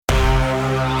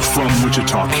From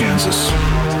Wichita, Kansas,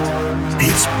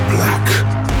 it's Black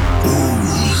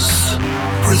Ooze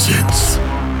presents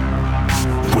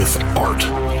with Art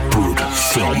Brut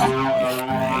Film.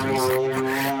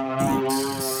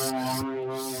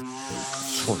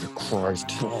 For Christ.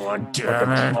 Oh,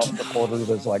 damn it. Recorder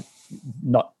was like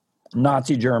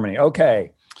Nazi Germany.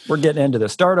 Okay, we're getting into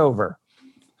this. Start over.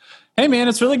 Hey, man,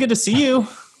 it's really good to see you.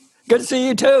 Good to see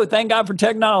you, too. Thank God for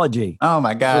technology. Oh,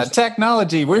 my God.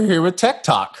 Technology. We're here with Tech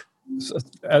Talk. So,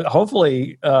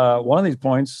 hopefully, one of these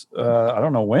points, I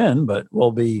don't know when, but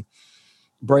we'll be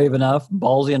brave enough,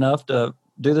 ballsy enough to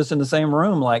do this in the same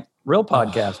room like real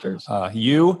podcasters.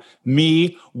 You,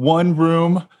 me, one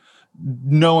room.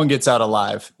 No one gets out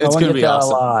alive. It's going to be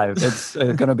awesome. Alive. It's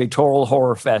going to be total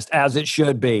horror fest, as it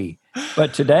should be.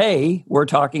 But today, we're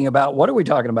talking about, what are we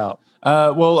talking about?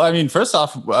 First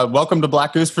off, welcome to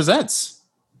Black Goose Presents.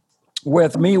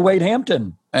 With me, Wade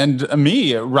Hampton. And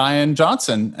me, Ryan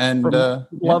Johnson. And from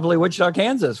lovely Wichita,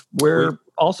 Kansas. We're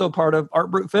also part of Art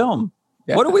Brut Film.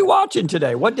 Yeah. What are we watching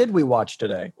today? What did we watch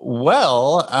today?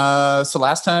 Well, so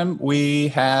last time we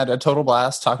had a total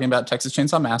blast talking about Texas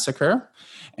Chainsaw Massacre.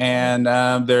 And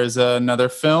there's another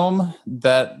film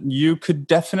that you could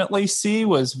definitely see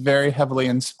was very heavily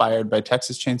inspired by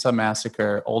Texas Chainsaw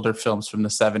Massacre, older films from the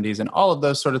 70s, and all of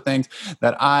those sort of things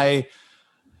that I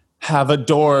have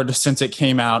adored since it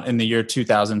came out in the year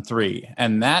 2003.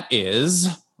 And that is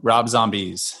Rob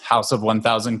Zombie's House of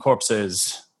 1,000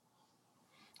 Corpses.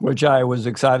 Which I was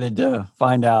excited to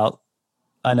find out.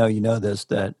 I know you know this,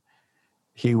 that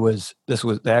they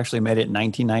actually made it in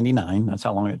 1999. That's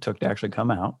how long it took to actually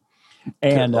come out.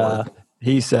 And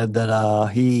he said that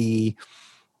he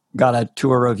got a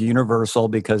tour of Universal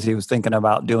because he was thinking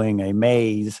about doing a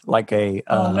maze, like a...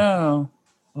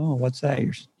 Oh, what's that?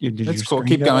 That's cool.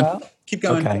 Keep going. Keep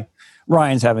going. Okay.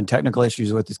 Ryan's having technical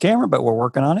issues with his camera, but we're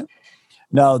working on it.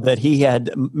 No, that he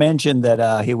had mentioned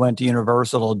that he went to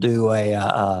Universal to do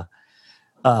I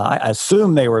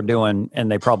assume they were doing, and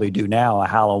they probably do now, a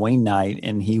Halloween night,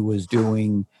 and he was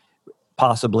doing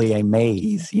possibly a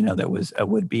maze, that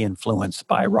would be influenced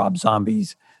by Rob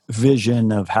Zombie's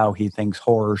vision of how he thinks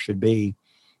horror should be.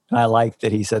 And I like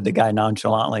that he said, the guy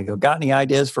nonchalantly go, "Got any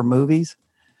ideas for movies?"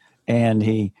 And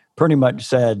he pretty much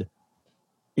said,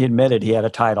 he admitted he had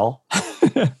a title.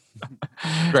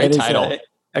 Great title.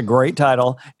 A great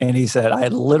title. And he said, I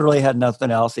literally had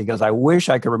nothing else. He goes, I wish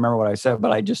I could remember what I said,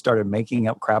 but I just started making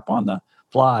up crap on the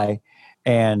fly.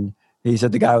 And he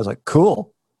said, the guy was like,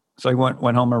 cool. So he went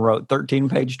home and wrote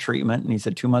 13-page treatment. And he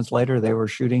said 2 months later, they were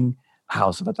shooting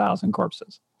House of 1,000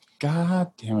 Corpses.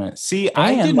 God damn it. See,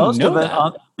 I didn't know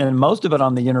that. And most of it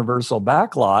on the Universal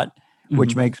backlot,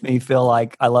 which makes me feel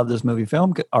like I love this movie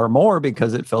film or more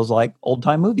because it feels like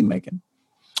old-time movie making.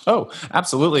 Oh,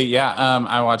 absolutely. Yeah.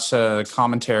 I watched a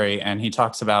commentary and he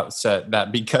talks about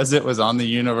that because it was on the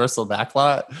Universal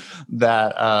backlot,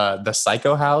 that the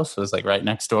Psycho House was like right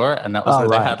next door. And that was where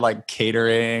they had like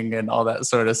catering and all that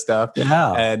sort of stuff.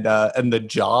 Yeah. And the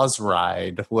Jaws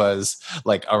ride was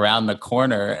like around the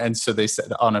corner. And so they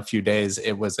said on a few days,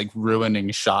 it was like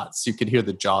ruining shots. You could hear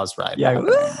the Jaws ride. Yeah.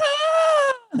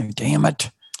 Damn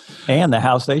it. And the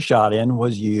house they shot in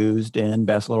was used in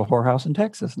Best Little Whorehouse in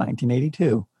Texas,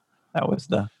 1982. That's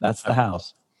the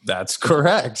house. That's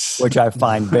correct. Which I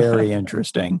find very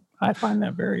interesting. I find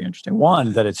that very interesting.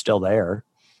 One, that it's still there,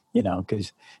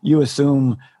 because you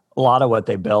assume a lot of what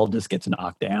they build just gets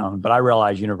knocked down. But I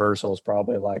realize Universal is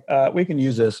probably like, we can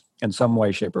use this in some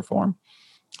way, shape, or form.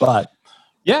 But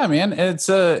yeah, man,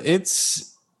 it's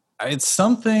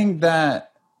something that.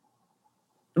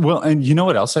 Well, and you know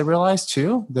what else I realized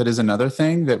too? That is another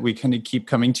thing that we kind of keep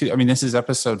coming to. I mean, this is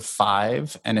episode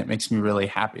 5 and it makes me really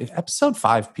happy. Episode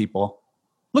 5, people.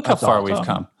 Look how far we've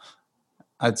come.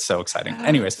 That's so exciting.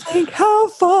 Anyways. Think how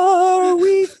far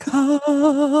we've come.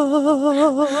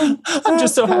 I'm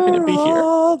just so happy to be here.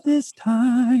 All this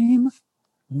time.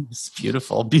 It's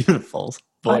beautiful, beautiful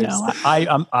voice. I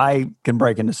know. I can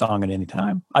break into song at any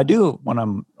time. I do when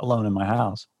I'm alone in my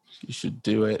house. You should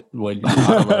do it when you're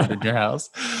not alone in your house.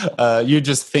 You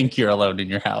just think you're alone in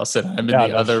your house, and I'm in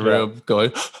the other room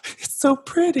going, "It's so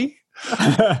pretty."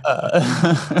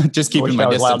 Just keeping my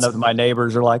distance. Loud enough that my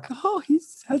neighbors are like, "Oh, he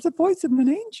has the voice of an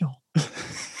angel."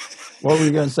 What were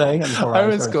you going to say? I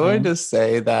was going to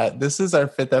say that this is our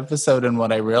 5th episode, and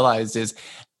what I realized is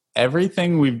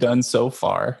everything we've done so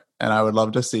far. And I would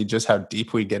love to see just how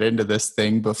deep we get into this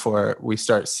thing before we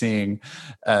start seeing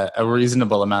a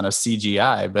reasonable amount of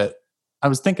CGI. But I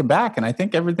was thinking back, and I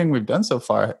think everything we've done so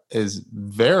far is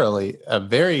very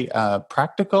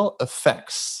practical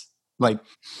effects, like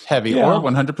heavy or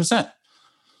 100%.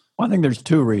 Well, I think there's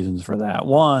 2 reasons for that.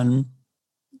 One,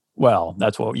 Well,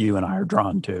 that's what you and I are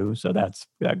drawn to. So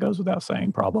that goes without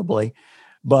saying, probably.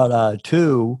 But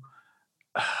two,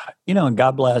 and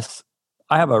God bless.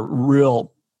 I have a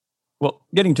real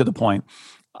getting to the point.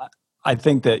 I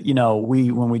think that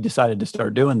when we decided to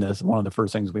start doing this, one of the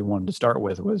first things we wanted to start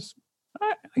with was,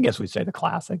 I guess we'd say, the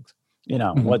classics.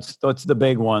 What's the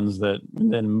big ones that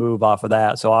then move off of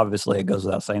that. So obviously it goes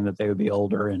without saying that they would be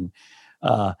older and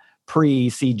pre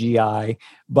CGI.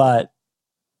 But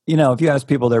if you ask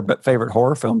people their favorite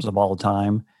horror films of all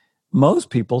time, most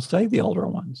people say the older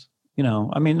ones.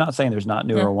 I mean, not saying there's not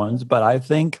newer ones, but I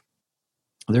think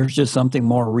there's just something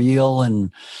more real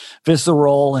and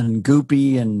visceral and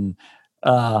goopy and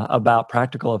about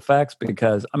practical effects,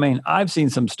 because I mean, I've seen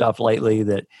some stuff lately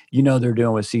that they're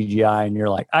doing with CGI and you're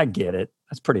like, I get it,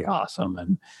 that's pretty awesome.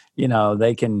 And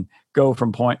they can go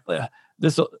from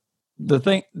this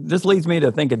leads me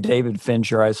to think of David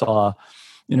Fincher. I saw an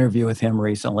interview with him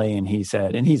recently, and he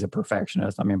said, and he's a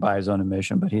perfectionist, I mean, by his own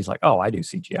admission, but he's like, oh, I do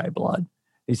CGI blood.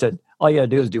 He said, all you gotta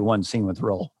do is do one scene with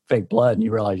real fake blood and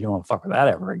you realize you don't want to fuck with that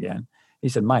ever again. He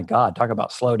said, my God, talk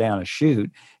about slow down a shoot.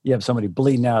 You have somebody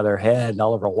bleeding out of their head and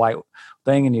all over a white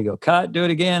thing, and you go, cut, do it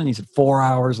again. And he said, 4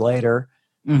 hours later,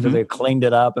 so they cleaned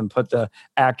it up and put the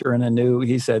actor in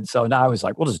he said, so now I was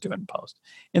like, we'll just do it in post.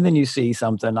 And then you see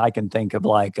something I can think of,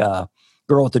 like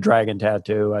Girl with the Dragon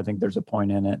Tattoo. I think there's a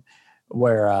point in it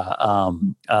where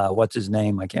what's his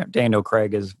name? Daniel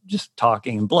Craig is just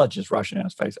talking and blood just rushing down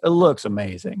his face. It looks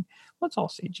amazing. Well, it's all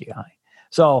CGI.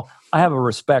 So I have a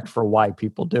respect for why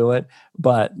people do it,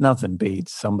 but nothing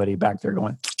beats somebody back there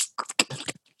going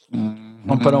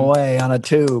pumping away on a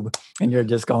tube, and you're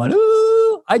just going, ooh.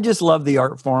 I just love the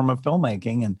art form of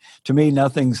filmmaking, and to me,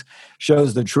 nothing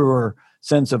shows the truer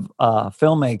sense of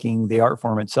filmmaking, the art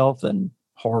form itself, than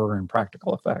horror and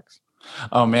practical effects.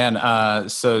 Oh man.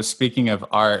 So speaking of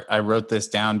art, I wrote this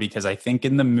down because I think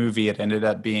in the movie it ended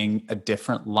up being a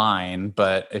different line,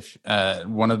 but if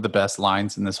one of the best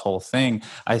lines in this whole thing,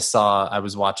 I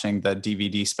was watching the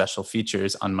DVD special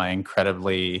features on my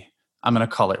incredibly, I'm going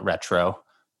to call it retro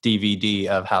DVD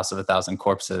of House of a Thousand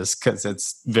Corpses, because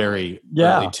it's very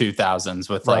early 2000s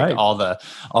with like all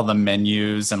the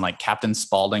menus, and like Captain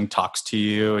Spaulding talks to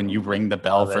you and you ring the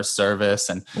bell for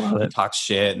service and he talks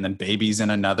shit, and then Baby's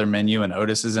in another menu and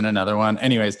Otis is in another one.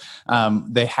 Anyways,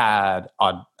 they had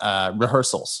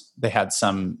rehearsals. They had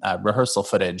some rehearsal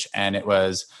footage, and it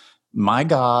was, my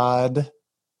God,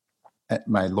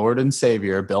 my Lord and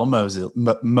Savior, Bill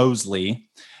Moseley,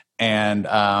 and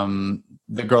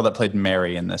the girl that played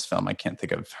Mary in this film, I can't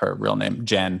think of her real name,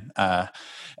 Jen.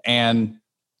 And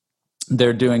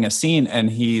they're doing a scene, and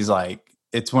he's like,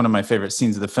 it's one of my favorite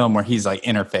scenes of the film, where he's like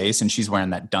in her face and she's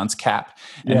wearing that dunce cap.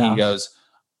 And he goes,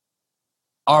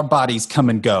 our bodies come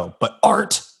and go, but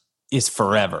art is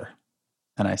forever.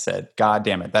 And I said, God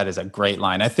damn it, that is a great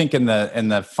line. I think in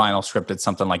the final script, it's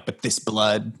something like, but this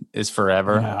blood is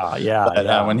forever.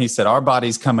 But when he said, our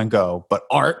bodies come and go, but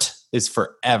art is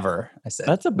forever, I said,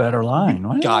 that's a better line.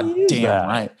 God damn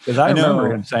right. Because I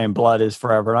remember him saying blood is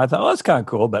forever. And I thought, that's kind of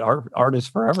cool, but art is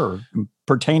forever,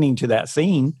 pertaining to that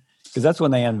scene, because that's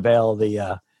when they unveil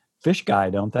the fish guy,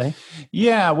 don't they?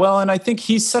 Yeah, well, and I think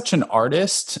he's such an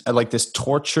artist, like this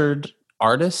tortured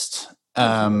artist.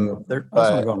 I want to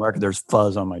go on record. There's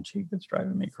fuzz on my cheek that's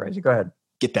driving me crazy. Go ahead.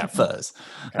 Get that fuzz.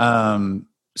 Okay.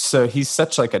 So he's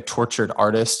such like a tortured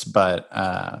artist, but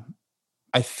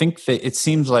I think that it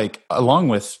seems like, along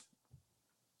with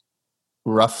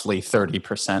roughly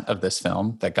 30% of this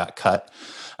film that got cut,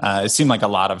 it seemed like a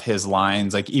lot of his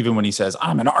lines, like even when he says,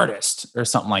 I'm an artist or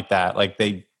something like that, like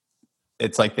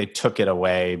it's like they took it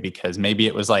away, because maybe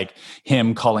it was like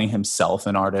him calling himself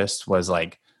an artist was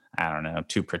like, I don't know,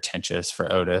 too pretentious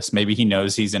for Otis. Maybe he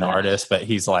knows he's an artist, but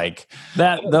he's like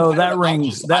that, though. That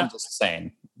rings. I'm just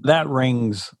saying that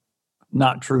rings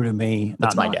not true to me.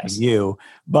 That's my guess. You,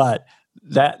 but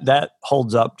that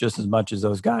holds up just as much as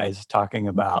those guys talking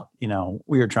about,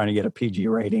 we were trying to get a PG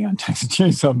rating on Texas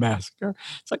Chainsaw Massacre.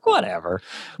 It's like, whatever.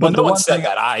 But no one said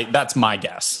that. That's my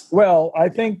guess. Well, I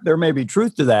think there may be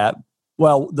truth to that.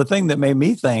 Well, the thing that made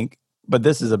me think, but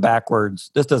this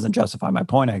doesn't justify my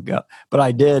point, but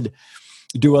I did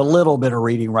do a little bit of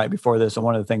reading right before this, and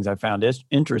one of the things I found is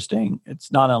interesting.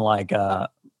 It's not unlike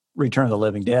Return of the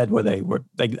Living Dead, where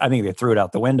I think they threw it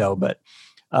out the window, but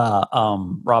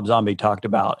Rob Zombie talked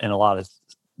about, in a lot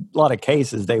of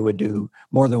cases, they would do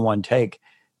more than one take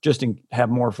just to have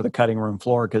more for the cutting room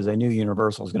floor, because they knew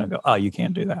Universal was going to go, oh, you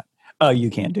can't do that. Oh,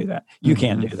 you can't do that. You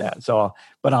can't do that. So,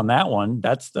 but on that one,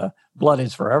 that's the blood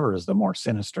is forever is the more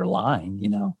sinister line,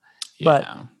 Yeah. But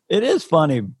it is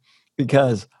funny,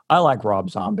 because I like Rob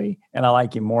Zombie, and I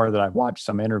like him more that I've watched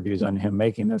some interviews on him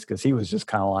making this because he was just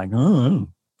kind of like,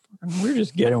 we're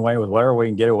just getting away with whatever we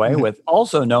can get away with.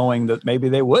 Also knowing that maybe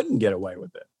they wouldn't get away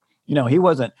with it. He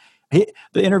wasn't. The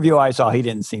interview I saw, he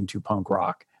didn't seem too punk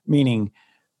rock, meaning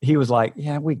he was like,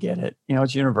 yeah, we get it.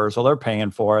 It's Universal. They're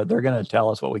paying for it. They're going to tell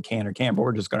us what we can or can't, but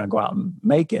we're just going to go out and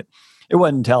make it. It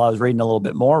wasn't until I was reading a little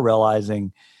bit more,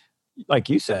 realizing, like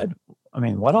you said,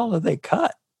 what all did they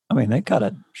cut? They cut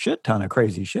a shit ton of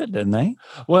crazy shit, didn't they?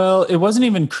 Well, it wasn't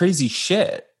even crazy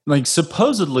shit. Like,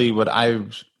 supposedly what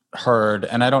I've heard,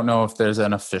 and I don't know if there's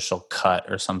an official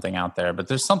cut or something out there, but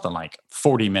there's something like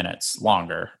 40 minutes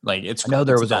longer. Like, I know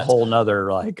there was a whole nother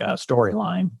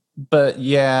storyline. But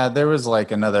yeah, there was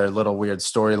like another little weird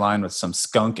storyline with some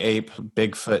skunk ape,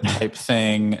 Bigfoot type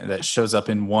thing that shows up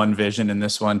in one vision in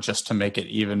this one just to make it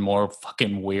even more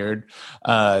fucking weird.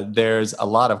 There's a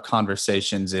lot of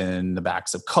conversations in the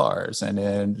backs of cars and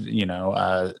in,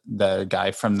 the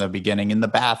guy from the beginning in the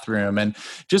bathroom and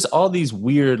just all these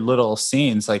weird little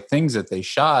scenes, like things that they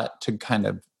shot to kind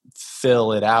of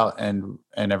fill it out and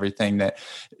everything that...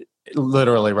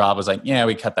 Literally, Rob was like, yeah,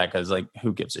 we cut that because, like,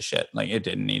 who gives a shit? Like, it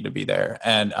didn't need to be there.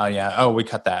 And we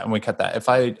cut that and we cut that. If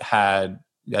I had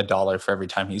 $1 for every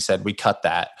time he said we cut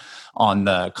that on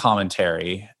the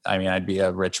commentary, I'd be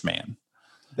a rich man.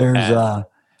 There's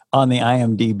on the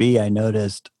IMDb, I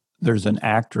noticed there's an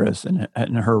actress and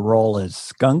her role is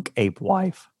Skunk Ape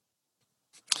Wife.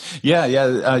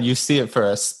 Yeah. You see it for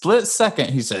a split second.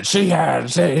 He said, he had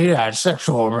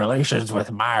sexual relations with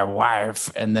my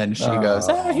wife. And then she goes,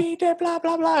 he did blah,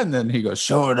 blah, blah. And then he goes,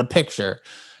 show her the picture.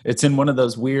 It's in one of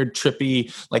those weird,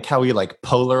 trippy, like how he like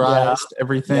polarized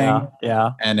everything.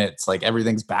 Yeah. And it's like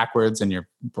everything's backwards and your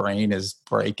brain is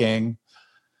breaking.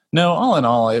 No, all in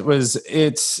all,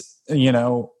 it's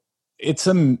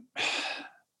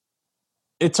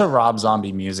a Rob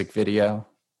Zombie music video.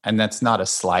 And that's not a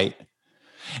slight.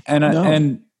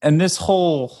 And this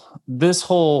whole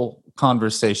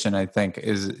conversation, I think,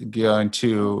 is going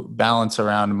to balance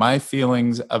around my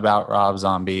feelings about Rob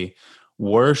Zombie,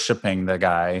 worshiping the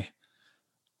guy,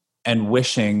 and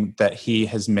wishing that he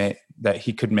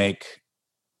could make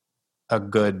a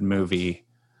good movie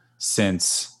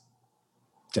since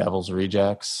Devil's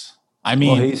Rejects.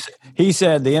 He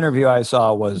said the interview I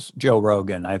saw was Joe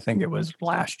Rogan. I think it was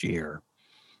last year.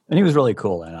 And he was really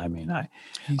cool. And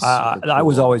I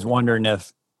was always wondering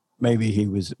if maybe he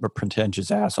was a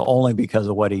pretentious asshole only because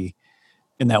of what in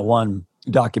that one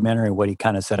documentary, what he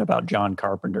kind of said about John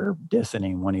Carpenter dissing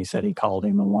him when he said he called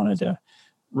him and wanted to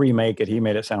remake it. He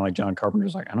made it sound like John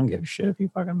Carpenter's like, I don't give a shit if you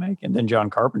fucking make it. And then John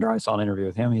Carpenter, I saw an interview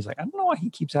with him. He's like, I don't know why he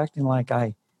keeps acting like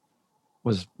I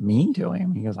was mean to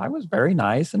him. He goes, I was very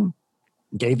nice and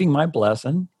gave him my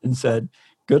blessing and said,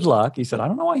 good luck. He said, I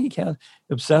don't know why he can't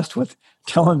obsessed with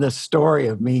telling this story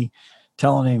of me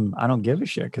telling him I don't give a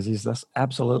shit because that's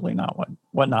absolutely not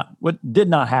what did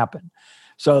not happen.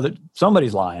 So that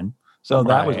somebody's lying. So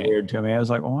that was weird to me. I was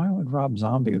like, well, why would Rob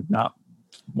Zombie not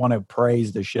want to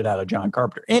praise the shit out of John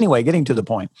Carpenter? Anyway, getting to the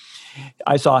point,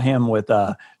 I saw him with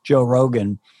Joe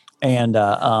Rogan, and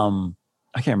I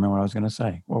can't remember what I was going to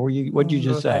say. What did you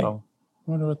just say? I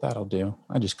wonder what that'll do.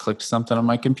 I just clicked something on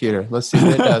my computer. Let's see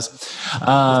what it does.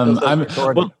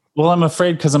 I'm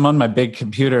afraid because I'm on my big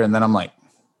computer, and then I'm like,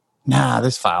 nah,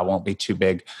 this file won't be too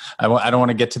big. I don't want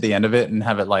to get to the end of it and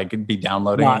have it like be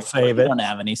downloading. Not save it. I don't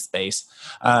have any space.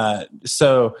 I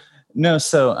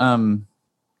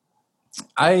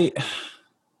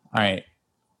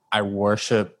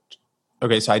worshiped.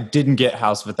 Okay, so I didn't get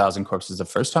House of a Thousand Corpses the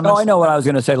first time. I know what I was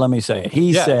going to say. Let me say it.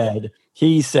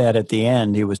 He said at the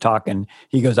end, he was talking,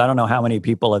 he goes, I don't know how many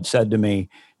people have said to me,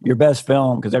 your best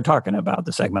film, because they're talking about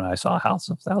the segment I saw, House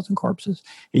of a Thousand Corpses.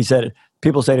 He said,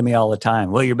 people say to me all the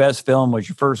time, well, your best film was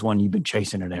your first one. You've been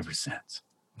chasing it ever since.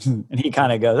 And he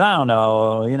kind of goes, I don't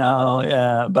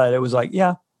know, but it was like,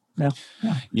 yeah.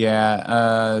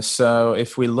 So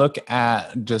if we look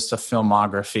at just a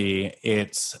filmography,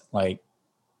 it's like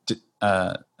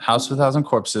House of a Thousand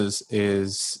Corpses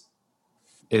is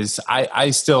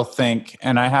I still think,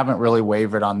 and I haven't really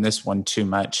wavered on this one too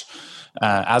much.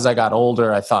 As I got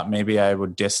older, I thought maybe I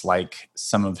would dislike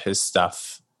some of his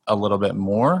stuff a little bit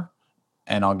more,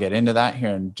 and I'll get into that here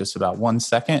in just about 1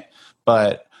 second.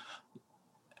 But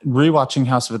rewatching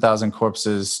House of a Thousand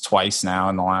Corpses twice now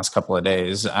in the last couple of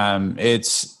days,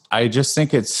 I just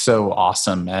think it's so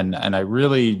awesome, and I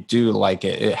really do like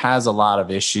it. It has a lot of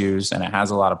issues and it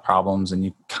has a lot of problems, and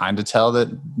you kind of tell that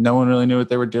no one really knew what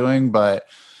they were doing, but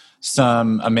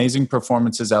some amazing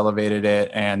performances elevated it,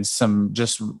 and some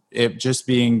just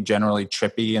being generally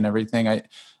trippy and everything. I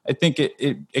think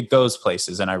it goes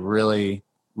places, and I really,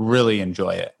 really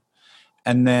enjoy it.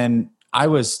 And then I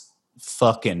was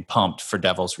fucking pumped for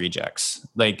Devil's Rejects.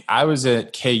 Like, I was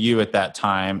at KU at that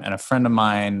time, and a friend of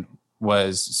mine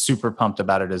was super pumped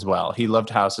about it as well. He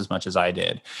loved House as much as I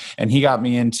did. And he got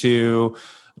me into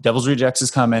Devil's Rejects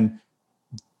is coming.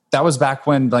 That was back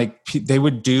when like they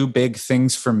would do big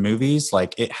things for movies.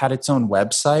 Like, it had its own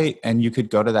website, and you could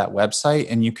go to that website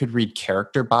and you could read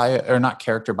character bio, or not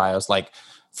character bios, like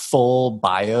full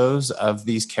bios of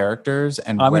these characters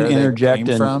and I'm where going to they interject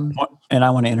came from. And I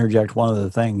want to interject one other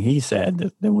thing he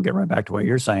said. Then we'll get right back to what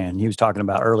you're saying. He was talking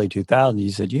about early 2000s. He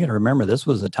said, you got to remember, this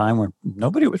was a time where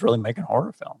nobody was really making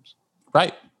horror films.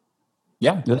 Right.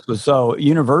 Yeah. This was so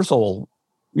Universal,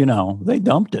 you know, they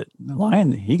dumped it.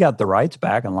 He got the rights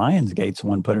back, and Lionsgate's the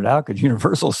one put it out because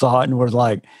Universal saw it and was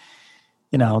like,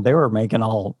 you know, they were making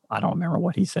all, I don't remember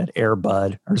what he said, Air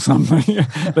Bud or something.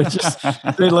 But just,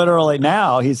 they literally,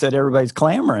 now he said everybody's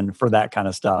clamoring for that kind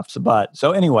of stuff.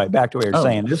 So anyway, back to what you're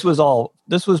saying. This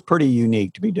was pretty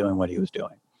unique to be doing what he was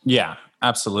doing. Yeah,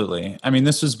 absolutely. I mean,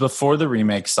 this was before the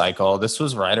remake cycle. This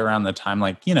was right around the time,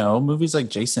 like, you know, movies like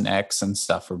Jason X and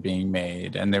stuff were being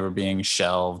made, and they were being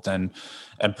shelved and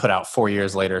put out 4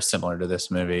 years later, similar to this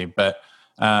movie. But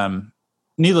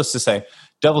needless to say,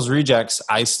 Devil's Rejects,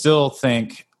 I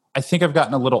think I've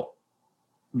gotten a little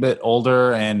bit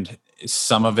older, and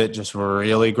some of it just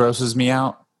really grosses me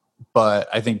out. But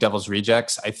I think Devil's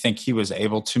Rejects, I think he was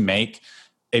able to make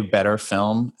a better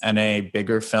film and a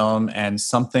bigger film, and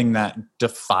something that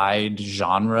defied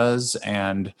genres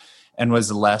and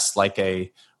was less like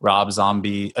a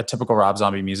typical Rob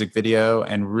Zombie music video,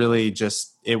 and really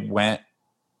just it went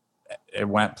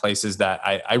places that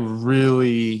I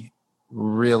really,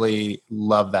 really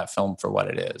love that film for what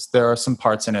it is. There are some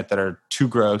parts in it that are too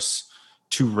gross,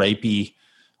 too rapey,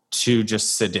 too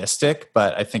just sadistic,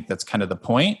 but I think that's kind of the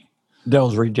point.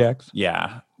 Devil's Rejects.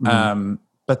 Yeah. Mm-hmm.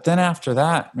 But then after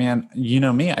that, man, you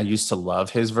know me, I used to love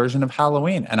his version of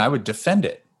Halloween, and I would defend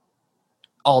it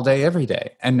all day, every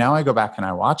day. And now I go back and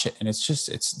I watch it, and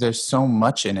there's so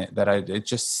much in it that it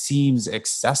just seems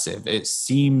excessive. It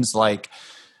seems like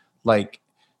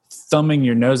thumbing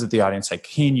your nose at the audience, like,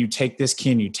 can you take this?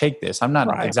 Can you take this? I'm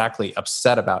not exactly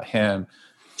upset about him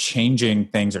changing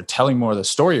things or telling more of the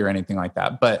story or anything like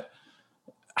that. But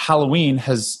Halloween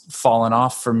has fallen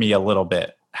off for me a little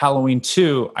bit. Halloween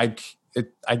 2, I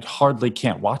hardly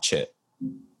can't watch it.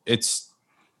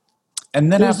 And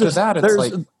then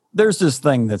there's this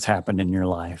thing that's happened in your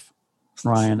life,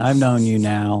 Ryan. I've known you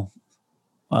now.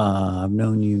 Because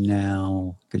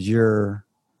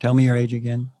tell me your age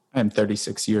again. I'm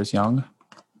 36 years young.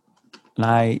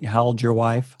 And how old's your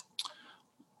wife?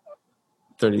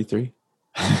 33.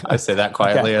 I say that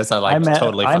quietly as I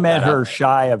totally. I met her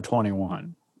shy of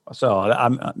 21. So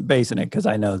I'm basing it because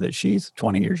I know that she's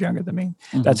 20 years younger than me.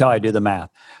 Mm-hmm. That's how I do the math.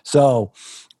 So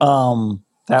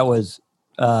that was,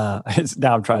 now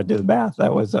I'm trying to do the math.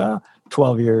 That was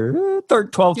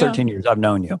 13 years I've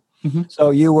known you. Mm-hmm.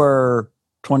 So you were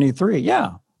 23.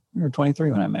 Yeah. You were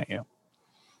 23 when I met you.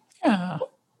 Yeah.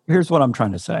 Here's what I'm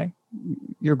trying to say.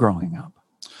 You're growing up.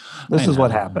 This is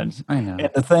what happens. I know. And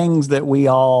the things that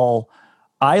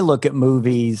I look at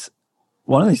movies.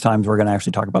 One of these times we're going to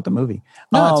actually talk about the movie.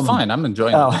 No, it's fine. I'm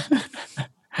enjoying it.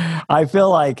 I feel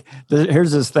like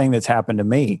here's this thing that's happened to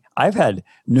me. I've had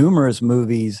numerous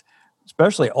movies,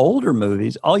 especially older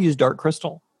movies. I'll use Dark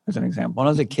Crystal as an example. When I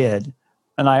was a kid,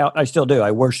 and I still do,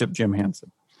 I worship Jim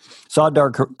Henson. Saw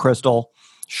Dark Crystal,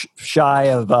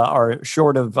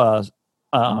 short of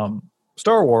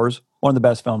Star Wars, one of the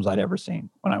best films I'd ever seen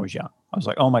when I was young. I was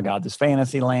like, oh my God, this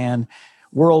fantasy land,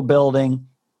 world building.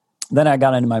 Then I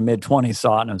got into my mid-20s,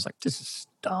 saw it, and I was like, this is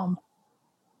dumb.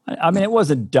 I mean, it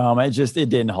wasn't dumb. It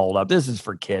didn't hold up. This is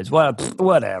for kids.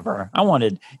 Whatever. I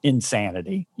wanted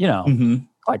insanity,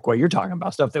 like what you're talking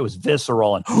about, stuff that was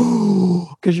visceral and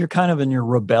because you're kind of in your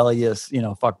rebellious,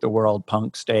 fuck the world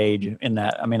punk stage in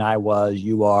that. I mean,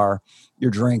 you are, you're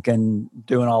drinking,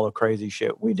 doing all the crazy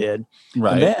shit we did.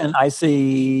 Right. And then I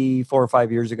see 4 or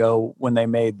 5 years ago when they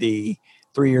made 3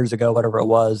 years ago, whatever it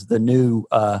was, the new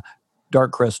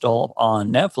Dark Crystal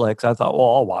on Netflix. I thought,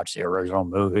 well, I'll watch the original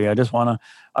movie. I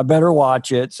better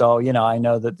watch it. So, I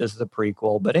know that this is a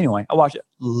prequel. But anyway, I watched it.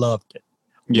 Loved it.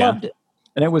 Yeah. Loved it.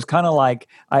 And it was kind of like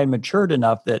I had matured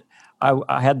enough that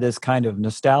I had this kind of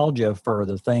nostalgia for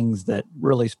the things that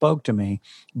really spoke to me.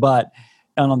 And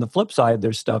on the flip side,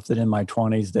 there's stuff that in my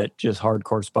 20s that just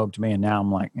hardcore spoke to me. And now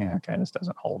I'm like, yeah, okay, this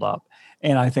doesn't hold up.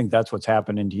 And I think that's what's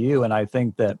happening to you. And I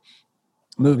think that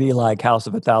movie like House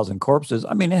of a Thousand Corpses,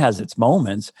 I mean, it has its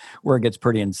moments where it gets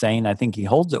pretty insane. I think he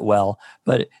holds it well,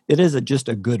 but it is just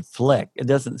a good flick. It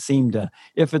doesn't seem to,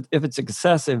 if it's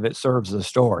excessive, it serves the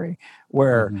story.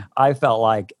 Where Mhm. I felt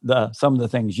like some of the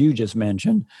things you just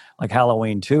mentioned, like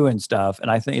Halloween 2 and stuff, and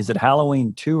I think, is it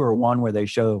Halloween 2 or 1 where they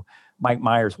show Mike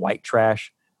Myers' white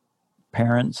trash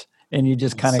parents, and you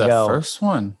just It's kind of the go, first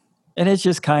one. and it's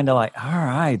just kind of like, all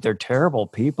right, they're terrible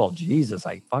people. Jesus,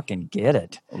 I fucking get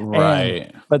it.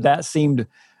 Right. But that seemed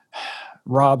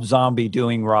Rob Zombie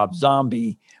doing Rob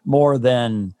Zombie more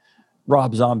than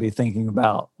Rob Zombie thinking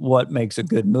about what makes a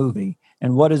good movie.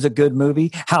 And what is a good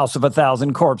movie? House of a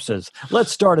Thousand Corpses.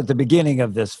 Let's start at the beginning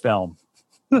of this film.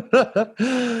 And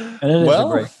it is a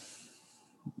great.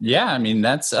 Yeah, I mean,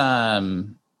 that's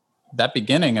that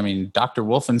beginning. I mean, Dr.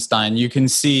 Wolfenstein, you can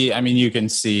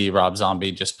see Rob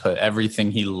Zombie just put everything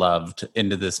he loved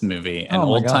into this movie. An Oh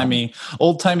my God.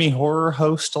 old timey horror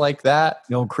host like that.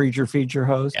 The old creature feature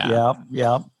host. Yeah.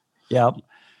 Yep.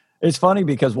 It's funny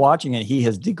because watching it, he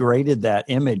has degraded that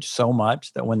image so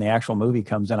much that when the actual movie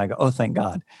comes in, I go, oh, thank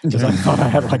God. Because I thought I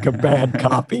had like a bad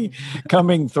copy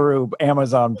coming through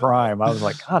Amazon Prime. I was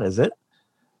like, God, is it?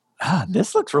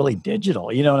 This looks really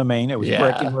digital. You know what I mean? It was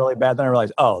breaking really bad. Then I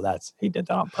realized, he did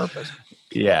that on purpose.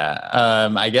 Yeah.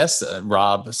 I guess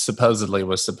Rob supposedly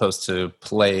was supposed to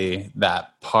play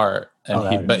that part.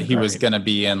 And he was going to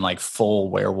be in like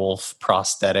full werewolf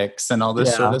prosthetics and all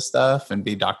this sort of stuff and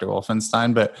be Dr.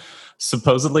 Wolfenstein. But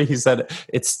supposedly he said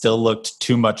it still looked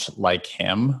too much like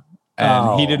him.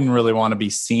 And he didn't really want to be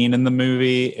seen in the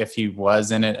movie. If he was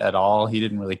in it at all, he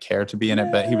didn't really care to be in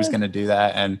it, but he was going to do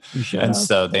that. And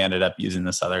so they ended up using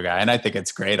this other guy. And I think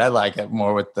it's great. I like it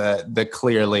more with the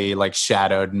clearly like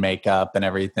shadowed makeup and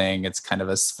everything. It's kind of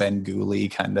a Svengoolie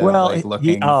kind of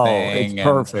looking thing. It's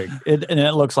perfect. And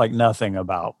it looks like nothing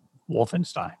about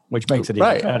Wolfenstein, which makes it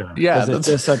even better. Yeah, it's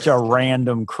just such a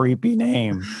random, creepy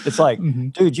name. It's like,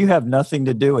 dude, you have nothing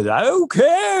to do with it. Who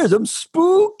cares? I'm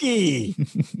spooky.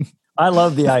 I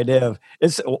love the idea of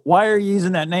why are you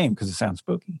using that name? Because it sounds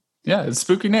spooky. Yeah, it's a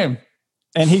spooky name.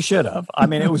 And he should have. I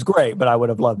mean, it was great, but I would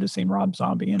have loved to have seen Rob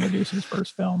Zombie introduce his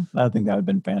first film. I think that would have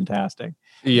been fantastic.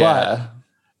 Yeah. But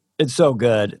it's so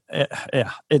good.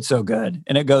 It's so good.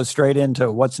 And it goes straight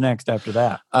into what's next after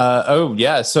that.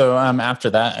 So after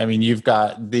that, I mean, you've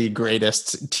got the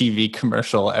greatest TV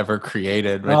commercial ever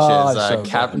created, which is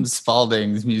Captain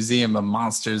Spaulding's Museum of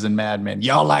Monsters and Madmen.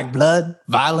 Y'all like blood,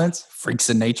 violence, freaks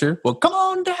of nature? Well, come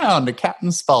on down to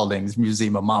Captain Spaulding's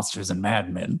Museum of Monsters and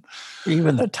Madmen.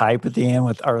 Even the type at the end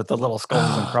with the little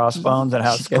skulls and crossbones and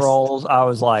how it scrolls, I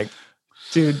was like,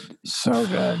 dude, so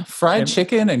good. Fried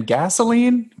chicken and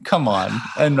gasoline? Come on.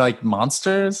 And like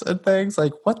monsters and things?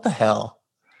 Like, what the hell?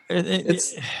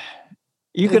 It's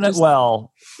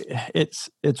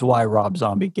why Rob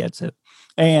Zombie gets it.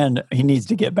 And he needs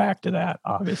to get back to that,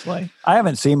 obviously. I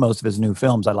haven't seen most of his new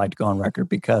films. I'd like to go on record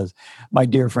because my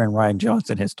dear friend Ryan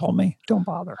Johnson has told me, don't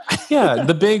bother. Yeah,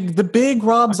 the big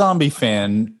Rob Zombie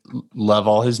fan, love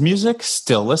all his music,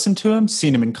 still listen to him,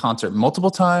 seen him in concert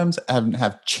multiple times,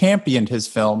 have championed his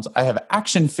films. I have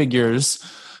action figures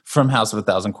from House of a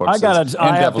Thousand Corpses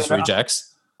and Devil's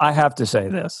Rejects. I have to say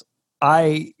this.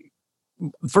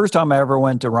 First time I ever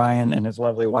went to Ryan and his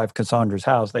lovely wife Cassandra's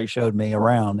house, they showed me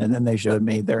around, and then they showed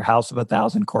me their House of a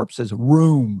Thousand Corpses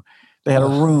room. They had a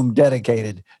room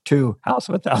dedicated to House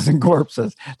of a Thousand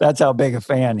Corpses. That's how big a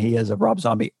fan he is of Rob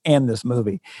Zombie and this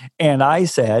movie. And I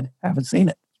said, haven't seen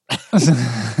it.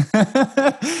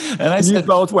 And I said,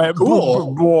 both went,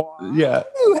 cool. Yeah.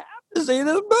 You have to see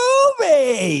this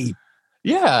movie.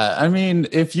 Yeah, I mean,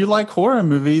 if you like horror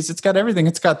movies, it's got everything.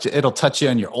 It'll touch you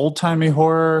on your old-timey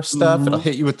horror stuff. Mm-hmm. It'll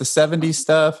hit you with the 70s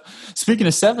stuff. Speaking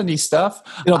of 70s stuff,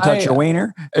 it'll touch your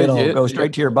wiener. It'll go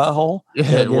straight to your butthole.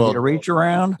 It'll give you a reach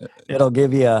around. It'll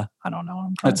give you I don't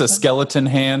know. It's a skeleton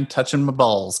hand touching my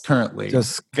balls currently. It's a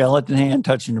skeleton hand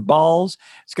touching your balls.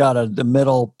 It's got the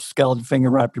middle skeleton finger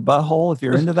right up your butthole if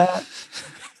you're into that.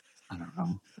 I don't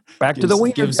know. Back to the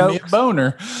wiener gives jokes. Me a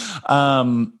boner.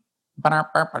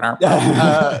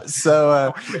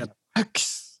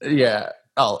 Yeah,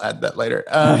 I'll add that later.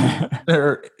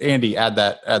 Or Andy, add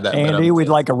that. Andy, we'd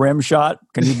like a rim shot.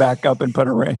 Can you back up and put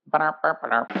a rim? I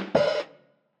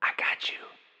got you.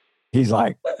 He's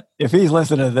like, if he's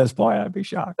listening to this point, I'd be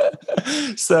shocked.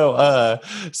 So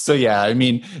yeah, I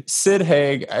mean, Sid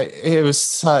Haig, it was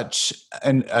such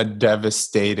a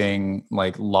devastating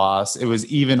loss. It was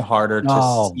even harder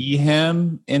to see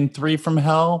him in 3 from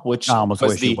Hell, which I almost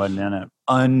wish he wasn't in it.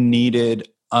 Unneeded,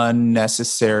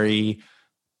 unnecessary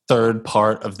third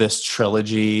part of this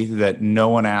trilogy that no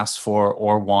one asked for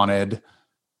or wanted.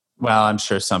 Well, I'm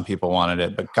sure some people wanted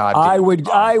it, but God, I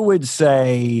would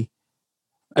say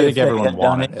I think everyone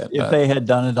wanted it. it. If they had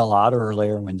done it a lot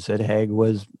earlier when Sid Haig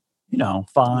was,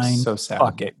 fine, so sad.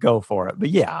 fuck it, go for it. But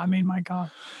yeah, I mean, my God,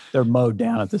 they're mowed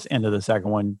down at this end of the second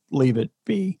one. Leave it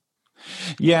be.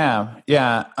 Yeah.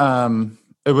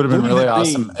 It would have been really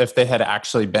awesome if they had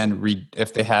actually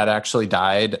if they had actually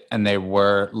died and they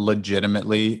were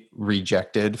legitimately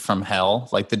rejected from hell,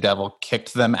 like the devil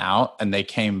kicked them out and they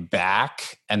came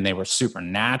back and they were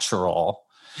supernatural,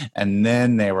 and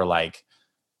then they were like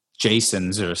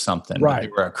Jasons or something. Right. They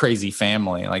were a crazy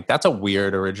family. Like, that's a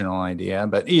weird original idea.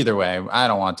 But either way, I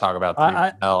don't want to talk about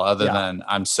hell other than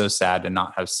I'm so sad to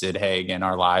not have Sid Haig in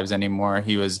our lives anymore.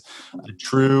 He was a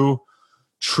true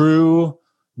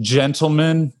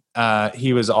gentleman.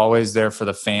 He was always there for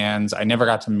the fans. I never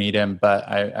got to meet him, but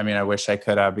I wish I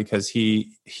could have, because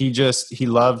he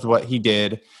loved what he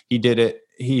did. He did it.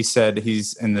 He said,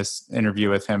 he's in this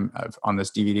interview with him on this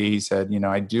DVD. He said,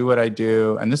 I do what I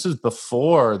do. And this was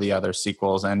before the other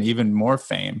sequels and even more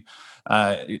fame.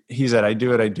 He said, I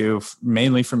do what I do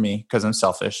mainly for me because I'm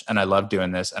selfish and I love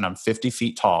doing this. And I'm 50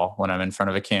 feet tall when I'm in front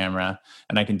of a camera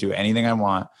and I can do anything I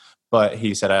want. But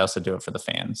he said, I also do it for the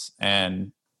fans.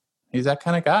 And he's that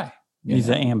kind of guy. He's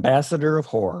an ambassador of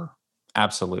horror.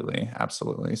 Absolutely.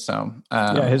 So,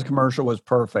 his commercial was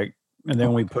perfect. And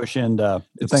then we push into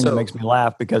the thing that makes me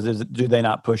laugh, because do they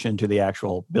not push into the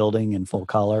actual building in full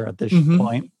color at this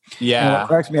point? Yeah. And what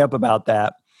cracks me up about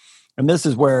that, and this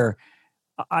is where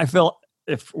I feel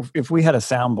if we had a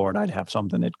soundboard, I'd have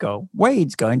something that'd go,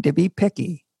 Wade's going to be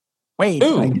picky. I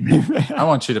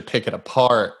want you to pick it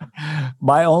apart.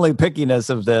 My only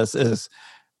pickiness of this is,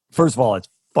 first of all, it's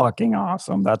fucking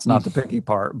awesome. That's not the picky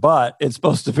part, but it's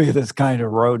supposed to be this kind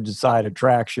of roadside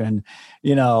attraction,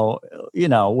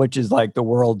 which is like the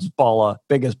world's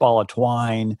biggest ball of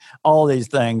twine, all these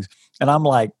things. And I'm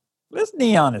like, this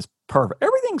neon is perfect.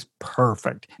 Everything's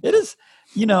perfect. It is,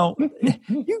 you go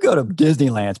to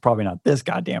Disneyland, it's probably not this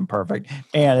goddamn perfect.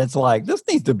 And it's like, this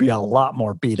needs to be a lot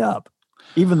more beat up.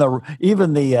 Even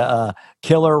the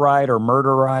killer ride or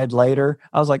murder ride later,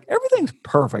 I was like, everything's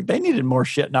perfect. They needed more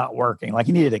shit not working. Like,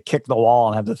 you needed to kick the wall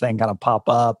and have the thing kind of pop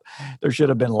up. There should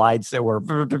have been lights that were,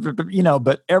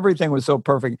 but everything was so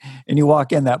perfect. And you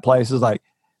walk in, that place is like,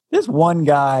 this one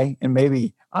guy, and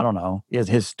maybe, I don't know, is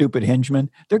his stupid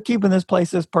henchman, they're keeping this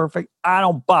place this perfect. I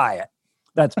don't buy it.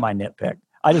 That's my nitpick.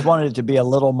 I just wanted it to be a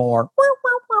little more,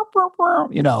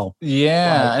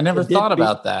 Yeah, like, I never thought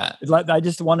about that. I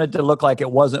just wanted to look like it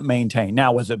wasn't maintained.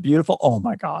 Now, was it beautiful? Oh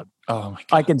my God.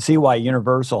 I can see why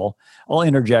Universal, I'll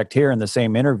interject here in the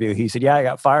same interview. He said, I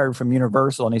got fired from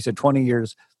Universal. And he said 20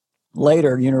 years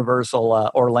later,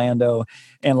 Universal Orlando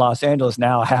and Los Angeles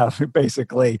now have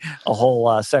basically a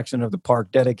whole section of the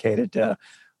park dedicated to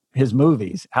his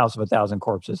movies, House of a Thousand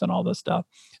Corpses and all this stuff.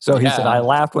 So he said, I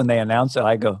laughed when they announced it.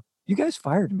 I go, you guys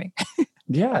fired me.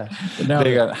 Yeah.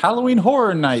 They got Halloween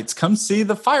Horror Nights. Come see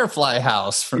the Firefly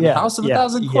House from House of a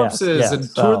Thousand Corpses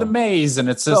and tour the maze. And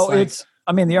it's just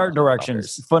the art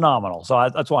direction's phenomenal. So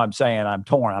that's why I'm saying I'm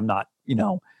torn. I'm not,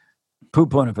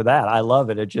 poo-pooing for that. I love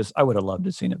it. I would have loved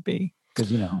to seen it be,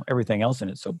 because, everything else in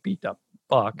it's so beat up.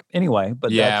 Fuck. Anyway,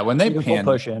 but when they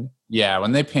push in. Yeah,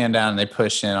 when they pan down and they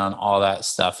push in on all that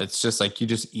stuff, it's just like you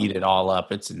just eat it all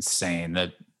up. It's insane.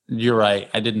 That you're right.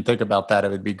 I didn't think about that.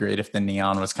 It would be great if the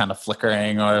neon was kind of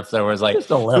flickering, or if there was like it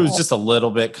was just a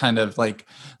little bit, kind of like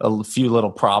a few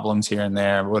little problems here and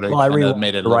there. Would have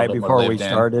made it a right before we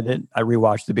started it. I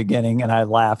rewatched the beginning and I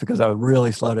laughed because I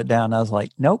really slowed it down. I was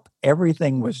like, nope,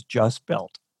 everything was just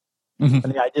built. Mm-hmm.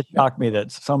 And it just shocked me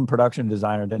that some production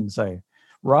designer didn't say,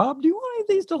 Rob, do you want any of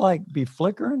these to like be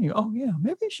flickering?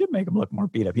 Maybe you should make them look more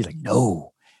beat up. He's like,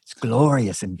 no, it's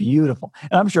glorious and beautiful.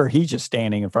 And I'm sure he's just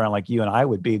standing in front of like you and I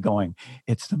would be going,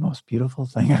 it's the most beautiful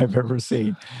thing I've ever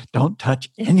seen. Don't touch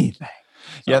anything.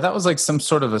 Yeah, that was like some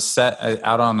sort of a set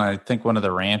out on, I think, one of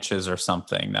the ranches or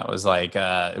something. That was like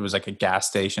it was like a gas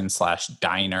station /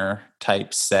 diner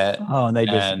type set. Oh, and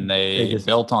they just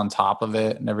built on top of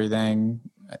it and everything.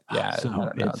 Yeah,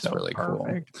 it's so really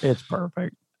perfect. Cool. It's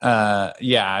perfect.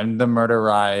 And the murder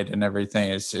ride and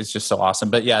everything is just so awesome.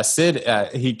 But yeah, Sid,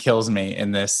 he kills me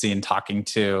in this scene talking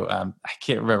to I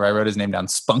can't remember, I wrote his name down,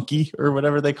 Spunky or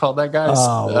whatever they called that guy.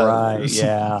 Right.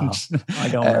 Yeah. I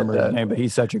don't remember his name, but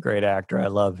he's such a great actor. I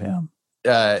love him.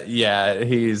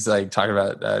 He's like talking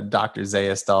about Dr.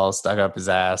 Zaius doll stuck up his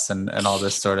ass and all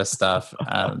this sort of stuff.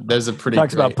 There's a pretty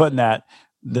talks about putting that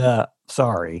the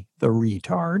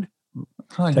retard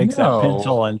I Takes that know.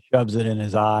 pencil and shoves it in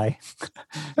his eye.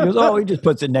 He goes, "Oh, he just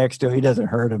puts it next to him. He doesn't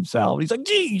hurt himself." He's like,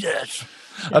 "Jesus."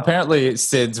 Apparently,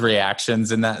 Sid's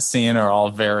reactions in that scene are all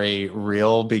very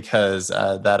real because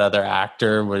that other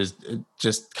actor was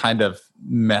just kind of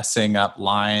messing up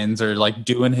lines or like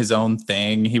doing his own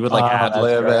thing. He would like ad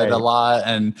lib it a lot,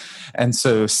 and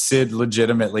so Sid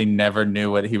legitimately never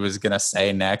knew what he was gonna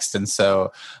say next, and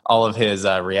so all of his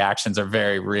reactions are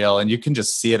very real, and you can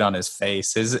just see it on his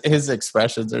face. His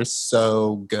expressions are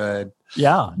so good.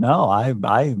 Yeah, no,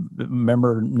 I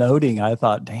remember noting. I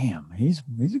thought, damn, he's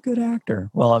a good actor.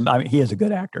 Well, I mean, he is a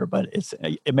good actor, but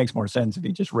it makes more sense if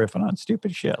he's just riffing on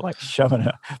stupid shit like shoving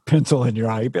a pencil in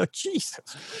your eye. You'd be like, Jesus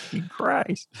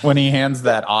Christ! When he hands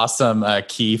that awesome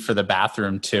key for the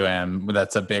bathroom to him,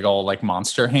 that's a big old like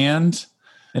monster hand.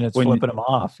 And it's flipping him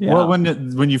off. Yeah. Well,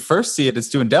 when you first see it, it's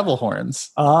doing devil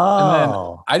horns. Oh. And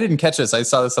then I didn't catch this. I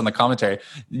saw this on the commentary.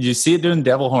 You see it doing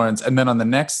devil horns, and then on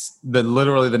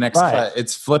literally the next cut,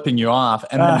 it's flipping you off.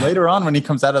 And then later on, when he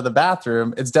comes out of the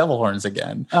bathroom, it's devil horns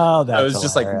again. Oh, that's so it was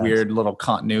just like weird little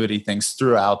continuity things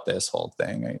throughout this whole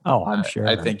thing. I'm sure.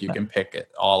 I think you can pick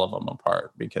all of them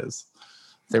apart because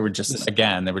they were just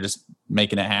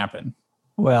making it happen.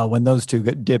 Well, when those two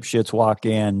dipshits walk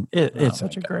in, it's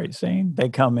such a great scene. They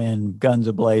come in guns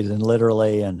a-blazing,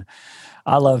 literally, and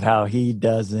I love how he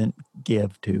doesn't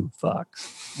give two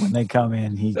fucks. When they come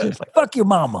in, he's just like, fuck your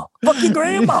mama, fuck your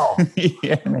grandma.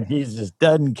 Yeah. I mean, he just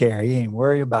doesn't care. He ain't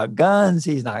worried about guns.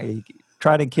 He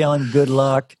try to kill him, good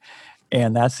luck.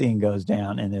 And that scene goes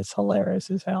down, and it's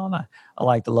hilarious as hell. And I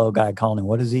like the little guy calling him,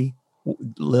 what is he?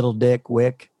 Little Dick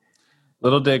Wick?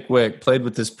 Little Dick Wick played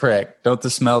with this prick. Don't the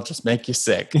smell just make you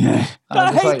sick?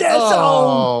 I hate that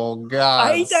song. Oh, God.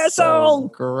 I hate that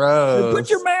song. Gross. Put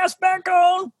your mask back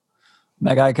on.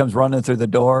 That guy comes running through the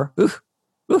door. He's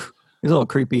a little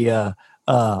creepy.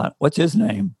 What's his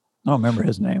name? I don't remember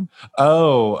his name.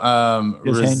 Oh,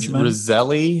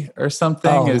 Roselli or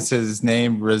something is his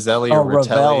name. Roselli or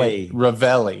Ravelli.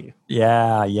 Ravelli.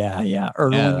 Yeah.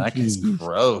 That's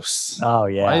gross. Oh,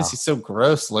 yeah. Why is he so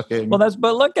gross looking? Well,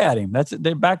 but look at him.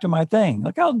 They're back to my thing.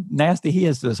 Look how nasty he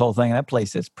is to this whole thing. That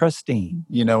place is pristine.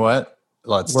 You know what?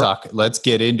 Let's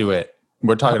get into it.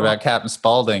 We're talking about Captain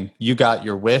Spaulding. You got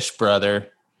your wish, brother.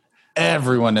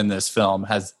 Everyone in this film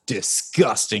has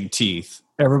disgusting teeth.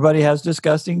 Everybody has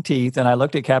disgusting teeth, and I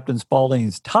looked at Captain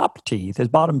Spaulding's top teeth. His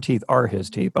bottom teeth are his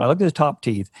teeth, but I looked at his top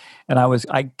teeth, and I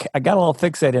got a little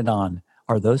fixated on,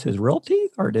 are those his real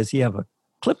teeth, or does he have a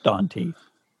clipped-on teeth?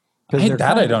 I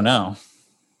don't know.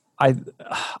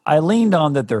 I leaned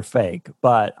on that they're fake,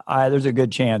 but there's a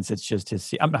good chance it's just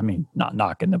his. I mean, not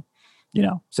knocking the,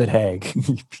 Sid Haig.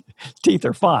 His teeth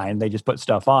are fine. They just put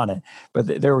stuff on it, but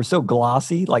they were so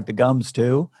glossy, like the gums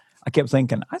too. I kept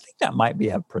thinking, I think that might be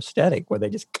a prosthetic where they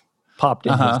just popped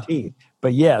in his teeth.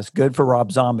 But yes, good for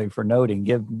Rob Zombie for noting,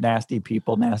 give nasty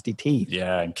people nasty teeth.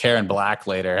 Yeah, and Karen Black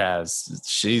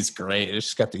she's great.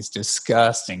 She's got these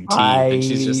disgusting teeth, and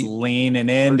she's just leaning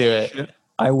into it.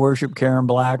 I worship Karen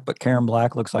Black, but Karen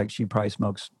Black looks like she probably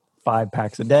smokes 5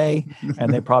 packs a day,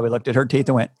 and they probably looked at her teeth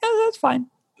and went, yeah, that's fine.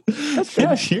 That's good.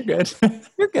 Yeah, you're good.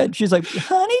 You're good. She's like,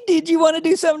 honey, did you want to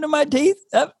do something to my teeth?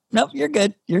 Oh, nope, you're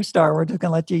good. You're a star. We're just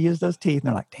going to let you use those teeth. And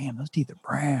they're like, damn, those teeth are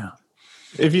brown.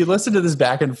 If you listen to this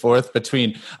back and forth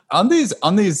between on these,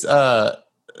 I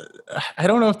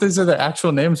don't know if these are their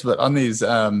actual names, but on these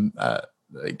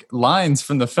like lines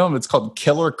from the film, it's called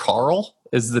Killer Carl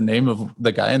is the name of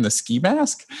the guy in the ski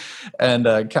mask. And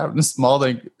Captain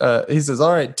Spaulding, he says,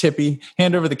 all right, Tippy,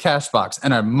 hand over the cash box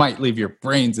and I might leave your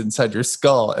brains inside your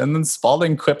skull. And then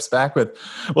Spaulding quips back with,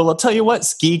 well, I'll tell you what,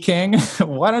 Ski King,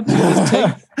 why don't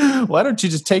you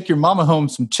just take your mama home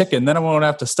some chicken? Then I won't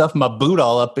have to stuff my boot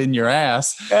all up in your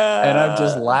ass. And I'm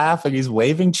just laughing. He's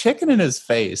waving chicken in his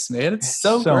face, man. It's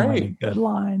so great. Many good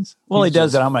lines. Well, he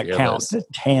does it. I'm going to count to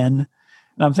 10.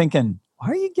 And I'm thinking, why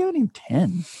are you giving him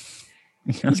 10?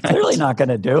 He's clearly not going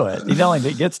to do it. He only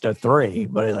gets to 3,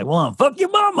 but he's like, well, fuck your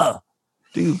mama.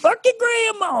 Dude, fuck your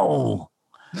grandma.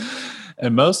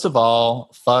 And most of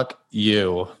all, fuck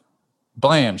you.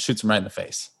 Blam, shoots him right in the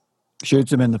face.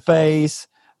 Shoots him in the face.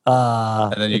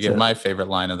 And then you get my favorite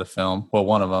line of the film. Well,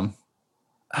 one of them.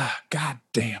 God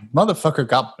damn. Motherfucker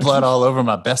got blood all over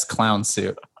my best clown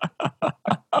suit.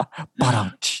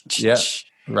 Yep.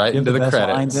 Right into the best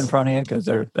credits. Lines in front of you because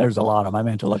there's a lot of them. I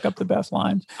meant to look up the best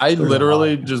lines. I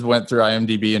literally just went through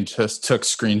IMDb and just took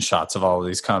screenshots of all of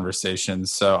these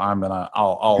conversations. So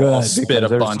I'll spit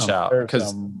a bunch out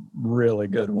because really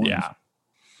good ones. Yeah.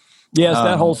 Yes,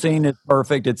 that whole scene is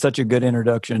perfect. It's such a good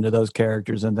introduction to those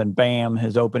characters, and then bam,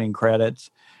 his opening credits.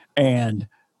 And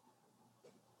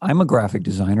I'm a graphic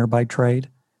designer by trade,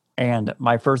 and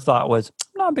my first thought was,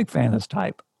 a big fan of this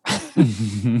type.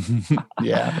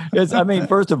 Yeah. I mean,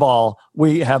 first of all,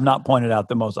 we have not pointed out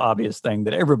the most obvious thing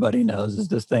that everybody knows is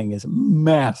this thing is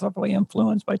massively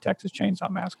influenced by Texas Chainsaw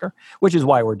Massacre, which is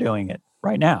why we're doing it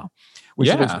right now. We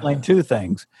should explain two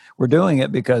things. We're doing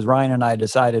it because Ryan and I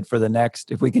decided for the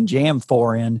next, if we can jam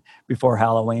 4 in before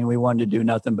Halloween, we wanted to do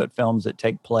nothing but films that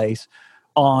take place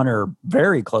on or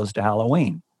very close to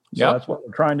Halloween. So that's what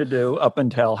we're trying to do up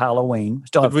until Halloween.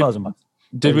 Still have fuzz month.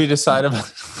 Did we decide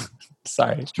about...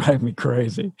 Sorry. It's driving me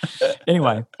crazy.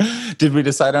 Anyway. Did we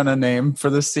decide on a name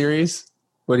for this series?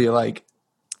 What do you like?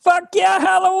 Fuck yeah,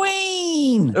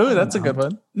 Halloween! Oh, that's a good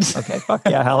one. Okay, fuck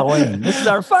yeah, Halloween. This is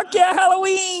our fuck yeah,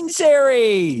 Halloween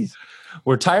series.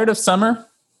 We're tired of summer.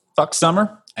 Fuck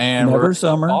summer. And Never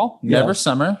summer. Fall. Never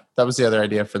summer. That was the other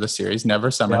idea for the series. Never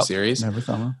summer series. Never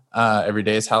summer. Every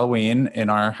day is Halloween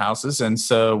in our houses. And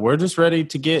so we're just ready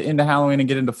to get into Halloween and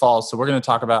get into fall. So we're going to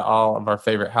talk about all of our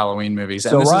favorite Halloween movies.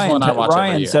 And so this Ryan, is one I watch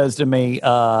Ryan every year. says to me,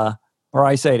 or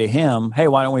I say to him, hey,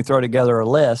 why don't we throw together a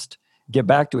list, get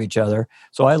back to each other?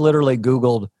 So I literally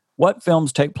Googled what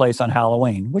films take place on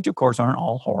Halloween, which of course aren't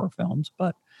all horror films.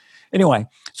 But anyway,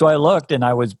 so I looked and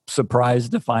I was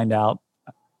surprised to find out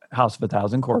House of a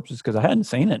Thousand Corpses because I hadn't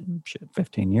seen it in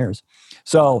 15 years.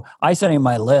 So I sent him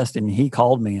my list and he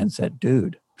called me and said,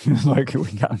 dude, like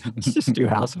let's just do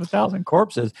House of a Thousand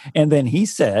Corpses. And then he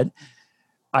said,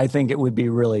 I think it would be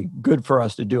really good for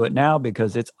us to do it now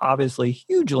because it's obviously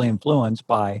hugely influenced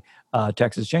by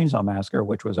Texas Chainsaw Massacre,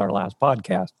 which was our last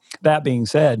podcast. That being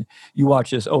said, you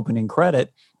watch this opening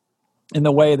credit and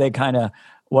the way they kind of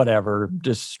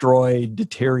destroyed,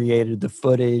 deteriorated the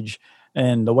footage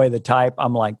and the way the type,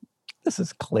 I'm like, this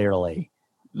is clearly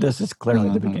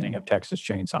the beginning of Texas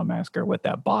Chainsaw Massacre with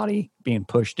that body being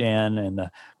pushed in and the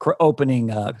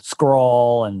opening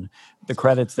scroll and the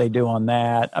credits they do on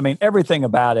that. I mean, everything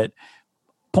about it.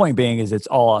 Point being is it's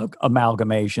all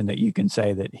amalgamation that you can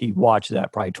say that he watched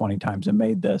that probably 20 times and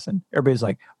made this. And everybody's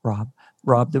like, Rob,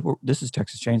 this is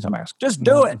Texas Chainsaw Massacre. Just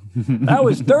do it. That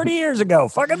was 30 years ago.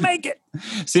 Fucking make it.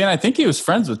 See, and I think he was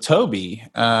friends with Toby,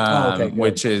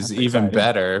 which is That's even exciting.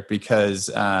 better because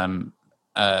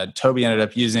Toby ended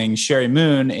up using Sherry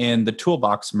Moon in the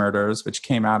Toolbox Murders, which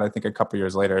came out, I think, a couple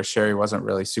years later. Sherry wasn't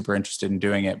really super interested in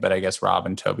doing it, but I guess Rob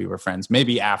and Toby were friends.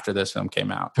 Maybe after this film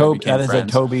came out. That is a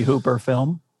Toby Hooper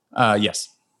film? Yes.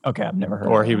 Okay, I've never heard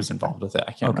Or of he it. was involved with it.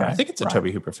 I can't remember. Okay, I think it's a right.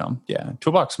 Toby Hooper film. Yeah.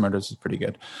 Toolbox Murders is pretty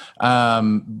good. So I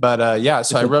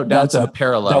wrote down some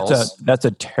parallels. That's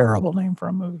a terrible name for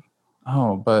a movie.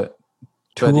 Oh, but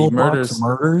he Toolbox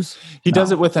murders. He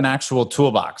does it with an actual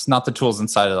toolbox, not the tools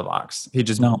inside of the box. He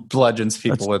just bludgeons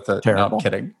people with it. No, I'm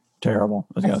kidding. Terrible.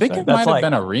 I think it might have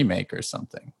been a remake or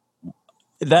something.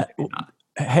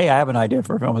 Hey, I have an idea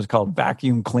for a film. It's called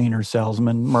Vacuum Cleaner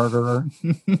Salesman Murderer.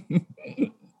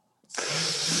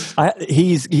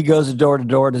 He goes door to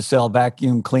door to sell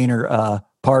vacuum cleaner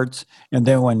parts, and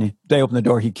then when they open the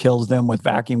door, he kills them with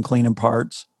vacuum cleaning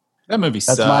parts. That movie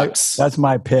sucks. That's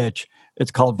my pitch. It's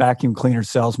called Vacuum Cleaner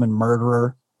Salesman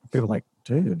Murderer. People are like,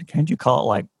 dude, can't you call it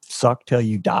like Suck Till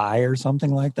You Die or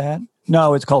something like that?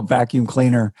 No, it's called Vacuum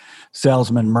Cleaner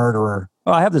Salesman Murderer.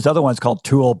 Oh, I have this other one. It's called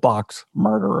Toolbox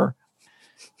Murderer.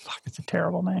 Fuck, it's a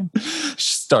terrible name.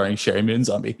 Starring Sherry Moon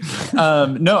Zombie.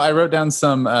 No, I wrote down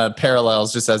some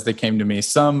parallels just as they came to me.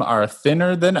 Some are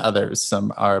thinner than others.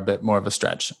 Some are a bit more of a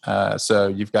stretch. So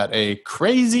you've got a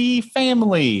crazy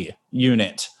family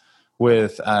unit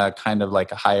with kind of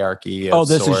like a hierarchy of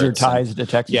this is your sorts. ties to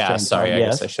Texas Yeah, Chainsaw. sorry. I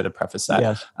Yes. guess I should have prefaced that.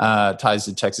 Yes. Ties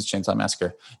to Texas Chainsaw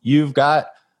Massacre. You've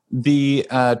got the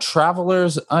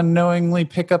travelers unknowingly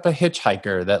pick up a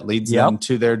hitchhiker that leads them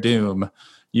to their doom.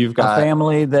 You've got a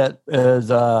family that is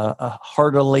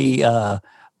heartily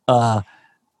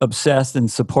obsessed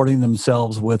and supporting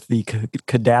themselves with the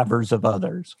cadavers of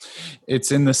others.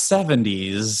 It's in the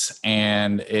 70s,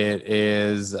 and it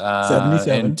is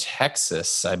 77. in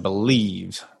Texas, I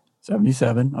believe.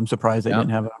 77. I'm surprised they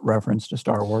didn't have a reference to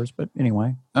Star Wars, but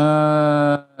anyway.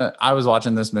 I was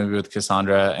watching this movie with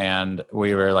Cassandra, and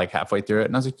we were like halfway through it,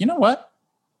 and I was like, you know what?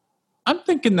 I'm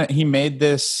thinking that he made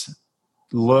this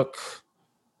look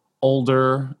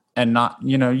older and not,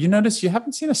 you notice you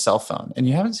haven't seen a cell phone and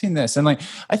you haven't seen this. And like,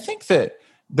 I think that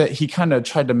he kind of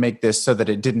tried to make this so that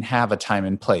it didn't have a time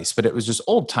and place, but it was just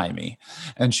old timey.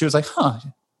 And she was like,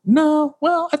 no,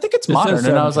 well, I think it's modern.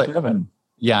 And I was like,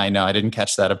 yeah, I know. I didn't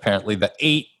catch that. Apparently the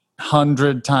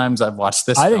 800 times I've watched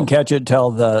this. I didn't catch it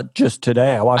till just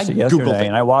today. I watched it yesterday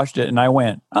and I watched it and I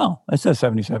went, oh, it says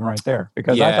 77 right there.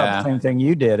 Because I thought the same thing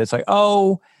you did. It's like,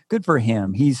 good for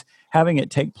him. He's having it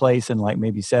take place in like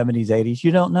maybe 70s, 80s.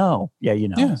 You don't know. Yeah, you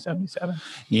know, Yeah. 77.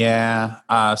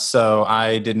 Yeah. So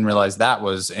I didn't realize that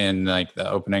was in like the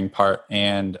opening part,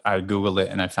 and I Googled it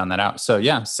and I found that out. So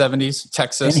yeah, 70s,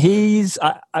 Texas.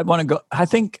 And I want to go,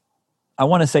 I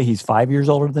want to say he's 5 years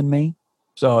older than me.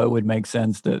 So it would make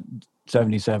sense that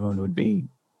 77 would be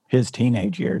his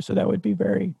teenage years. So that would be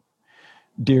very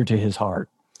dear to his heart.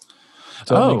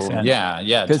 So it makes sense.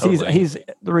 Yeah. Because Totally. he's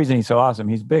the reason he's so awesome.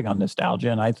 He's big on nostalgia.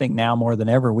 And I think now more than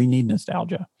ever, we need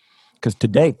nostalgia. Because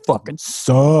today fucking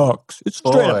sucks. It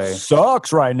straight up Boy.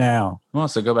 sucks right now. Well,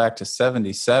 so go back to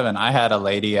 77. I had a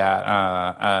lady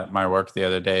at my work the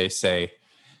other day say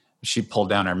she pulled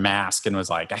down her mask and was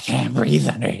like, I can't breathe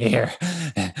under here.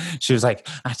 She was like,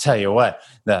 I tell you what,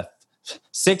 the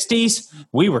 60s,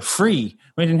 we were free.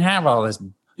 We didn't have all this.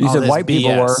 You all said this white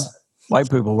people BS. were. White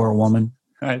people were a woman.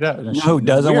 I know. You know who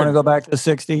doesn't want to go back to the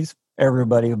 60s?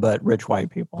 Everybody but rich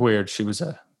white people. Weird. She was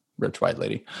a rich white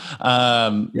lady.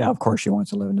 Yeah, of course she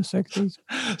wants to live in the 60s.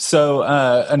 So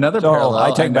another So parallel.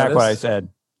 I take back what I noticed- said.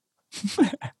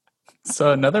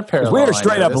 So another parallel. We're I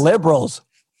straight up noticed- liberals.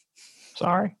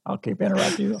 Sorry, I'll keep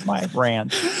interrupting you with my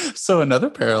rant. So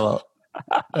another parallel.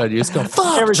 You just go,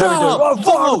 fuck Every time Trump! we do,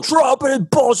 oh, fuck Trump and his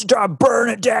bullshit, job, burn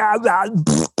it down.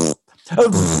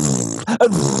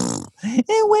 Hey,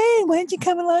 Wayne, why don't you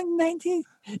come along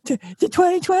to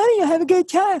 2020? You'll have a good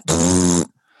time.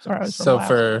 Sorry, I was So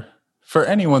laughing. for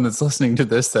anyone that's listening to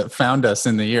this that found us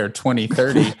in the year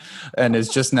 2030 and is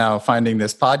just now finding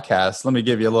this podcast, let me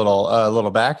give you a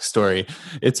little backstory.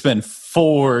 It's been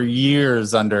 4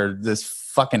 years under this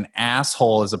fucking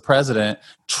asshole as a president,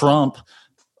 Trump,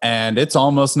 and it's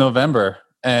almost November.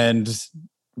 And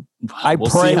I we'll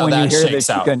pray see how when you that hear shakes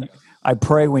this, I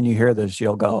pray when you hear this,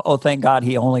 you'll go, oh, thank God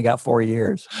he only got 4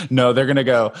 years. No, they're gonna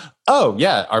go, oh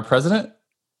yeah, our president.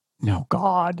 No,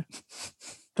 God.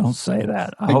 Don't say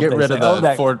that. I And hope get they rid say, of the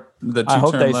I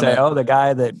hope two-term they limit. say, oh, the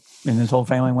guy that and his whole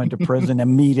family went to prison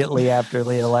immediately after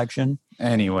the election.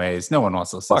 Anyways, no one wants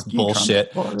to listen to Fuck this you, Trump bullshit.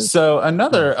 supporters. So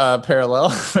another parallel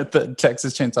with the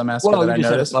Texas Chainsaw Massacre Well, that I you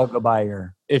just noticed. had a logo by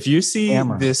your. If you see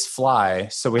Camera. this fly,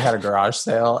 so we had a garage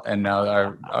sale, and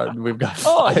now we've got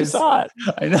Oh, I flies. saw it.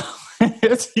 I know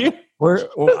it's huge. We're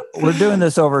doing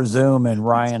this over Zoom, and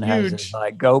Ryan has huge. his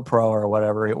like GoPro or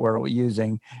whatever we're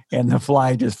using, and the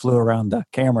fly just flew around the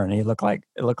camera, and it looked like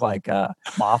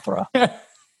Mothra.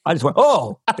 I just went,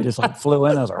 oh! It just like flew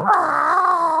in. I was like,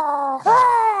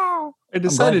 I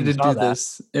decided you to saw do that.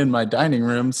 this in my dining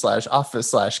room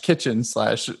 /office /kitchen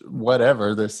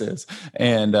 /whatever this is,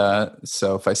 and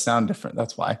so if I sound different,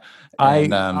 that's why.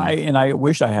 And, I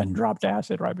wish I hadn't dropped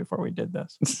acid right before we did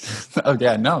this. oh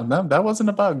yeah, no, that wasn't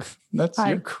a bug. That's I-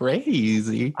 you're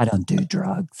crazy. I don't do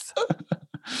drugs.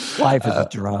 Life is a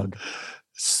drug.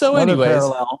 So, Another anyways,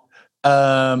 parallel.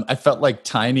 I felt like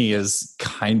Tiny is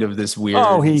kind of this weird,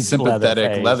 Oh, he's sympathetic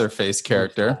Leatherface. Leatherface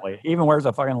character. He even wears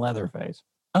a fucking leather face.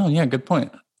 Oh yeah, good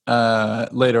point.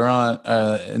 Later on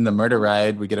in the murder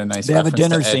ride, we get a nice They have a reference to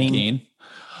dinner Ed scene. Gein.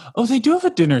 Oh, they do have a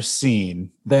dinner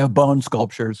scene. They have bone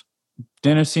sculptures.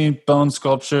 Dinner scene, bone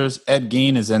sculptures. Ed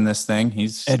Gein is in this thing.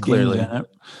 He's Ed Gein's clearly. in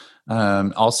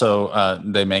it. Also,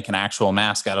 they make an actual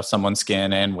mask out of someone's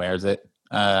skin and wears it.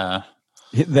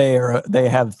 They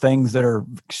have things that are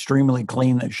extremely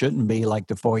clean that shouldn't be, like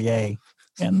the foyer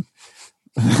and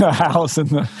the house and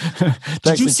the.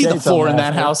 Did you Texas see the Chainsaw floor in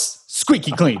that Massacre. house?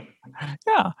 Squeaky clean.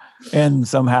 Yeah, and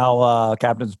somehow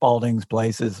Captain Spaulding's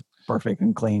place is perfect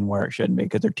and clean where it shouldn't be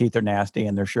because their teeth are nasty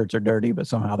and their shirts are dirty, but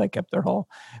somehow they kept their whole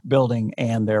building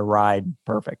and their ride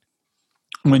perfect.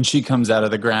 When she comes out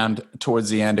of the ground towards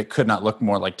the end, it could not look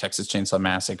more like Texas Chainsaw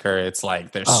Massacre. It's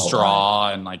like there's Oh,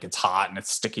 straw and like it's hot and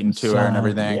it's sticking to her and Sun,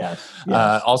 everything. Yes.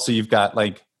 Also, you've got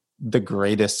like the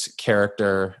greatest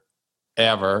character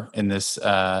ever in this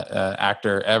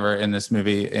actor ever in this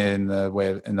movie in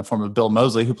the form of Bill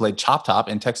Moseley, who played Chop Top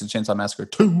in Texas Chainsaw Massacre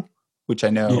 2, which I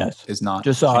know Yes. is not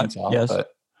Just saw it, Chainsaw, yes. but.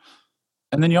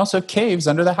 And then you also have caves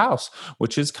under the house,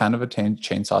 which is kind of a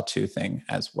Chainsaw 2 thing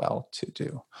as well to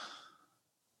do.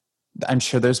 I'm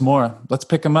sure there's more. Let's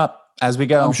pick them up as we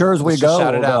go. I'm sure as we Let's just go,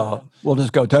 shout it out. we'll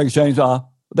just go Texas Chainsaw.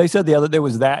 They said the other day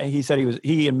was that he said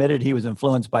he admitted he was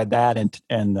influenced by that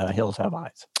and Hills Have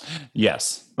Eyes.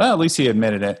 Yes. Well, at least he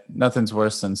admitted it. Nothing's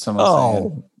worse than someone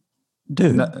Oh,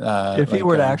 dude! saying. If he like,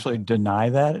 were to actually deny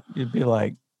that, it'd be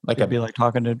like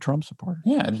talking to a Trump supporter.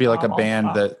 yeah, it'd be like a Stop. band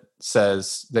that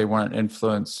says they weren't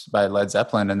influenced by Led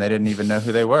Zeppelin and they didn't even know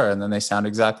who they were, and then they sound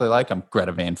exactly like them.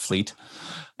 Greta Van Fleet.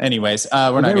 Anyways,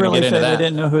 we're not Did they going to really get into say that. they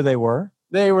didn't know who they were?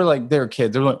 They were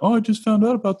kids. They were like, oh, I just found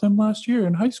out about them last year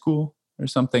in high school or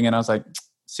something. And I was like,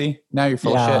 see, now you're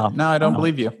full Yeah, of shit. No, I don't no.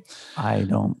 believe you. I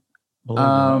don't.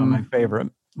 Believe it,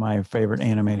 my favorite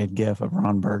animated GIF of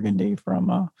Ron Burgundy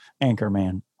from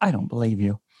Anchorman. I don't believe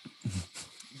you.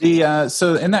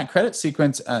 So in that credit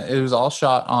sequence, it was all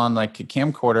shot on like a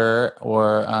camcorder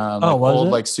or old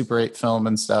like Super 8 film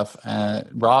and stuff.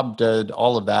 Rob did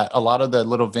all of that. A lot of the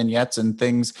little vignettes and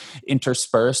things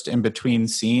interspersed in between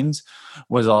scenes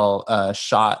was all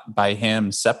shot by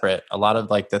him separate. A lot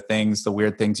of like the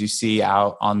weird things you see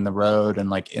out on the road and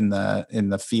like in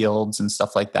the fields and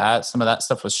stuff like that. Some of that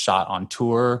stuff was shot on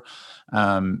tour.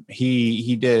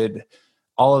 He did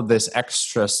all of this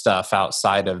extra stuff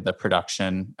outside of the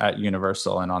production at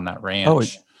Universal and on that ranch. Oh,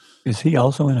 is he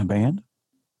also in a band?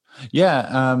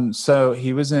 Yeah. So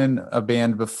he was in a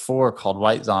band before called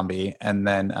White Zombie. And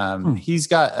then he's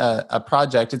got a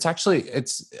project. It's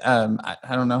I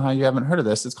don't know how you haven't heard of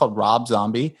this. It's called Rob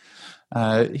Zombie.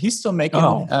 He's still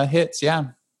making hits. Yeah.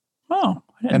 Oh,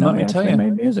 and let me tell you,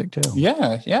 made music too.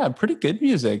 Yeah, pretty good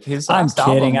music. I'm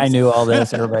kidding. I knew all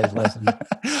this. Everybody's listening.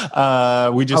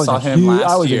 We just saw him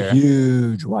last year. I was a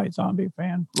huge White Zombie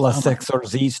fan. La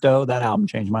Sexorcisto, that album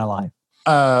changed my life.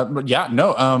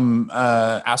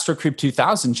 Astro Creep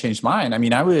 2000 changed mine. I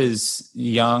mean, I was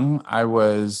young. I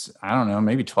don't know,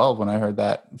 maybe 12 when I heard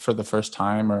that for the first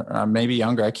time, or maybe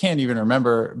younger. I can't even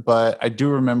remember, but I do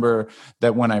remember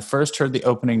that when I first heard the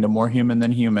opening to More Human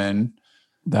Than Human,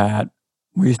 that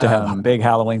we used to have big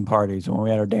Halloween parties when we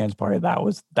had our dance party. That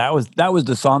was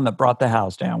the song that brought the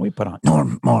house down. We put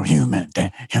on More Human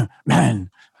Than Human.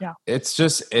 Yeah. It's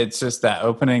just that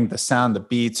opening, the sound, the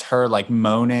beats, her like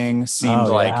moaning seemed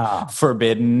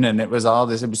forbidden. And it was all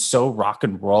this, it was so rock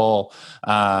and roll.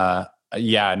 I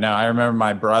remember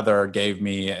my brother gave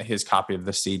me his copy of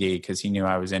the CD because he knew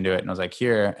I was into it. And I was like,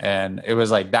 here. And it was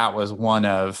like, that was one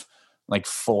of like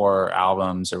 4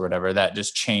 albums or whatever that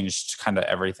just changed kind of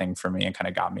everything for me and kind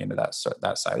of got me into that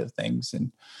side of things.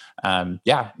 And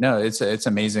it's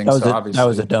amazing. That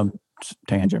was a dumb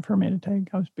tangent for me to take.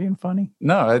 I was being funny.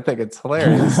 No, I think it's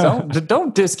hilarious.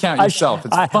 Don't discount yourself.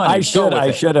 It's funny.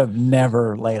 I should have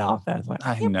never laid off that.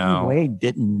 I know. Wade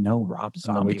didn't know Rob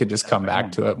Zombie. We could just come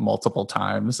back to it multiple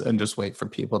times and just wait for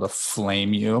people to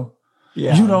flame you.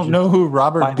 Yeah, you don't know who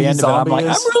Robert B. Zombie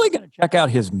is? I'm really going to check out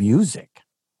his music.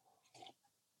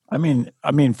 I mean,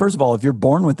 first of all, if you're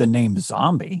born with the name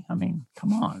Zombie, I mean,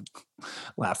 come on.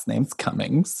 Last name's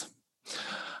Cummings.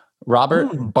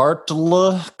 Robert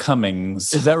Bartle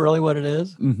Cummings. Is that really what it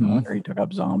is? Mm-hmm. He took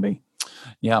up Zombie.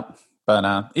 Yep. But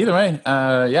either way,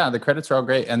 the credits are all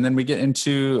great. And then we get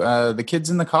into the kids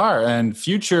in the car and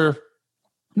future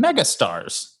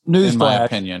megastars, in my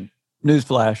opinion.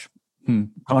 Newsflash.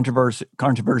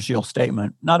 Controversial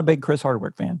statement. Not a big Chris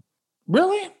Hardwick fan.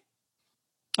 Really?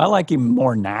 I like him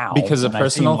more now because of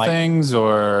personal things,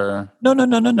 or no.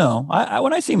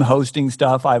 When I see him hosting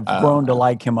stuff, I've grown to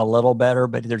like him a little better.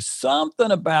 But there's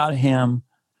something about him.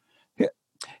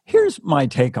 Here's my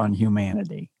take on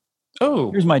humanity.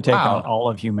 Here's my take on all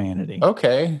of humanity.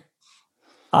 Okay,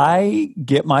 I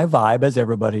get my vibe, as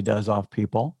everybody does, off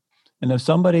people, and if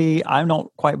somebody I don't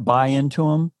quite buy into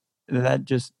him, that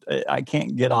just I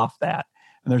can't get off that.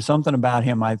 And there's something about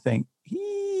him I think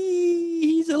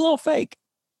he's a little fake.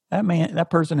 That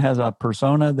person has a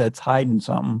persona that's hiding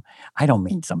something. I don't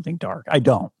mean something dark. I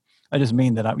don't. I just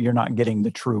mean that you're not getting the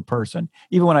true person.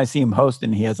 Even when I see him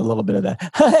hosting, he has a little bit of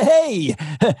that, hey,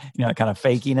 kind of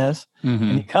fakiness. Mm-hmm.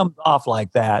 And he comes off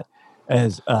like that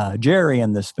as Jerry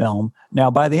in this film. Now,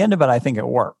 by the end of it, I think it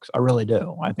works. I really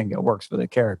do. I think it works for the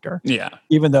character. Yeah.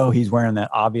 Even though he's wearing that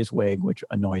obvious wig, which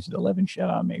annoys the living shit out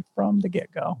of me from the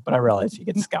get-go. But I realize he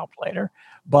gets scalped later.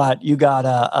 But you got,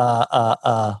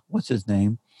 what's his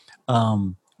name?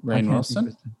 Rainn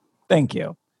Wilson. Thank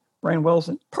you. Rainn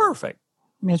Wilson. Perfect.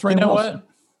 I mean, it's Rainn Wilson. What?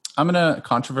 I'm in a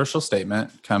controversial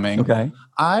statement coming. Okay.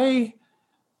 I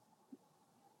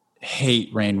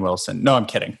hate Rainn Wilson. No, I'm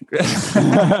kidding.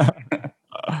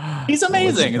 He's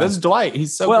amazing. That's Dwight.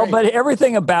 He's so great. But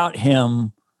everything about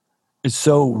him is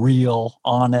so real,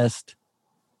 honest.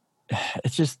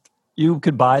 It's just, you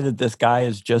could buy that this guy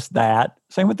is just that.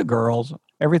 Same with the girls.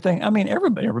 Everything. I mean,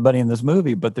 everybody in this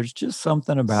movie, but there's just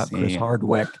something about Chris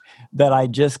Hardwick that I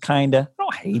just I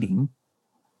don't hate him.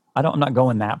 I'm not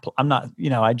going that. I'm not,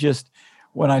 I just,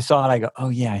 when I saw it, I go, oh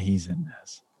yeah, he's in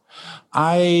this.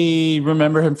 I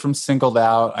remember him from Singled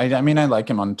Out. I mean, I like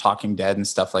him on Talking Dead and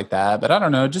stuff like that, but I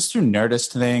don't know, just through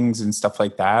Nerdist things and stuff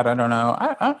like that. I don't know.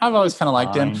 I've always kind of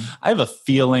liked him. I have a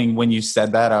feeling when you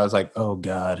said that, I was like, oh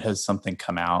God, has something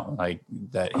come out like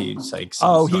that? He's like,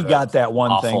 he got that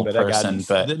one thing,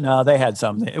 but no, they had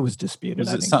something. It was disputed.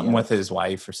 Was it with his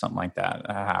wife or something like that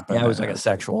happened? Yeah, it was like a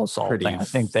sexual assault thing. I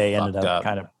think they ended up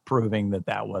kind of proving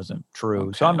that wasn't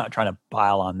true. So I'm not trying to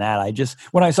pile on that. I just,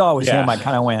 when I saw it was him, I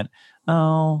kind of went,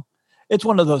 oh, it's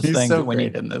one of those He's things so that when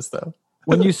great in this though.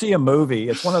 when you see a movie,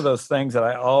 it's one of those things that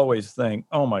I always think,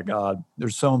 oh my God,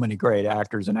 there's so many great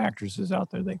actors and actresses out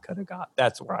there they could have got.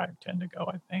 That's where I tend to go,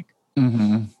 I think.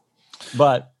 Mm-hmm.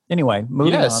 But anyway,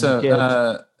 moving on.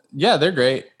 So yeah, they're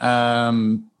great.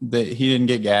 He didn't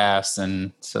get gas,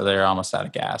 and so they're almost out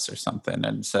of gas or something,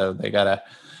 and so they gotta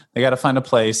find a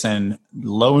place. And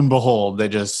lo and behold, they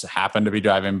just happen to be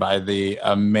driving by the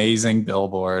amazing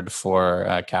billboard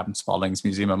for Captain Spaulding's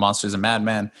Museum of Monsters and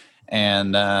Madmen.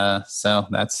 And so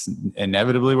that's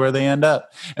inevitably where they end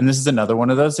up. And this is another one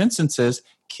of those instances.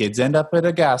 Kids end up at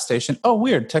a gas station. Oh,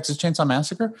 weird. Texas Chainsaw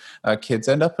Massacre. Kids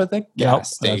end up at a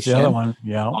gas station. That's the other one.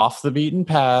 Yeah. Off the beaten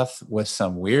path with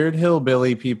some weird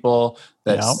hillbilly people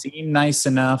that seem nice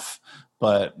enough,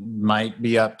 but might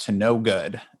be up to no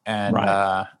good. And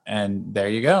and there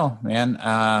you go, man.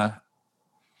 I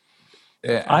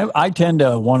tend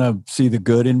to want to see the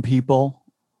good in people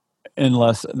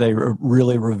unless they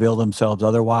really reveal themselves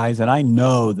otherwise. And I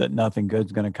know that nothing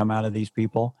good's going to come out of these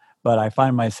people. But I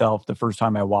find myself the first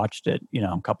time I watched it,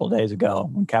 a couple of days ago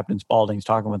when Captain Spaulding's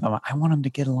talking with them, I want him to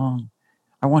get along.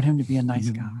 I want him to be a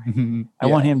nice guy. I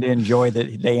want him to enjoy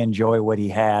that they enjoy what he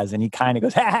has. And he kind of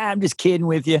goes, I'm just kidding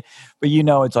with you. But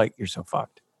it's like, you're so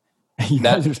fucked. You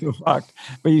guys are so fucked.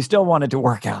 But you still want it to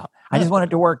work out. I just want it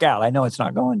to work out. I know it's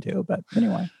not going to, but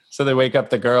anyway. So they wake up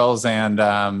the girls and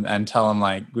tell them,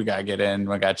 like, we got to get in.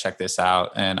 We got to check this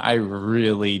out. And I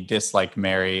really dislike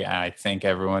Mary. I think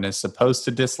everyone is supposed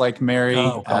to dislip Mary.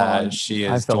 She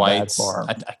is Dwight's.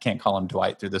 I can't call him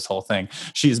Dwight through this whole thing.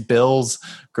 She's Bill's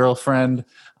girlfriend,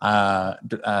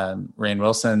 Rainn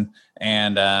Wilson.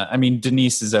 And I mean,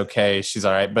 Denise is okay. She's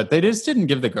all right. But they just didn't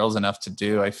give the girls enough to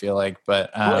do, I feel like. But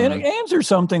and answer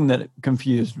something that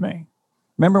confused me.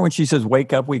 Remember when she says,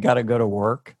 wake up, we got to go to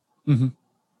work? Mm-hmm.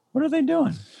 What are they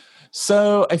doing?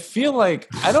 So I feel like,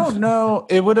 I don't know,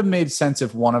 it would have made sense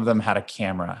if one of them had a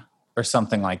camera or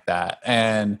something like that.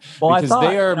 And because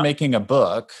they are making a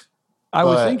book. I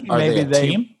was thinking maybe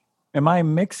team? Am I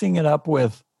mixing it up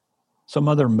with some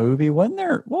other movie? What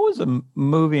was the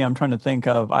movie I'm trying to think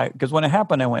of? Because when it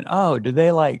happened, I went, oh, did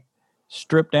they like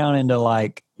strip down into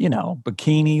like,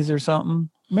 bikinis or something?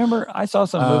 Remember, I saw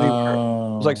some movie where it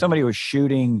was like somebody was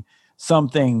shooting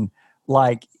something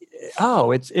like,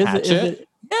 is it?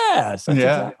 Yes.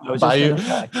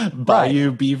 Exactly.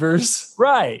 Bayou Beavers.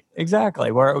 Right.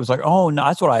 Exactly. Where it was like, oh, no,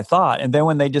 that's what I thought. And then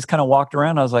when they just kind of walked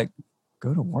around, I was like,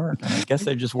 go to work. And I guess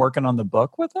they're just working on the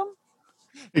book with them.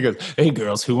 He goes, hey,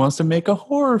 girls, who wants to make a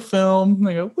horror film? And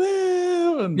they go,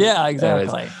 woo. And yeah, exactly.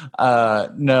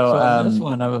 Anyways, this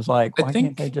one, I was like, why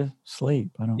can't they just sleep?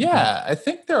 I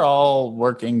think they're all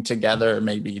working together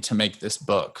maybe to make this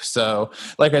book. So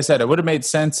like I said, it would have made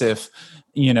sense if,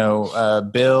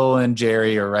 Bill and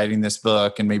Jerry are writing this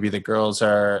book and maybe the girls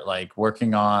are like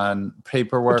working on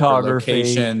paperwork,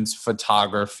 locations,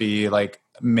 photography, like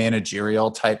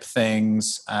managerial type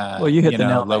things. Well, you hit the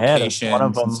nail on the head. One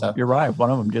of them, stuff. You're right.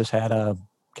 One of them just had a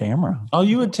camera. All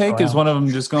you would take is one of them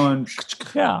just going,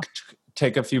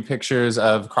 take a few pictures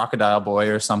of Crocodile Boy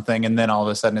or something, and then all of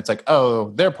a sudden it's like,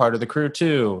 oh, they're part of the crew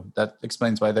too. That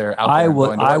explains why they're out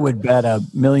there. I would bet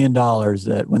 $1 million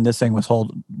that when this thing was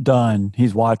done,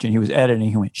 he's watching, he was editing,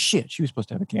 he went, shit, she was supposed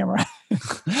to have a camera.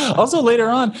 Also later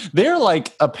on, they're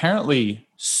like apparently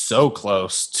so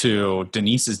close to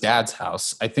Denise's dad's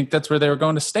house. I think that's where they were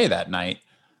going to stay that night.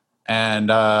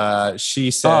 And she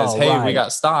says, we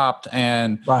got stopped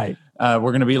and we're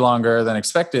going to be longer than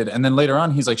expected. And then later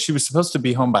on, he's like, she was supposed to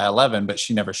be home by 11, but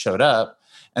she never showed up.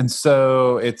 And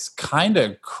so it's kind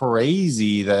of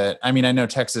crazy that, I mean, I know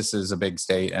Texas is a big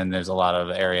state and there's a lot of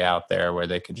area out there where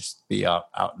they could just be out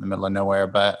in the middle of nowhere.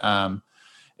 But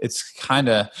it's kind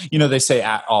of, they say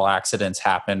all accidents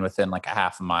happen within like a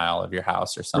half a mile of your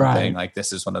house or something. Right. Like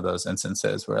this is one of those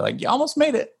instances where like, you almost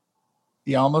made it.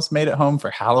 You almost made it home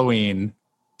for Halloween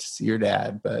to see your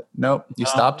dad, but nope. You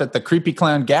stopped at the Creepy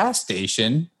Clown gas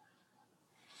station.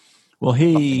 Well,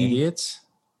 idiots.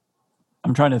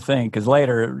 I'm trying to think because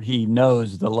later he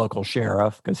knows the local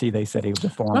sheriff because they said he was a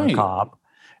former cop.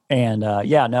 And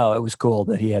it was cool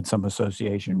that he had some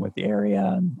association with the area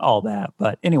and all that.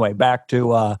 But anyway, back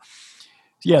to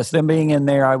them being in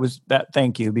there.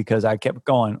 Thank you, because I kept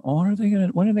going, when are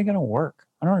they gonna work?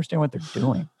 I don't understand what they're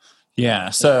doing. Yeah,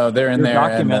 so they're in there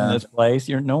documenting this place.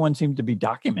 No one seems to be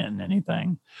documenting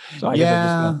anything. So I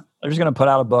guess they're just going to put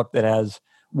out a book that has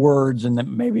words, and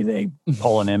then maybe they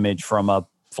pull an image from a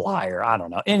flyer. I don't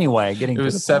know. Anyway, it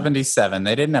was 77.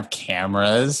 They didn't have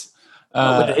cameras.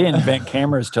 But they didn't invent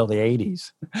cameras till the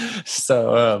 80s.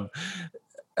 So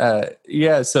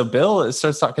Yeah, so Bill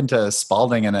starts talking to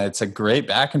Spaulding, and it's a great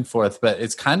back and forth, but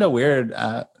it's kind of weird.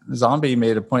 Zombie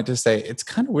made a point to say it's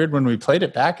kind of weird when we played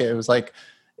it back. It was like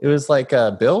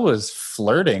Bill was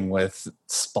flirting with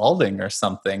Spaulding or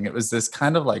something. It was this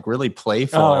kind of like really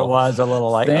playful. Oh, it was a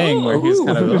little like thing where he's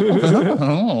kind of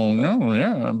oh no,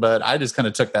 yeah. But I just kind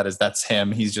of took that as that's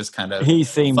him. He's just kind of he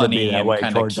seemed funny to be that and way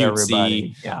kind of towards cutesy.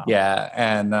 everybody. Yeah,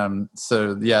 and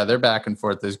so yeah, their back and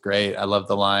forth is great. I love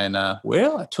the line.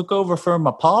 Well, I took over for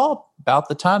my pa about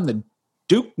the time the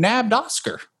Duke nabbed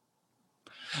Oscar,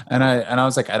 and I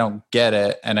was like, I don't get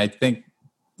it, and I think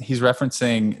he's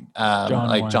referencing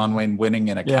John Wayne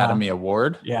winning an Academy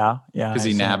Award. Yeah. Because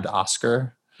he nabbed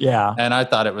Oscar. Yeah. And I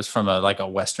thought it was from a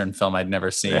Western film I'd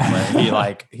never seen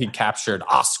where he captured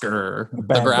Oscar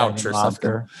the Grouch or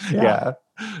something. Yeah.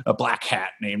 A black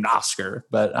hat named Oscar.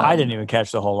 But I didn't even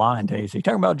catch the whole line, Tasty.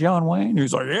 Talking about John Wayne?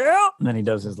 He's like, yeah. And then he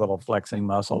does his little flexing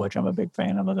muscle, which I'm a big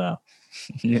fan of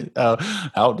it.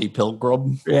 Howdy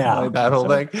Pilgrim. Yeah. Like that whole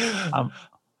thing.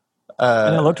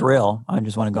 And it looked real. I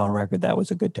just want to go on record. That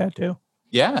was a good tattoo.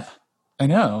 Yeah, I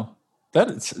know.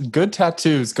 Good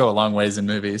tattoos go a long ways in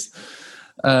movies.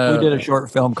 We did a short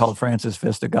film called Francis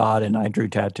Fist of God, and I drew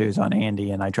tattoos on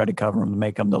Andy, and I tried to cover them to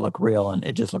make them to look real, and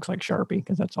it just looks like Sharpie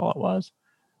because that's all it was.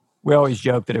 We always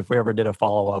joke that if we ever did a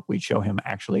follow-up, we'd show him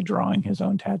actually drawing his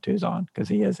own tattoos on because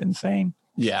he is insane.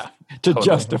 Yeah. To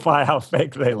justify how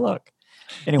fake they look.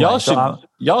 Anyway,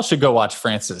 y'all should go watch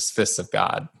Francis Fist of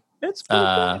God. It's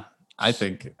pretty I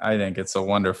think it's a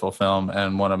wonderful film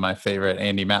and one of my favorite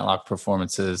Andy Matlock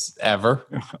performances ever.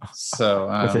 So,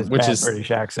 with his which is British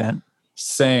accent,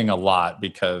 saying a lot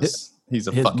because he's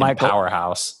a fucking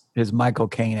powerhouse. His Michael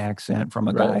Caine accent from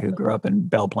a guy who grew up in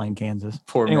Belle Plaine, Kansas.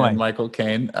 Poor man, Michael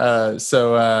Caine.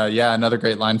 Another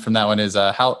great line from that one is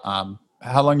how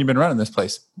long you been running this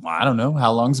place? Well, I don't know.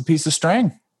 How long's a piece of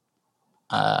string?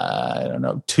 I don't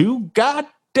know. Too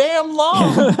goddamn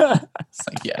long. It's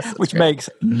like, yes, which makes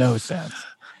no sense,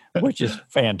 which is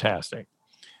fantastic.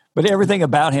 But everything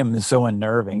about him is so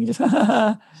unnerving. You just,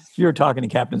 if you're talking to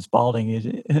Captain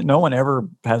Spaulding, no one ever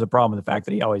has a problem with the fact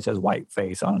that he always has white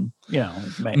face on,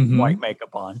 white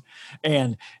makeup on.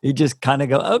 And you just kind of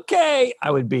go, okay,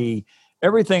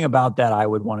 everything about that, I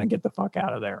would want to get the fuck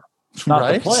out of there.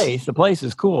 Not the place. The place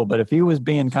is cool. But if he was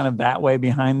being kind of that way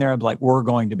behind there, I'd be like, we're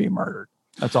going to be murdered.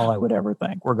 That's all I would ever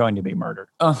think. We're going to be murdered.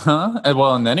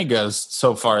 And then he goes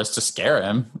so far as to scare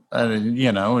him, and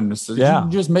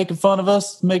just making fun of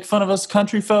us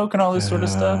country folk and all this sort of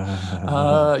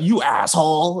stuff. You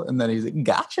asshole. And then he's like,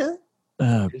 gotcha.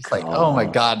 It's like, oh my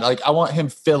God. Like, I want him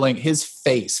his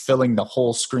face filling the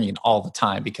whole screen all the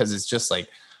time because it's just like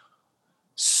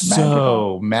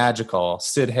so magical.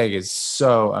 Sid Haig is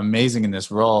so amazing in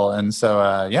this role. And so,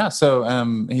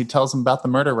 he tells him about the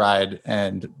murder ride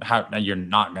and how you're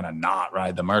not going to not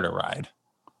ride the murder ride,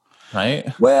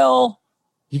 right? Well,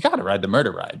 you got to ride the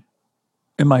murder ride.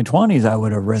 In my 20s, I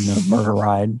would have ridden the murder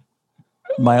ride.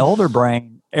 My older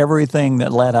brain, everything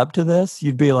that led up to this,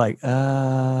 you'd be like,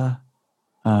 You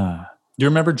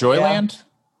remember Joyland?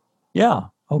 Yeah.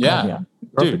 Okay, yeah.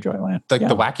 Dude, Joyland. Like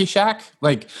the Wacky Shack?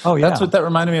 Like, that's what that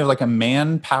reminded me of, like a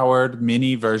man-powered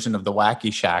mini version of the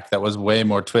Wacky Shack that was way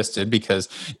more twisted because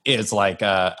it's like,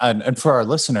 and for our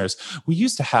listeners, we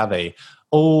used to have a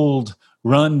old,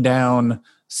 run-down,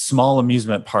 small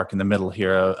amusement park in the middle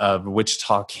here of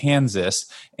Wichita, Kansas.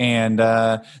 And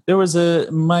there was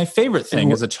my favorite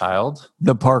thing as a child.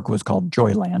 The park was called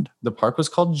Joyland. The park was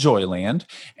called Joyland.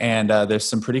 And there's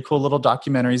some pretty cool little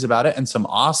documentaries about it and some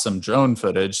awesome drone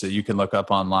footage that you can look up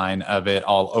online of it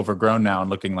all overgrown now and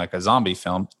looking like a zombie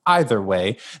film. Either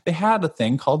way, they had a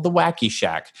thing called the Wacky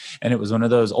Shack. And it was one of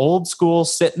those old school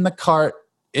sit in the cart.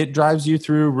 It drives you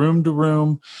through room to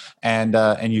room and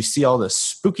you see all this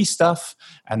spooky stuff.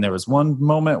 And there was one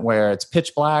moment where it's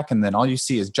pitch black and then all you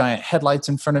see is giant headlights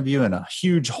in front of you and a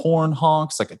huge horn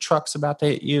honks like a truck's about to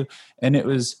hit you. And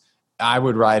I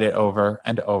would ride it over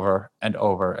and over and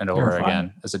over and over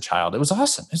again as a child. It was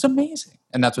awesome. It was amazing.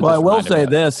 And that's what I will say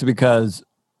this because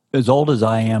as old as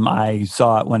I am, I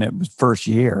saw it when it was first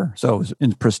year. So it was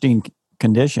in pristine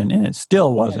condition and it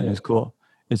still wasn't as cool.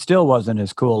 It still wasn't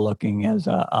as cool looking as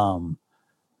a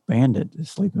bandit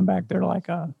sleeping back there like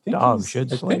a dog should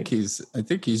sleep. I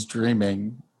think he's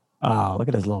dreaming. Oh, look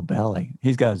at his little belly.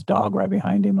 He's got his dog right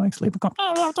behind him, like sleeping.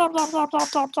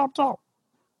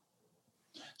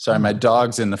 Sorry, my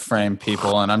dog's in the frame,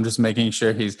 people, and I'm just making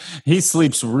sure he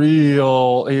sleeps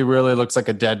real. He really looks like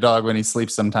a dead dog when he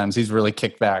sleeps sometimes. He's really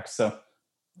kicked back, so.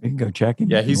 You can go check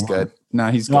him. Yeah, he's good. No,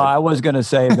 he's good. No, I was going to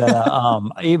say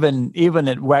that even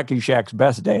at Wacky Shack's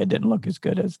best day, it didn't look as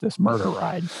good as this murder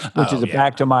ride, which is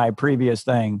back to my previous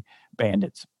thing.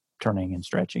 bandits turning and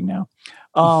stretching now.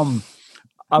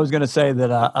 I was going to say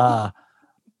that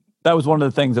that was one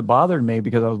of the things that bothered me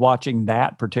because I was watching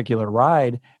that particular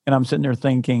ride and I'm sitting there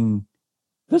thinking,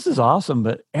 this is awesome,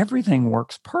 but everything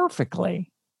works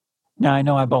perfectly. Now, I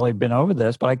know I've only been over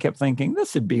this, but I kept thinking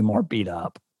this would be more beat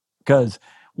up because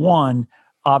one,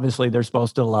 obviously they're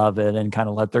supposed to love it and kind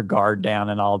of let their guard down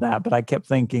and all that. But I kept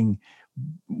thinking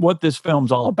what this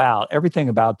film's all about, everything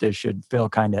about this should feel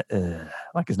kind of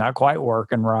like it's not quite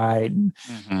working right. And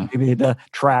maybe the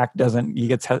track doesn't, you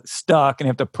get stuck and you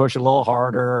have to push a little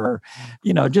harder or,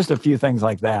 just a few things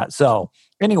like that. So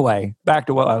anyway, back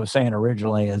to what I was saying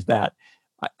originally is that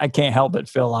I can't help but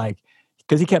feel like,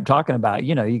 because he kept talking about,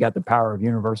 you got the power of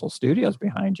Universal Studios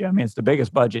behind you. I mean, it's the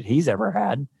biggest budget he's ever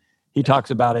had. He talks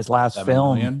about his last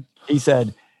film. Million. He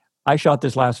said, I shot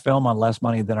this last film on less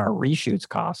money than our reshoots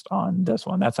cost on this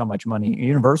one. That's how much money.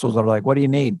 Universal's are like, what do you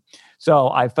need? So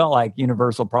I felt like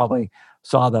Universal probably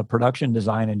saw the production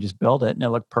design and just built it, and it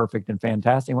looked perfect and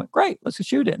fantastic. Went, great, let's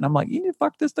shoot it. And I'm like, you need to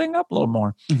fuck this thing up a little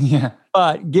more. Yeah.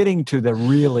 But getting to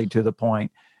the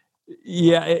point,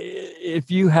 yeah,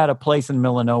 if you had a place in the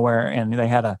middle of nowhere and they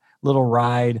had a little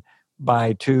ride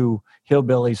by two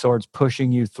hillbilly swords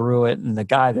pushing you through it, and the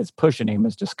guy that's pushing him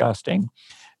is disgusting,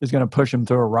 is going to push him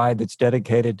through a ride that's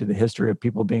dedicated to the history of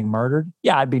people being murdered,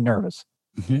 yeah, I'd be nervous.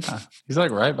 Yeah, he's like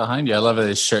right behind you. I love it.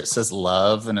 His shirt says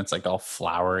love, and it's like all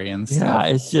flowery and stuff. Yeah,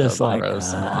 it's just so like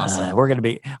awesome.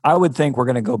 I would think we're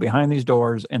going to go behind these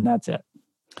doors, and that's it.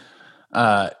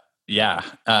 Yeah.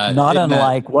 Not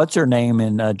unlike what's her name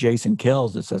in Jason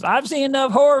Kills that says, I've seen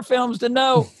enough horror films to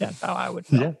know. That's how I would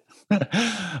feel.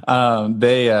 Yeah.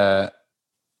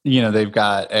 They've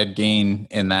got Ed Gein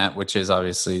in that, which is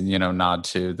obviously, nod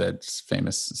to that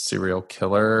famous serial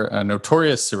killer,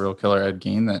 notorious serial killer Ed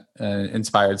Gein that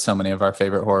inspired so many of our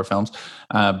favorite horror films.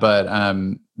 But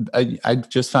I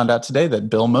just found out today that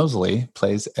Bill Moseley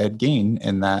plays Ed Gein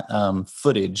in that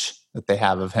footage that they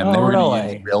have of him. Oh, they were really? going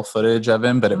to use real footage of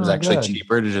him, but it was actually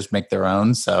cheaper to just make their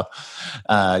own. So,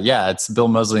 it's Bill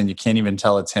Moseley, and you can't even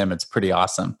tell it's him. It's pretty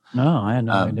awesome. No, I had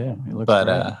no idea. He looks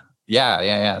great.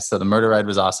 Yeah. So the murder ride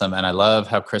was awesome, and I love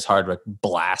how Chris Hardwick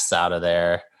blasts out of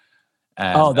there.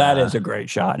 And, that is a great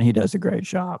shot, and he does a great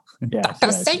job.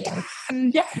 Dr. Satan,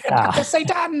 Dr.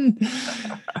 Satan.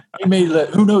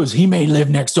 Who knows? He may live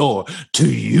next door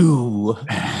to you.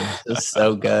 It's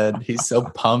so good. He's so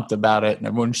pumped about it, and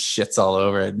everyone shits all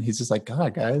over it. And he's just like,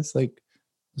 God, guys, like,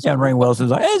 and Rainn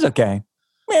Wilson's like, it's okay,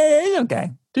 it's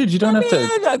okay, dude. You don't have to.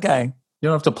 It's okay. You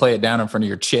don't have to play it down in front of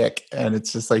your chick. And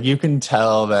it's just like, you can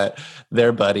tell that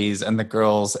they're buddies, and the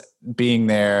girls being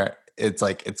there, it's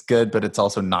like, it's good, but it's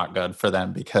also not good for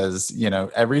them because,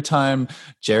 every time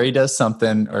Jerry does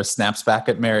something or snaps back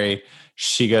at Mary,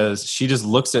 she just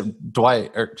looks at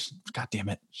Dwight, or God damn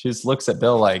it. She just looks at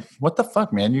Bill like, what the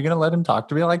fuck, man? You're going to let him talk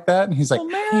to me like that? And he's like,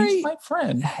 Mary, he's my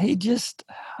friend.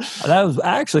 That was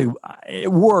actually,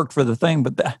 it worked for the thing,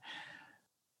 but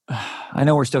I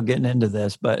know we're still getting into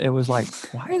this, but it was like,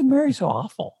 why is Mary so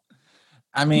awful?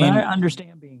 I mean, I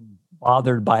understand being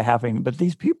bothered by having, but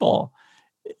these people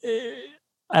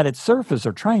at its surface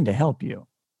are trying to help you.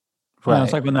 Right.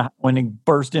 It's like when he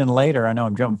burst in later, I know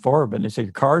I'm jumping forward, but they say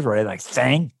your car's ready. Like,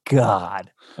 thank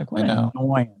God. Like, what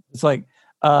annoying. It's like,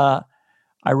 I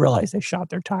realize they shot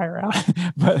their tire out,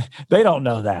 but they don't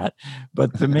know that.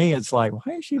 But to me, it's like,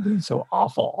 why is she being so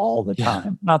awful all the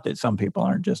time? Not that some people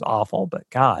aren't just awful, but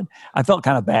God, I felt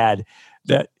kind of bad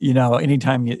that,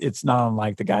 anytime it's not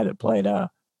unlike the guy that played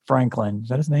Franklin. Is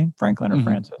that his name? Franklin or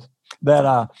Francis?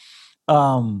 That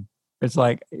it's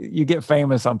like you get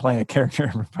famous on playing a character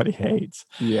everybody hates.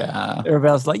 Yeah.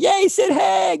 Everybody's like, yay, Sid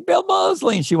Haig, Bill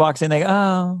Moseley. And she walks in, they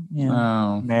go,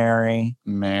 Mary.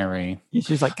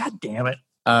 She's like, God damn it.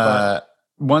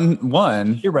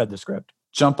 One. You read the script.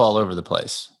 Jump all over the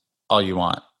place. All you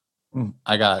want.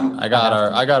 I got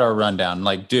our rundown.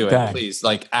 Like, do it, please.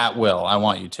 Like, at will. I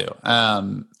want you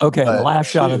to. Okay, the last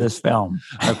shot of this film.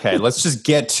 Okay, let's just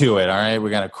get to it. All right,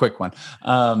 we got a quick one.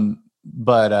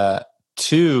 But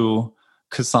two,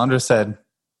 Cassandra said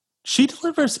she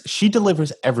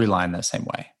delivers every line the same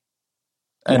way.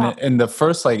 And the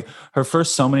first, like, her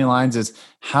first so many lines is,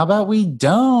 how about we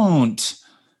don't?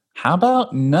 How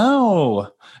about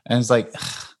no? And it's like,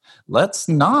 let's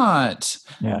not.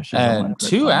 Yeah. And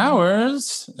 2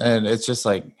 hours. And it's just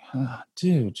like,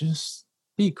 dude, just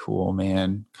be cool,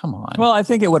 man. Come on. Well, I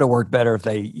think it would have worked better if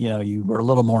they, you were a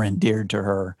little more endeared to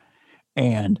her.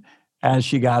 And as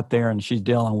she got there and she's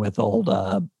dealing with old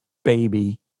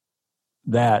baby,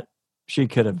 that she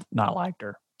could have not liked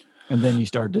her. And then you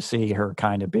start to see her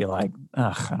kind of be like,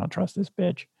 ugh, I don't trust this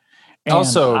bitch. And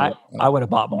also, I would have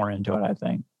bought more into it, I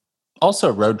think.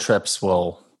 Also, road trips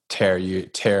will tear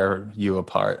you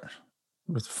apart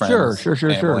with friends, Sure.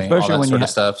 family, Especially all that when sort of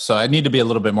stuff. So I need to be a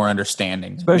little bit more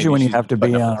understanding. Maybe you she's have to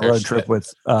putting be up on with a their road trip shit.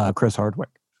 with Chris Hardwick,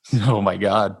 Oh my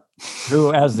God,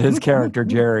 who, as his character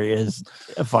Jerry, is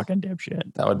a fucking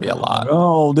dipshit. that would be a lot.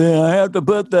 Oh, then I have to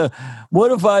put the.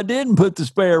 What if I didn't put the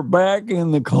spare back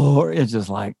in the car? It's just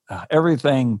like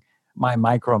everything my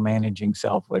micromanaging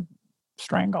self would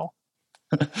strangle.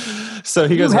 So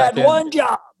he You goes back had in. one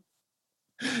job.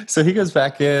 So he goes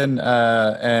back in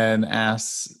and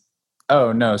asks,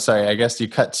 "Oh no, sorry. I guess you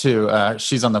cut to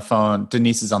she's on the phone.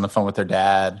 Denise is on the phone with her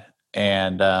dad,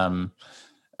 and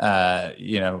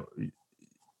you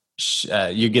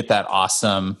get that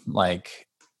awesome like."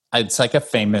 It's like a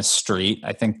famous street.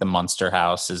 I think the Munster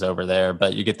House is over there,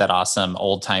 but you get that awesome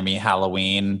old timey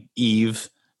Halloween Eve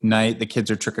night. The kids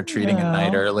are trick or treating at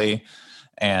night early,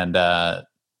 and that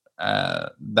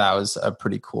was a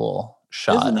pretty cool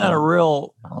shot. Isn't that a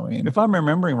real Halloween? If I'm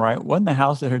remembering right, wasn't the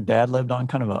house that her dad lived on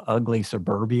kind of an ugly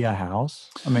suburbia house?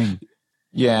 I mean,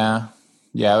 Yeah.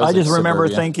 It was I just remember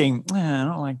suburbia. thinking, I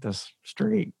don't like this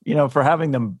street. For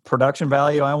having the production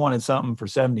value, I wanted something for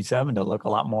 77 to look a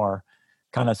lot more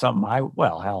kind of something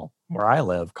where I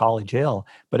live, College Hill,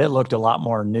 but it looked a lot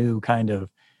more new kind of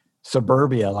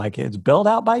suburbia, like it's built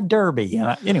out by Derby.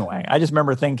 Anyway, I just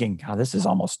remember thinking, God, this is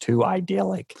almost too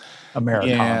idyllic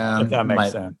Americana, if that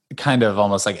makes sense. Kind of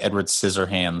almost like Edward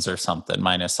Scissorhands or something,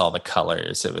 minus all the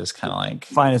colors. It was kind of like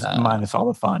minus all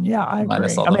the fun. Yeah, I agree.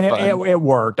 minus all the fun. It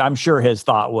worked. I'm sure his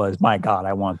thought was, my God,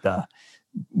 I want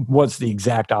what's the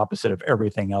exact opposite of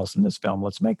everything else in this film.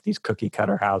 Let's make these cookie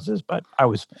cutter houses. But I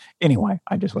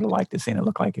just would have liked to see it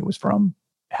look like it was from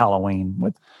Halloween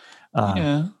with,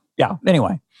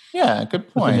 anyway. Yeah, good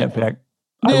point. Nitpick.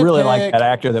 I really like that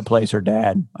actor that plays her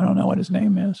dad. I don't know what his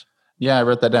name is. Yeah, I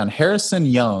wrote that down. Harrison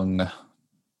Young.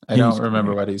 I don't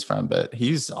remember what he's from, but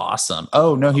he's awesome.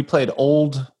 Oh, no, he played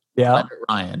old Private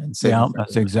Ryan. And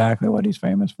that's exactly what he's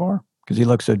famous for, because he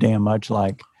looks so damn much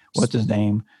like, what's his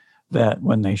name? That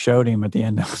when they showed him at the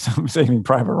end of Saving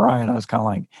Private Ryan, I was kind of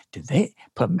like, did they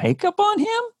put makeup on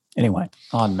him? Anyway.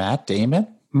 On Matt Damon?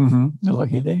 Mm-hmm. Look,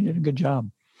 they did a good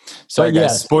job. Sorry,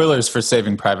 guys. Spoilers for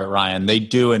Saving Private Ryan. They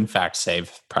do, in fact,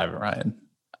 save Private Ryan.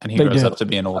 And he grows up to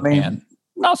be an old man.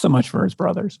 Not so much for his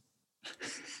brothers.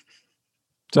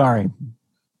 Sorry,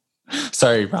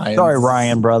 Ryan. Sorry,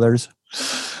 Ryan brothers.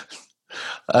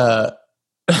 Wouldn't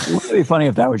it be funny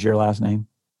if that was your last name?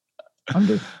 I'm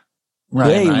just...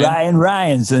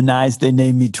 Ryan, so nice they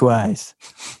named me twice.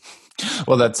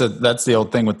 Well, that's the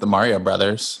old thing with the Mario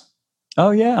brothers.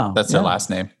 Oh yeah, that's their last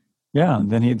name. Yeah, and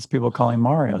then people call him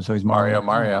Mario, so he's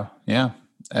Mario. Yeah,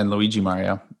 and Luigi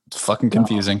Mario. It's fucking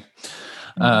confusing.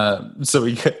 So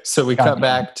we cut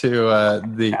back to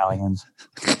the Italians.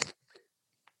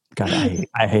 God,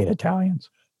 I hate Italians.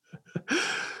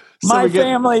 My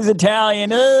family's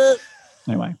Italian.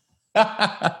 Anyway.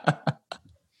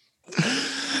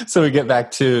 So we get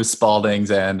back to Spalding's,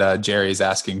 and Jerry's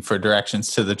asking for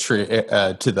directions to the tree,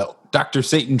 to the Dr.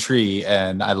 Satan tree,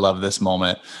 and I love this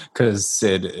moment because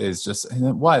Sid is just,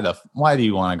 why do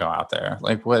you want to go out there?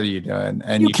 Like, what are you doing?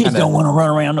 And you kids don't want to run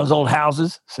around those old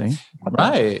houses. See,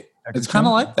 right? It's kind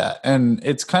of like that, and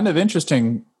it's kind of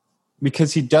interesting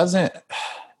because he doesn't.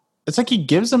 It's like he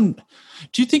gives them.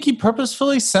 Do you think he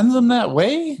purposefully sends them that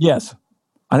way? Yes.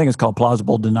 I think it's called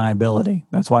plausible deniability.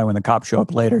 That's why when the cops show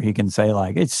up later, he can say,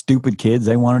 like, it's stupid kids.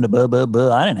 They wanted to blah, blah,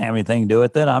 blah. I didn't have anything to do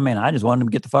with it. I mean, I just wanted them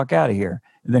to get the fuck out of here.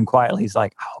 And then quietly, he's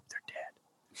like, I hope they're dead.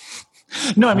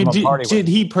 No, I mean, did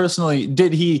he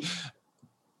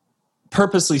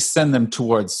purposely send them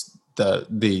towards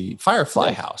the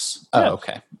Firefly house? Yes. Oh,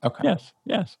 okay. Yes.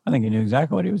 I think he knew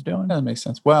exactly what he was doing. That makes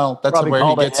sense. Well, that's where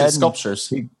he gets his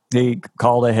sculptures. He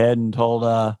called ahead and told,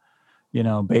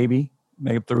 Baby.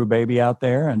 They threw Baby out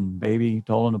there, and Baby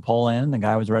told him to pull in. The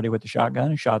guy was ready with the shotgun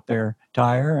and shot their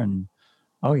tire. And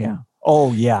oh yeah. At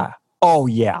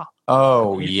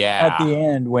the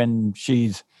end, when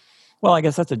I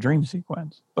guess that's a dream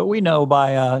sequence. But we know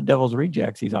by Devil's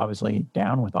Rejects, he's obviously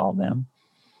down with all of them.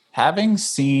 Having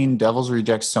seen Devil's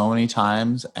Rejects so many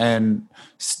times and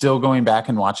still going back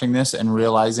and watching this and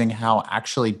realizing how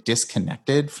actually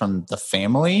disconnected from the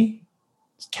family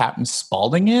Captain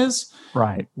Spaulding is,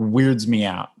 right, weirds me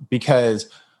out, because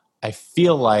I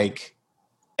feel like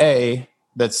that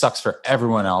sucks for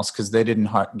everyone else because they didn't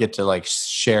get to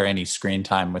share any screen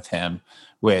time with him,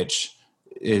 which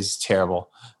is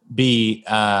terrible. B,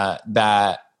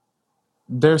 that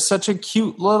there's such a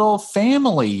cute little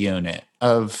family unit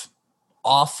of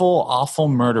awful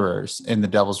murderers in the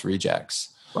Devil's Rejects,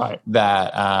 right?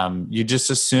 That you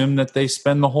just assume that they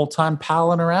spend the whole time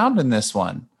palling around in this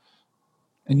one.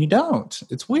 and you don't.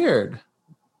 It's weird.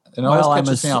 It always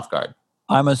catches me off guard.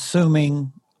 I'm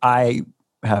assuming I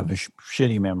have a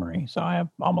shitty memory, so I have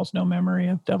almost no memory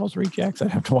of Devil's Rejects.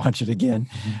 I'd have to watch it again.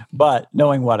 But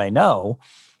knowing what I know,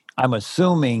 I'm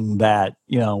assuming that,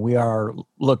 we are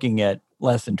looking at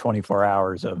less than 24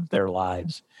 hours of their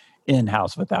lives in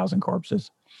House of a Thousand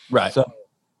Corpses. Right. So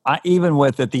even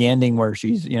with at the ending where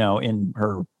she's, in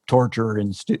her torture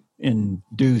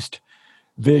induced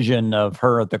vision of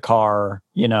her at the car,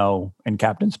 and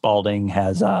Captain Spaulding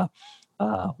has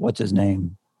what's his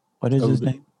name? What is his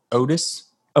name?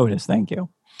 Otis, thank you.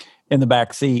 In the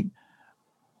back seat.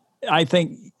 I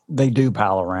think they do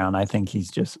pal around. I think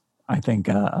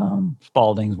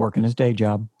Spaulding's working his day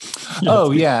job.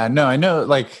 Oh yeah. No, I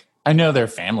know their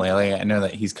family. Like, I know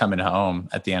that he's coming home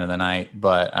at the end of the night,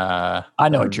 but I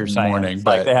know what you're saying. It's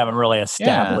like they haven't really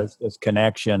established this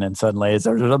connection, and suddenly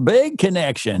there's a big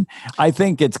connection. I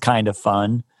think it's kind of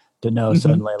fun to know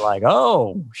suddenly, like,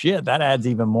 oh shit, that adds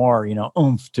even more,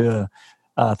 oomph to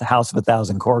the House of a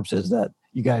Thousand Corpses, that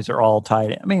you guys are all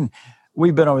tied in. I mean,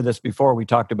 we've been over this before. We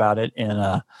talked about it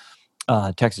in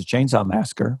Texas Chainsaw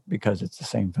Massacre because it's the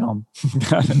same film.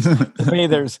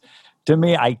 To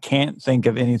me, I can't think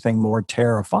of anything more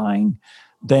terrifying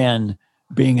than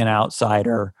being an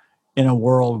outsider in a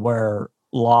world where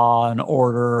law and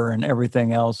order and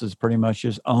everything else is pretty much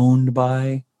just owned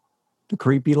by the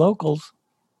creepy locals.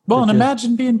 Well, and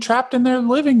imagine being trapped in their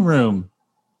living room.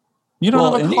 You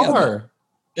don't have a car.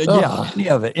 Any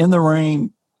of it in the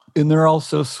rain, and they're all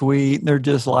so sweet. They're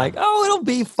just like, oh, it'll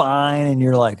be fine. And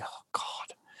you're like, oh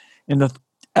God. And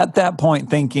at that point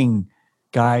thinking,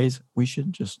 guys, we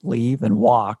should just leave and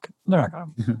walk. They're not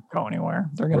going to go anywhere.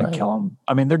 They're going to kill them.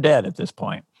 I mean, they're dead at this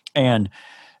point. And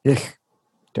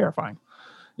terrifying.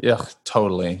 Yeah,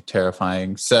 totally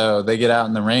terrifying. So they get out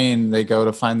in the rain. They go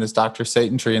to find this Dr.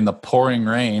 Satan tree in the pouring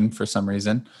rain for some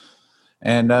reason.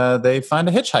 And they find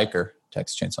a hitchhiker.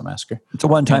 Texas Chainsaw Massacre. It's a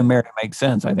one-time Mary makes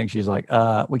sense. I think she's like,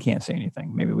 we can't see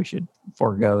anything. Maybe we should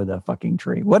forego the fucking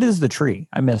tree. What is the tree?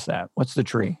 I missed that. What's the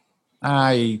tree?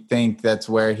 I think that's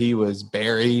where he was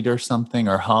buried or something,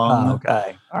 or hung. Oh,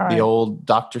 okay. All right. The old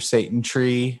Dr. Satan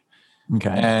tree. Okay.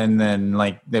 And then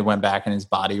they went back and his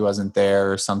body wasn't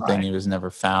there or something. Right. He was never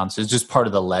found. So it's just part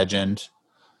of the legend.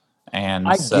 And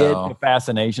I get the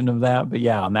fascination of that. But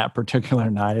yeah, on that particular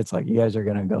night, it's like, you guys are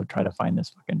going to go try to find this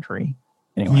fucking tree.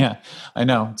 Anyway. Yeah, I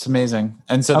know. It's amazing.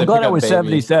 And so I'm glad it was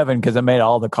 77 because it made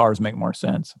all the cars make more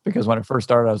sense. Because when it first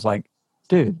started, I was like,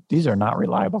 dude, these are not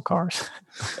reliable cars.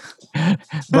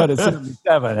 But it's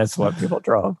 77. That's what people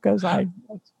drove because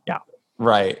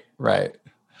Right.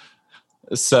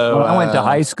 So I went to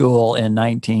high school in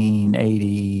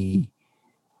 1980.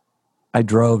 I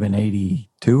drove in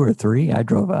 82 or 3. I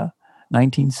drove a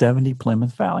 1970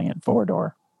 Plymouth Valiant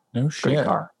 4-door. No shit. Great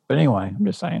car. But anyway, I'm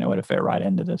just saying it would have fit right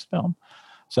into this film.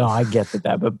 So I get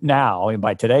that. But now, I mean,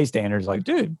 by today's standards, like,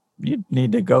 dude, you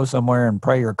need to go somewhere and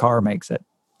pray your car makes it.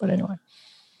 But anyway.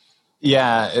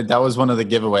 Yeah, that was one of the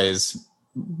giveaways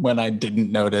when I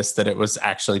didn't notice that it was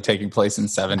actually taking place in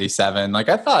 77. Like,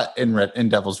 I thought in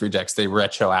Devil's Rejects, they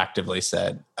retroactively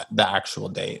said the actual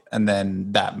date. And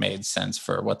then that made sense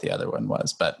for what the other one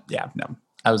was. But yeah, no.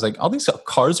 I was like, all these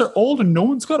cars are old and no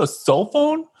one's got a cell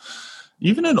phone?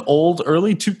 Even an old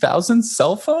early 2000s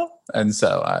cell phone? And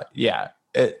so,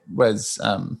 it was,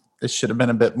 it should have been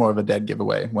a bit more of a dead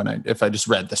giveaway if I just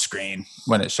read the screen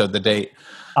when it showed the date.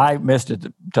 I missed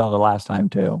it till the last time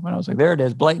too. And I was like, there it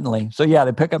is, blatantly. So yeah,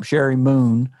 they pick up Sherry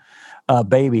Moon,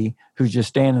 baby, who's just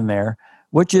standing there,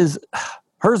 which is,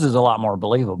 hers is a lot more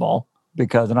believable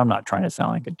because, and I'm not trying to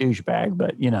sound like a douchebag,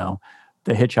 but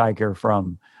the hitchhiker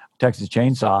from Texas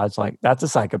Chainsaw, it's like, that's a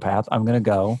psychopath. I'm going to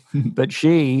go. But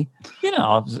she,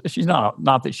 she's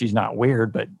not that she's not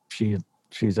weird, but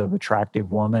she's an attractive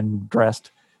woman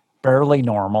dressed fairly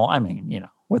normal. I mean,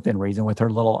 within reason with her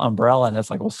little umbrella. And it's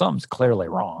like, well, something's clearly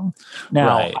wrong.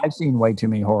 Now, right. I've seen way too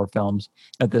many horror films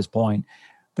at this point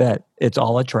that it's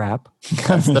all a trap.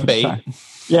 That's the bait.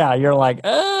 Yeah. You're like,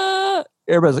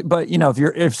 everybody's like, but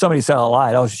if somebody said a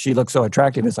lie, oh, she looks so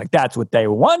attractive. It's like, that's what they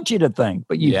want you to think.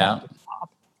 But you have to stop.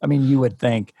 I mean, you would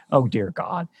think, oh dear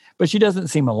God, but she doesn't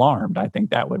seem alarmed. I think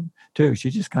that would too. She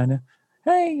just kind of,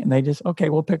 hey, and they just, okay,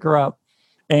 we'll pick her up.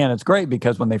 And it's great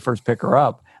because when they first pick her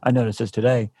up, I noticed this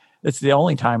today, it's the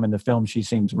only time in the film she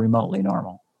seems remotely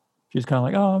normal. She's kind of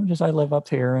like, oh, I live up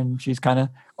here. And she's kind of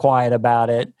quiet about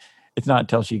it. It's not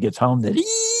until she gets home that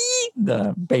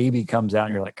the baby comes out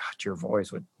and you're like, God, your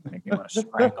voice would make me want to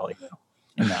strangle you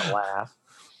in that laugh.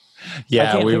 Yeah,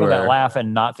 I can't think of that laugh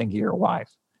and not think of your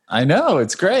wife. I know.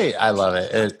 It's great. I love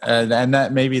it. And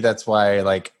that maybe that's why,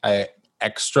 like,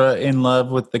 extra in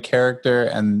love with the character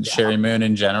and Sherry Moon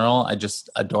in general. I just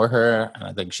adore her, and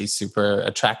I think she's super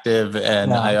attractive,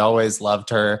 and I always loved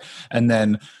her. And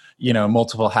then,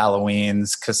 multiple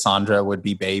Halloweens, Cassandra would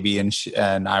be Baby,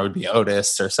 and I would be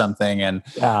Otis or something, and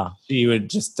she would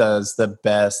just does the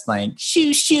best, like,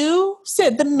 shoo shoo,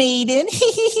 said the maiden.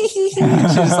 She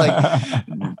was like,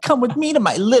 come with me to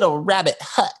my little rabbit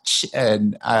hutch,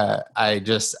 and I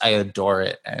adore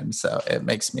it, and so it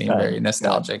makes me very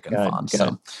nostalgic and fond.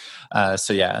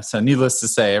 So needless to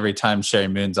say, every time Sherry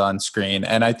Moon's on screen,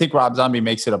 and I think Rob Zombie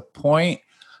makes it a point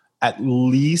at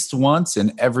least once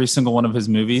in every single one of his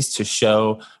movies to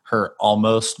show her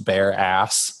almost bare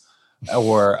ass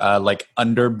or like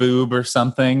under boob or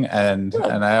something. And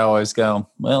I always go,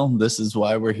 well, this is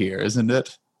why we're here, isn't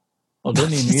it? Well,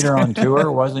 didn't he meet her on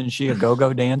tour? Wasn't she a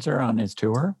go-go dancer on his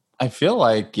tour? I feel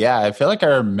like I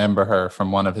remember her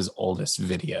from one of his oldest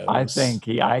videos.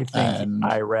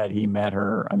 I read he met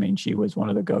her. I mean, she was one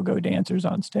of the go-go dancers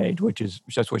on stage, which is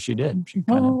just what she did. She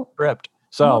kind of ripped.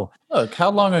 So look, how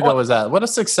long ago was that? What a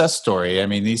success story. I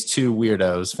mean, these two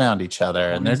weirdos found each other,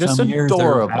 and they're just adorable.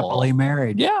 They're happily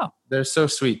married. Yeah. They're so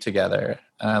sweet together.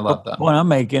 And I love them. What I'm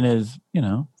making is,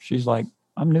 she's like,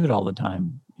 I'm nude all the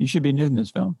time. You should be nude in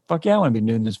this film. Fuck yeah, I want to be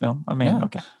nude in this film. I mean,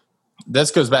 okay. This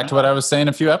goes back to what I was saying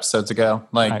a few episodes ago.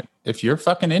 Like, if you're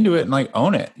fucking into it and like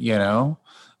own it,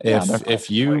 if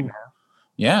you,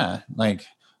 like,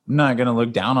 I'm not going to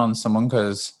look down on someone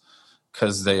because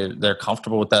they're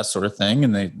comfortable with that sort of thing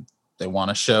and they want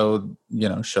to show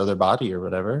their body or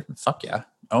whatever. Fuck yeah.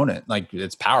 Own it. Like,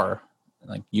 it's power.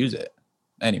 Like, use it.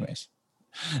 Anyways.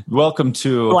 Welcome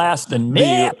to Blast the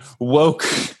Net woke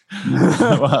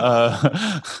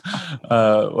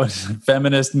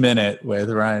Feminist Minute with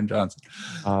Ryan Johnson.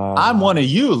 I'm one of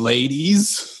you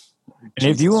ladies. And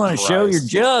if you want to show your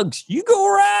jugs, you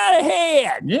go right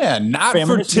ahead. Yeah, not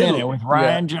Feminist for Minute with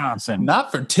Ryan Johnson.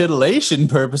 Not for titillation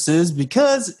purposes,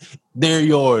 because they're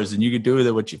yours and you can do with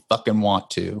it what you fucking want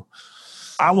to.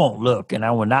 I won't look, and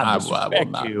I will not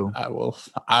disrespect you. I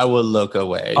will look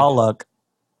away. I'll look.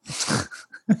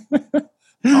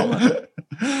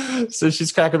 So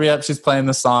she's cracking me up. She's playing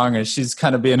the song and she's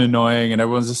kind of being annoying, and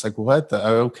everyone's just like, what the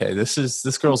okay,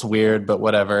 this girl's weird, but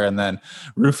whatever. And then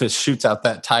Rufus shoots out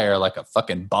that tire like a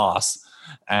fucking boss.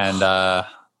 And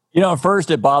at first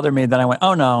it bothered me, then I went,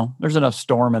 oh no, there's enough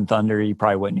storm and thunder you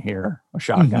probably wouldn't hear a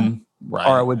shotgun. Right.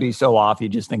 Or it would be so off you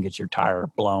just think it's your tire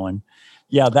blowing.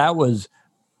 Yeah, that was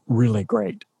really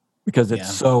great. Because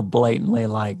it's so blatantly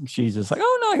like, she's just like,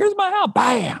 oh no, here's my house.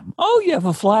 Bam. Oh, you have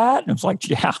a flat? And it's like,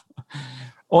 yeah.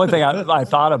 Only thing I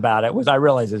thought about it was I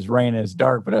realized it's rain and it's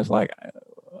dark, but I was like,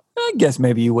 I guess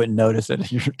maybe you wouldn't notice it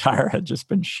if your tire had just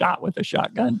been shot with a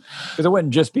shotgun. Because it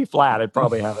wouldn't just be flat. It'd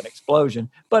probably have an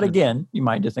explosion. But again, you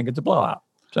might just think it's a blowout.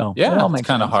 So it's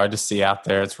kind of hard to see out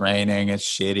there. It's raining. It's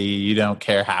shitty. You don't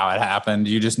care how it happened.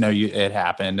 You just know it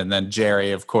happened. And then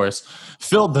Jerry, of course,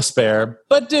 filled the spare,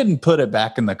 but didn't put it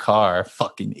back in the car.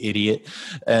 Fucking idiot.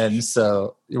 And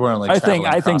so you weren't like. I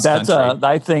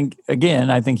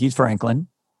think he's Franklin.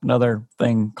 Another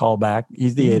thing callback.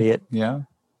 He's the idiot. Yeah,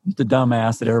 he's the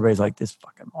dumbass that everybody's like, this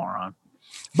fucking moron.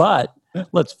 But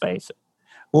let's face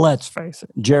it.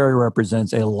 Jerry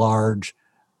represents a large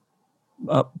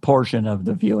portion of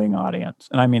the viewing audience,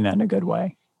 and I mean that in a good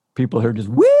way. People who are just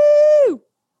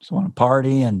just want to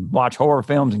party and watch horror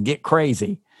films and get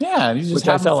crazy. Yeah, he's just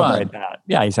having fun. That.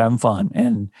 Yeah, he's having fun,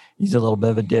 and he's a little bit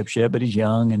of a dipshit, but he's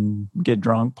young and get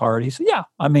drunk, party. So yeah,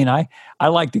 I mean, I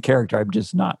like the character. I'm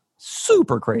just not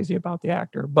super crazy about the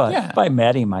actor, but if I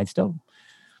met him, I'd still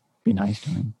be nice to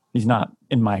him. He's not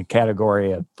in my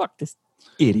category of fuck this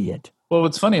idiot. Well,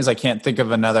 what's funny is I can't think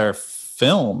of another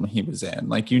film he was in.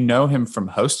 Like, you know him from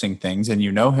hosting things, and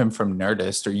you know him from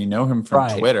Nerdist, or you know him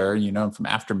from Twitter, you know him from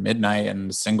After Midnight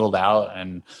and Singled Out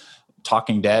and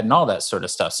Talking Dead and all that sort of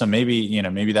stuff. So maybe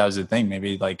that was the thing.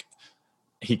 Maybe like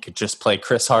he could just play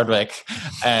Chris Hardwick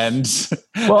and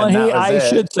I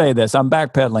should say this, I'm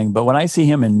backpedaling, but when I see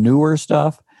him in newer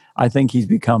stuff, I think he's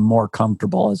become more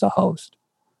comfortable as a host.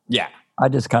 Yeah. I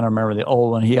just kind of remember the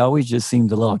old one. He always just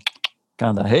seemed a little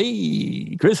kind of,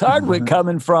 hey, Chris Hardwick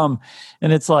coming from,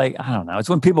 and it's like, I don't know. It's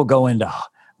when people go into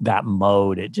that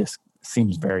mode, it just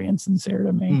seems very insincere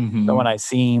to me. Mm-hmm. So when I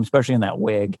see him, especially in that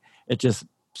wig, it just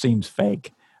seems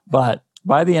fake. But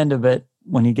by the end of it,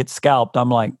 when he gets scalped, I'm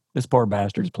like, this poor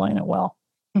bastard's playing it well.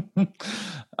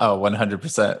 Oh,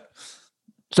 100%.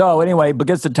 So anyway, but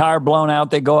gets the tire blown out,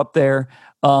 they go up there.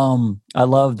 I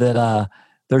love that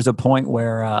there's a point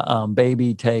where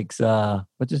Baby takes,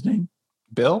 what's his name?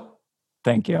 Bill?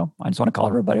 Thank you. I just want to call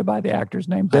everybody by the actor's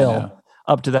name, Bill,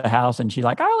 up to the house. And she's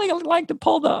like, I only like to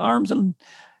pull the arms and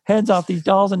heads off these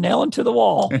dolls and nail them to the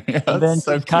wall. Yeah, And then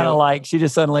so she's kind of cute. like, she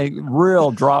just suddenly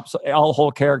real drops all the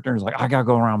whole character and is like, I gotta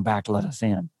go around back to let us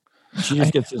in. And she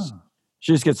just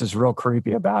gets this real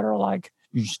creepy about her, like,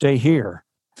 you stay here.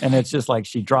 And it's just like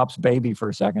she drops baby for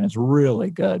a second. It's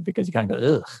really good because you kind of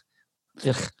go,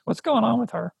 ugh, what's going on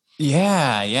with her?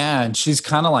 Yeah, and she's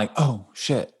kind of like, oh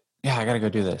shit, yeah, I gotta go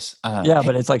do this. Yeah,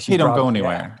 but it's like she hey, don't go drops-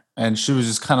 anywhere. And she was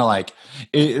just kind of like,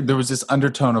 there was this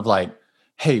undertone of like,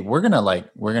 hey, we're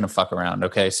gonna fuck around,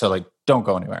 okay? So like, don't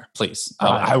go anywhere, please.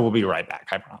 Right. I will be right back,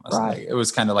 I promise. Right. Like, it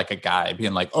was kind of like a guy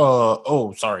being like,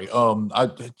 oh, sorry,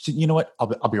 you know what?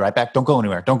 I'll be right back. Don't go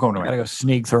anywhere. Don't go I gotta anywhere. go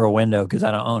sneak through a window because I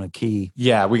don't own a key.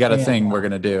 Yeah, we got a Yeah. thing we're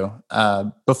gonna do.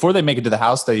 Before they make it to the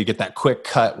house, though, you get that quick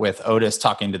cut with Otis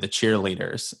talking to the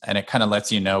cheerleaders, and it kind of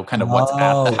lets you know kind of what's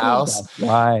at the house. That's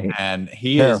right. And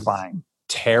he Terrifying. is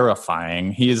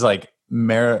terrifying. He is like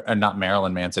not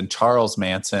Marilyn Manson, Charles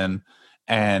Manson,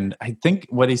 and I think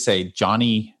what did he say,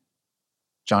 Johnny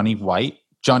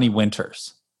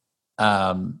Winters.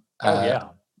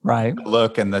 Right. The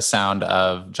look and the sound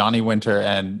of Johnny Winter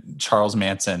and Charles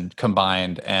Manson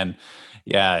combined, and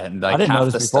and like I didn't half know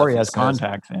the this before he stuff has says-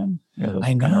 contacts in. Yeah, those I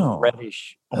kind of know.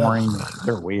 reddish orange.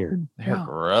 They're weird. They're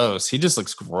gross. He just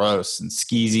looks gross and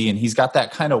skeezy, and he's got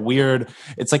that kind of weird.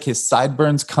 It's like his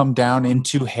sideburns come down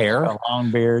into hair. A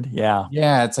long beard. Yeah.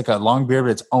 Yeah, it's like a long beard,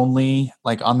 but it's only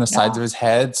like on the sides of his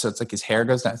head, so it's like his hair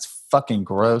goes down. It's fucking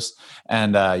gross.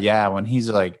 And when he's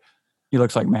like, He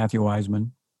looks like Matthew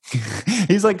Wiseman.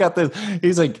 he's like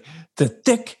the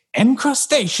thick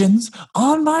encrustations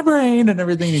on my brain and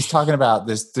everything. He's talking about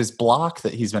this block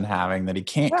that he's been having that he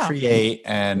can't create,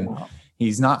 and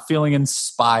he's not feeling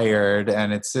inspired,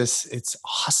 and it's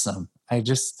awesome.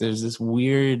 There's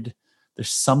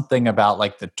something about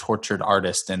like the tortured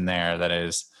artist in there that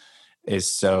is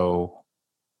so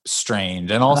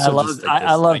strange. And also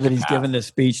I love that he's giving this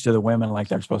speech to the women like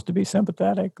they're supposed to be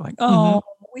sympathetic. Like,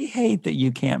 we hate that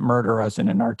you can't murder us in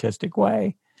an artistic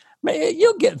way.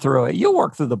 You'll get through it. You'll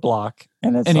work through the block.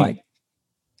 And it's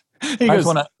he goes,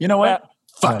 you know what?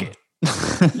 Fuck it.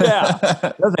 Yeah.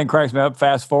 The other thing cracks me up,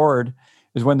 fast forward,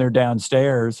 is when they're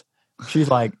downstairs. She's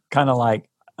like, kind of like,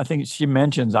 I think she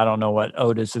mentions, I don't know what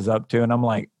Otis is up to. And I'm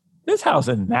like, this house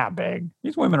isn't that big.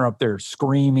 These women are up there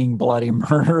screaming bloody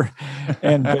murder.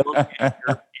 And Bill can't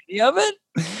hear any of it.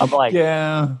 I'm like,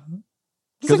 yeah.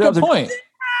 That's a good point.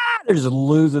 They're just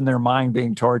losing their mind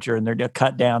being tortured, and they're just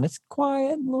cut down. It's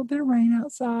quiet, a little bit of rain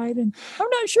outside, and I'm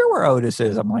not sure where Otis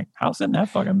is. I'm like, house isn't that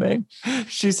fucking big.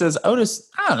 She says, Otis,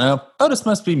 I don't know. Otis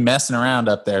must be messing around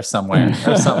up there somewhere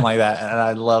or something like that. And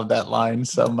I love that line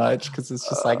so much because it's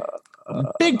just like,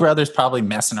 Big Brother's probably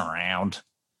messing around.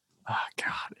 Oh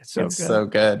God, it's so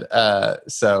good.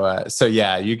 So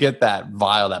yeah, you get that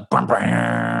vial, that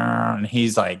and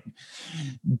he's like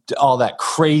all that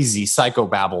crazy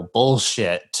psychobabble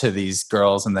bullshit to these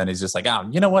girls, and then he's just like, oh,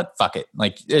 you know what? Fuck it.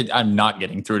 Like, I'm not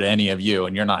getting through to any of you,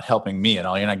 and you're not helping me at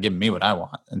all. You're not giving me what I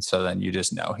want. And so then you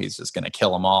just know he's just going to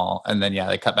kill them all. And then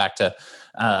they cut back to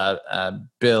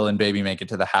Bill and Baby make it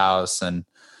to the house, and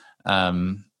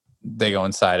they go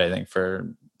inside, I think,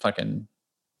 for fucking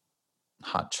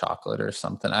hot chocolate or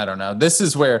something. I don't know. This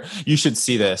is where you should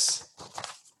see this.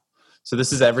 So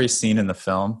this is every scene in the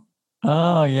film.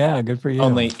 Oh yeah, good for you.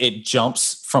 Only it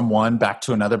jumps from one back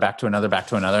to another, back to another, back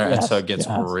to another, and so it gets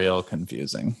real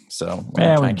confusing. So we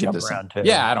can jump around too.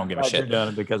 Yeah, I don't give a shit. Done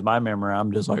it because my memory,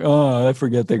 I'm just like, oh, I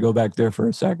forget they go back there for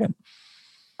a second.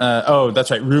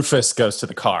 That's right. Rufus goes to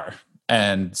the car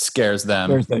and scares them.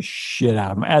 Scares the shit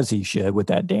out of him, as he should, with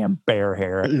that damn bear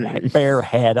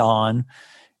head on.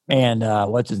 And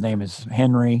what's his name is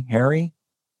Harry?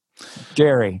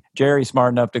 Jerry's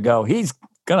smart enough to go. He's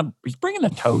bringing the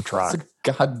tow truck. It's a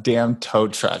goddamn tow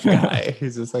truck guy.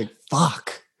 He's just like,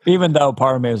 fuck. Even though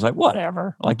part of me was like,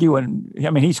 whatever. Like you wouldn't, I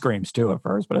mean, he screams too at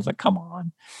first, but it's like, come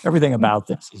on. Everything about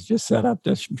this is just set up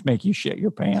to make you shit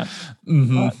your pants.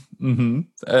 And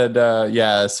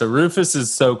so Rufus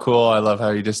is so cool. I love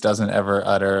how he just doesn't ever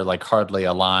utter like hardly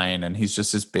a line, and he's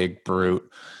just this big brute.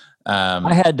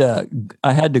 I had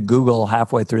to Google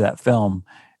halfway through that film,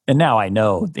 and now I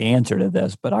know the answer to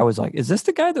this, but I was like, is this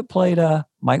the guy that played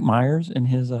Mike Myers in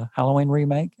his Halloween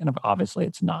remake? And obviously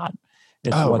it's not.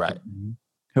 It's right.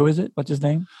 Who is it? What's his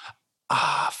name?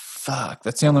 Fuck.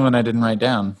 That's the only one I didn't write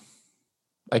down.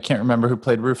 I can't remember who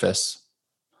played Rufus.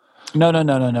 No.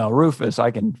 Rufus,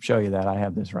 I can show you that. I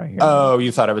have this right here. Oh,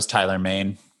 you thought it was Tyler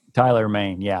Mane. Tyler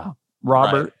Mane, yeah.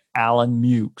 Robert Alan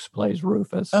Mukes plays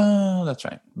Rufus. Oh, that's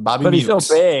right. Bobby But Mukes. he's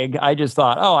so big, I just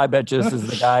thought, I bet this is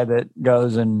the guy that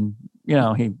goes and,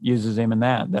 he uses him in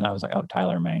that. Then I was like, oh,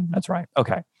 Tyler Mane. That's right.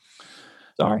 Okay.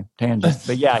 Sorry, tangent.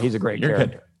 But yeah, he's a great character.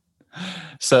 Good.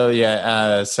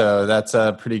 So that's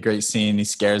a pretty great scene. He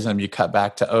scares him. You cut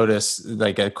back to Otis,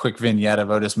 like a quick vignette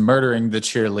of Otis murdering the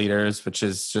cheerleaders, which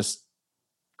is just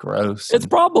gross. It's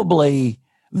probably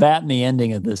that and the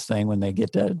ending of this thing when they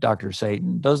get to Dr.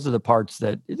 Satan. Those are the parts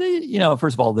that,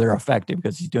 first of all, they're effective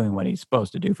because he's doing what he's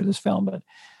supposed to do for this film. But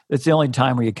it's the only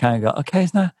time where you kind of go, okay,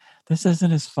 this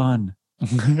isn't as fun.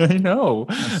 I know.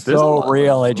 It's so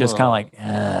real. It just kind of like,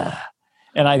 ugh.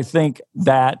 And I think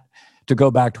that, to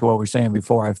go back to what we were saying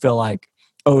before, I feel like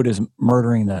Otis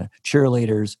murdering the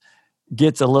cheerleaders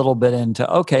gets a little bit into,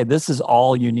 okay, this is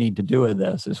all you need to do with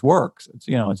this. This works. It's,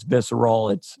 it's visceral.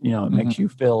 It's, it makes you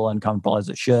feel uncomfortable, as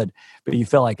it should. But you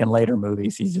feel like in later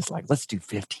movies, he's just like, let's do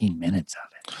 15 minutes of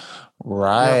it.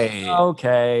 Right.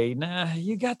 Okay. Nah,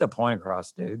 you got the point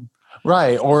across, dude.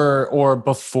 Right. Or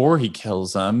before he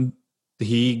kills them,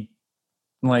 he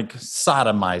like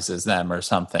sodomizes them or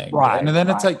something. Right. And then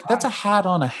it's like, that's a hat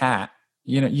on a hat.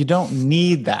 You don't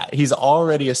need that. He's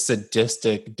already a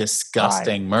sadistic,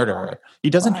 disgusting murderer.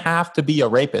 He doesn't have to be a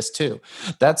rapist too.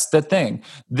 That's the thing.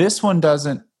 This one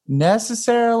doesn't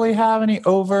necessarily have any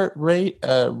overt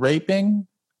raping.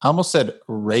 I almost said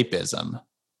rapism.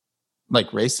 Like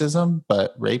racism,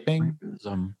 but raping.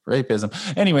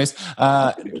 Rapism. Anyways,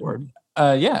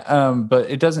 but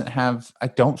it doesn't have. I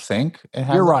don't think it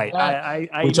has. You're right.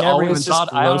 I never even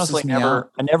thought. I honestly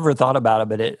never thought about it,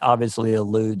 but it obviously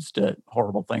alludes to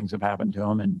horrible things have happened to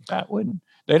him, and that wouldn't.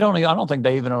 They don't. I don't think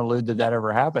they even allude that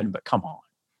ever happened. But come on.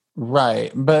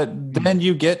 Right, but then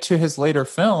you get to his later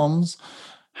films,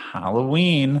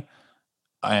 Halloween,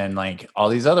 and like all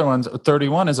these other ones.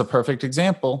 31 is a perfect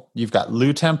example. You've got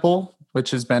Lou Temple,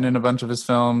 which has been in a bunch of his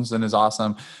films and is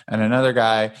awesome, and another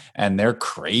guy, and they're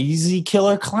crazy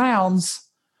killer clowns,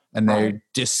 and they're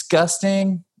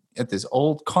disgusting at this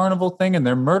old carnival thing, and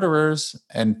they're murderers,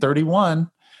 and 31,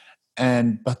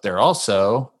 but they're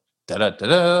also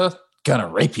gonna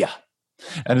rape you.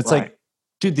 And it's like,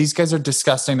 dude, these guys are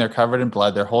disgusting. They're covered in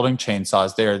blood. They're holding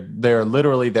chainsaws. They're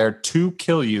literally there to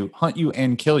kill you, hunt you,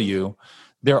 and kill you.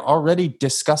 They're already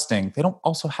disgusting. They don't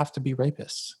also have to be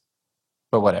rapists,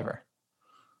 but whatever.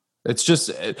 It's just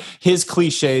his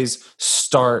cliches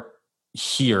start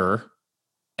here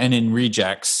and in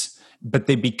Rejects, but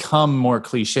they become more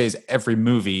cliches every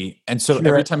movie. And so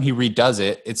every time he redoes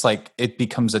it, it's like it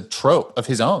becomes a trope of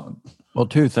his own. Well,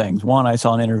 two things. One, I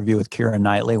saw an interview with Keira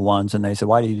Knightley once, and they said,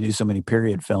 "Why do you do so many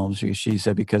period films?" She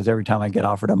said, "Because every time I get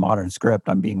offered a modern script,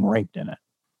 I'm being raped in it."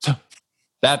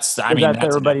 That's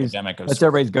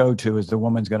everybody's go-to is the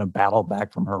woman's going to battle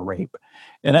back from her rape.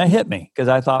 And that hit me because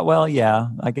I thought, well, yeah,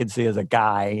 I could see as a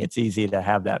guy, it's easy to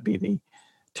have that be the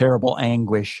terrible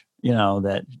anguish,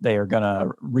 that they are going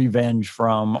to revenge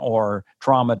from or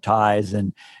traumatize.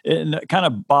 And it kind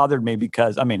of bothered me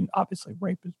because, obviously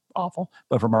rape is awful,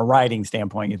 but from a writing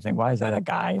standpoint, you think, why is that a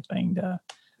guy thing to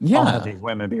all these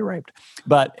women be raped?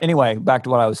 But anyway, back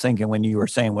to what I was thinking when you were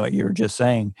saying what you were just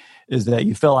saying is that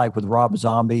you feel like with Rob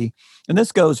Zombie, and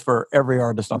this goes for every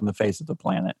artist on the face of the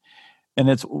planet. And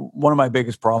it's one of my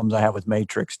biggest problems I have with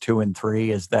Matrix 2 and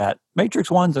 3 is that Matrix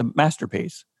 1's a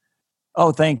masterpiece.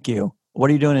 Oh, thank you. What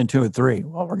are you doing in 2 and 3?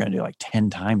 Well, we're going to do like 10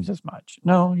 times as much.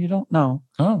 No, you don't know.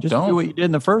 Oh, just do what you did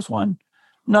in the first one.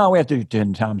 No, we have to do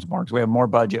 10 times more because we have more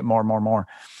budget, more.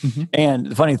 Mm-hmm. And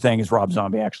the funny thing is Rob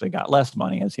Zombie actually got less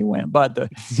money as he went. But I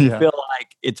feel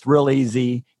like it's real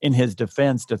easy in his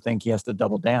defense to think he has to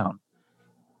double down.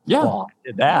 Yeah. Well, I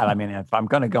did that. If I'm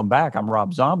going to come back, I'm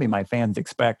Rob Zombie. My fans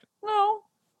expect,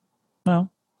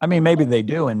 no. Maybe they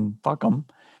do, and fuck them.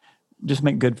 Just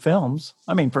make good films.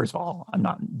 First of all, I'm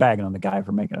not bagging on the guy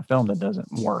for making a film that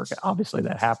doesn't work. Obviously,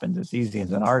 that happens. It's easy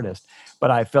as an artist.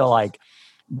 But I feel like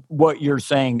what you're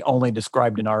saying only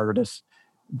described an artist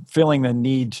feeling the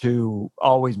need to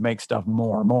always make stuff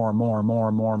more.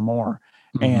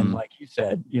 Mm-hmm. And like you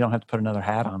said, you don't have to put another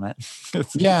hat on it.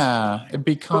 It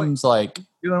becomes like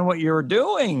doing what you're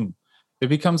doing. It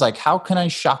becomes like, how can I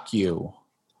shock you?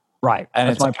 Right. And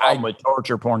that's my problem with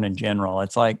torture porn in general.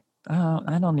 It's like,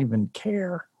 I don't even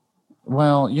care.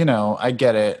 Well, I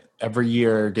get it. Every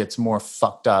year gets more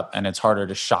fucked up and it's harder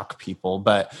to shock people.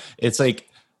 But it's like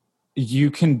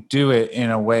you can do it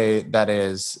in a way that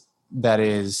is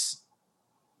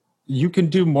you can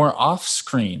do more off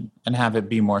screen and have it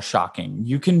be more shocking.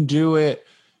 You can do it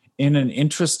in an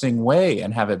interesting way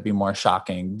and have it be more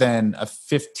shocking than a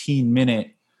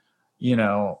 15-minute,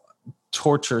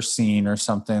 torture scene or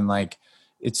something. Like,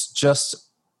 it's just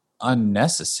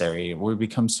unnecessary. We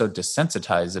become so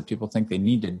desensitized that people think they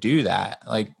need to do that.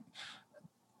 Like,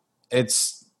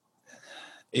 it's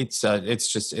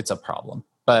a problem.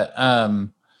 But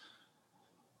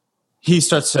he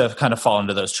starts to kind of fall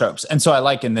into those tropes. And so I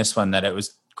like in this one that it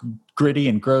was gritty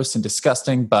and gross and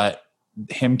disgusting, but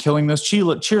him killing those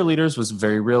cheerleaders was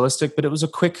very realistic, but it was a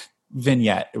quick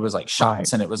vignette. It was like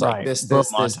shots, and it was like this, Boom,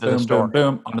 boom, boom,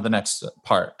 boom, onto the next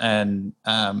part. And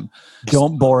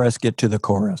don't bore us, get to the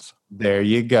chorus. there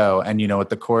you go. And you know what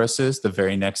the chorus is? The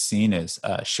very next scene is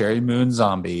Sherry Moon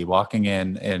Zombie walking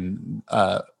in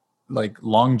like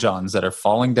long johns that are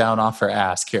falling down off her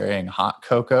ass, carrying hot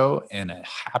cocoa in a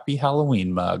Happy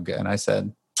Halloween mug. And I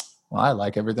said, well, I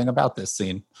like everything about this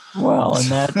scene. Well, and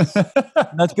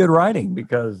that's good writing,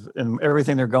 because in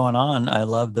everything they're going on, I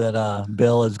love that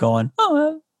Bill is going,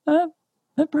 oh,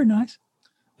 that's pretty nice.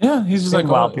 Yeah, he's just like,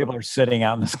 while people are sitting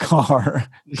out in this car.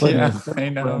 Yeah, I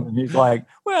know. And he's like,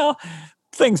 well,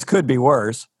 things could be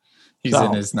worse. He's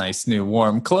in his nice new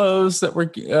warm clothes that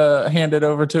were handed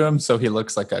over to him, so he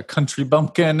looks like a country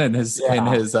bumpkin in his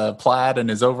plaid and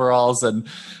his overalls, and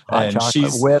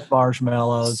she's with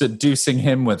marshmallows, seducing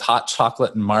him with hot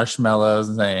chocolate and marshmallows,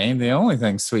 and saying, "Ain't the only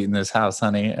thing sweet in this house,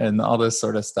 honey," and all this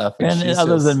sort of stuff. And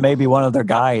other than maybe one other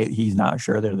guy, he's not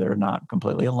sure that they're not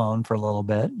completely alone for a little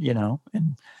bit, you know.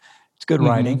 And it's good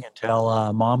writing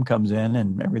until Mom comes in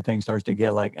and everything starts to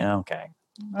get like, okay.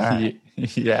 Right.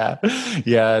 Yeah.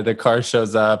 The car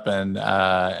shows up,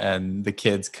 and the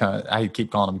kids come. I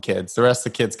keep calling them kids. The rest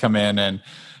of the kids come in,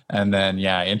 and then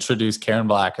introduce Karen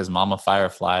Black as Mama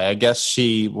Firefly. I guess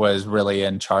she was really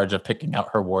in charge of picking out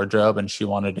her wardrobe, and she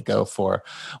wanted to go for,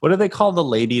 what do they call the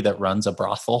lady that runs a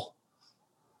brothel?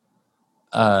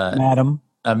 Madam.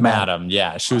 A madam,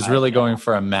 yeah. She was really going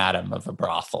for a madam of a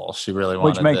brothel. She really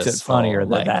wanted, which makes it funnier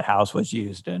that house was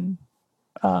used in.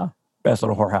 Best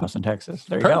Little Whorehouse in Texas.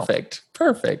 There you go.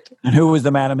 Perfect. And who was the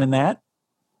madam in that?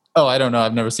 Oh, I don't know.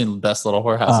 I've never seen Best Little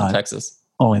Whorehouse in Texas.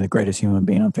 Only the greatest human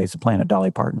being on face of the planet, Dolly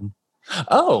Parton.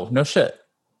 Oh, no shit.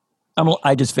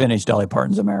 I just finished Dolly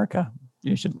Parton's America.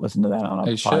 You should listen to that on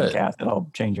a podcast.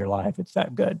 It'll change your life. It's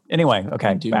that good. Anyway, okay.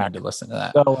 I do need to listen to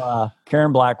that. So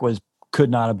Karen Black could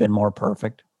not have been more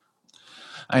perfect.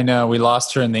 I know. We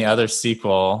lost her in the other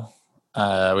sequel.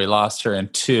 We lost her in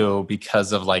 2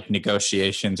 because of like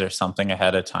negotiations or something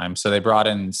ahead of time. So they brought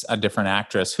in a different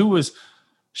actress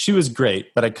she was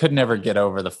great, but I could never get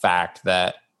over the fact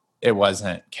that it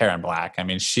wasn't Karen Black. I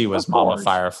mean, she was Mama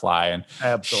Firefly, and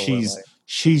absolutely.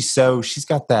 she's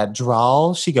got that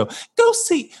drawl. She go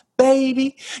see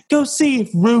if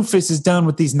Rufus is done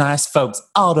with these nice folks'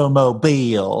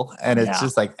 automobile. And it's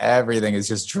just like everything is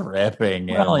just dripping.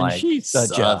 Well, and like she's such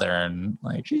Southern,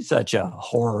 she's such a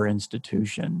horror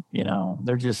institution. You know,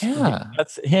 they're just,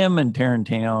 that's him and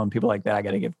Tarantino and people like that. I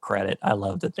got to give credit. I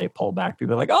love that they pull back.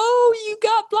 People are like, oh, you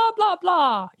got blah, blah,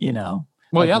 blah, you know.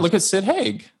 Well, look at Sid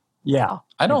Haig. Yeah.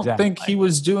 I don't think he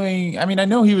was doing, I mean, I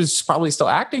know he was probably still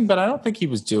acting, but I don't think he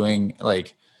was doing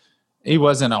he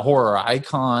wasn't a horror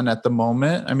icon at the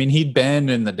moment. I mean, he'd been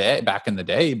back in the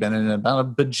day, he'd been in about a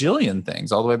bajillion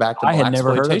things, all the way back to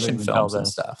blaxploitation films and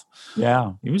stuff.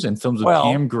 Yeah. He was in films with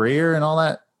Pam Grier and all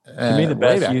that. To me, the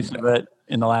best use of it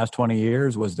in the last 20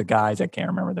 years was the guys, I can't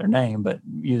remember their name, but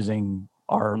using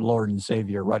our Lord and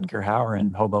Savior Rutger Hauer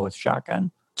in Hobo with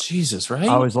Shotgun. Jesus, right?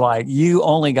 I was like, you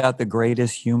only got the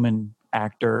greatest human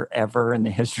actor ever in the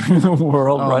history of the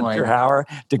world, Rutger Hauer,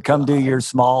 to come do your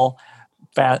small,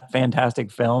 fantastic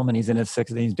film, and he's in his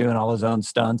 60s, he's doing all his own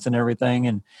stunts and everything,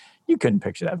 and you couldn't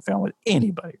picture that film with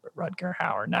anybody but Rutger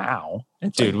Hauer now.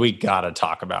 Dude, we gotta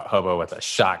talk about Hobo with a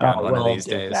Shotgun one of these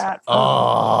days. That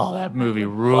movie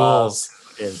rules.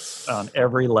 It's on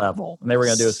every level. And they were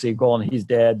gonna do a sequel, and he's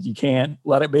dead. You can't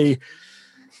let it be.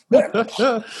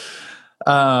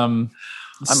 I'm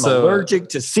allergic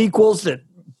to sequels that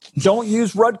don't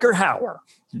use Rutger Hauer.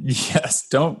 Yes,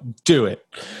 don't do it.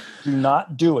 Do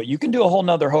not do it. You can do a whole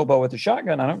nother Hobo with a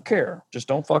Shotgun. I don't care. Just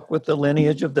don't fuck with the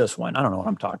lineage of this one. I don't know what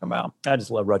I'm talking about. I just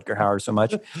love Rutger Hauer so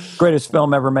much. Greatest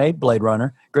film ever made, Blade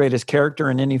Runner. Greatest character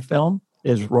in any film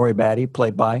is Roy Batty,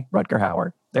 played by Rutger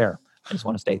Hauer. There. I just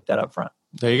want to state that up front.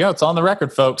 There you go. It's on the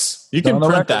record, folks. You can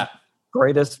print that.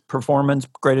 Greatest performance,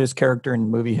 greatest character in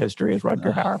movie history is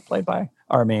Rutger Hauer,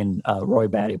 Roy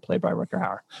Batty, played by Rutger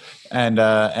Hauer. And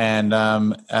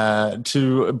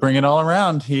to bring it all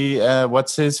around,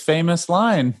 what's his famous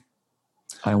line?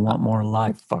 I want more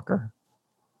life, fucker.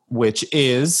 Which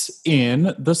is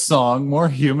in the song More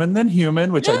Human Than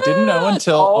Human, which I didn't know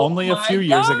until only a few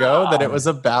years ago that it was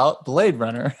about Blade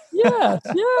Runner. Yes.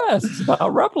 It's about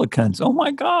replicants. Oh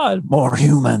my God. More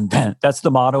human than. That's the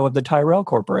motto of the Tyrell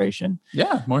Corporation.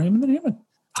 Yeah, more human than human.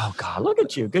 Oh God, look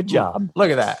at you. Good job.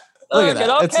 Look at that. Look at that. It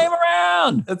all came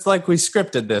around. It's like we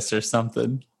scripted this or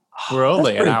something. We're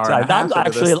only an hour and a half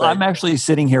into this thing. I'm actually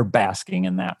sitting here basking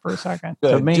in that for a second.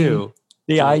 To me,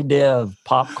 the idea of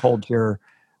pop culture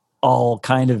all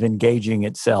kind of engaging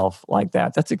itself like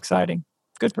that. That's exciting.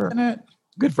 Good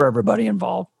for everybody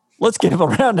involved. Let's give a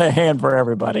round of hand for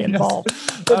everybody involved.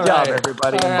 Good All job, right.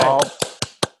 everybody All right. involved.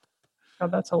 Oh,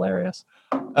 that's hilarious.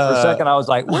 For a second, I was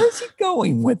like, where's he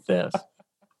going with this?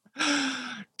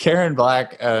 Karen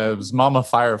Black's Mama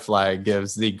Firefly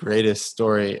gives the greatest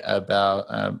story about,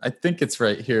 I think it's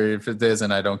right here. If it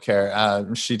isn't, I don't care.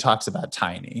 She talks about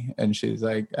Tiny, and she's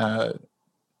like,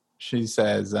 she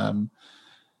says,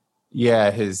 yeah,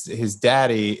 his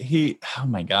daddy, oh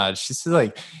my God, she said,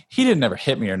 like, he didn't ever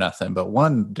hit me or nothing, but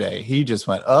one day he just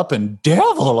went up and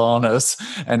devil on us,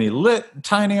 and he lit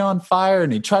Tiny on fire,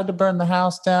 and he tried to burn the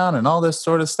house down and all this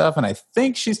sort of stuff. And I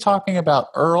think she's talking about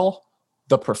Earl,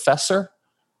 the professor,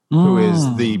 who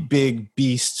is the big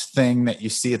beast thing that you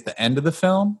see at the end of the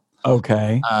film.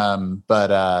 Okay.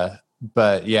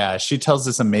 But yeah, she tells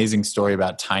this amazing story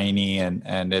about Tiny,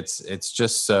 and it's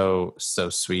just so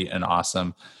sweet and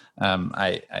awesome.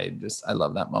 I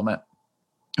love that moment.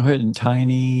 And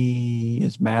Tiny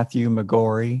is Matthew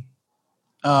McGorry.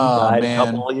 Oh, he died man. a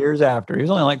couple of years after. He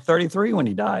was only like 33 when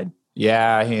he died.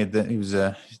 Yeah, he was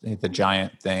the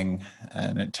giant thing,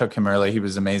 and it took him early. He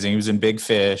was amazing. He was in Big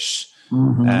Fish.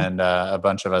 Mm-hmm. And a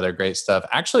bunch of other great stuff.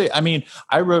 Actually, I mean,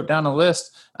 I wrote down a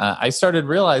list. I started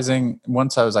realizing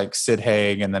once I was like Sid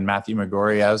Haig and then Matthew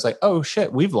McGorry, I was like, oh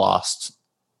shit, we've lost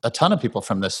a ton of people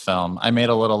from this film. I made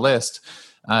a little list.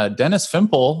 Dennis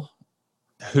Fimple,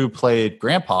 who played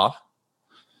Grandpa.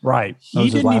 Right. That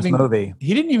was his last movie.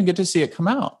 He didn't even get to see it come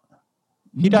out.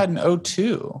 He died in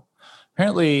 2002.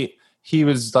 Apparently he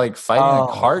was like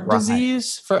fighting heart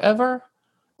disease forever.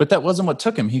 But that wasn't what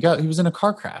took him. He was in a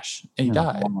car crash and he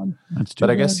died. But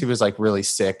I guess he was like really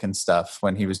sick and stuff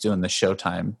when he was doing the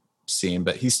Showtime scene.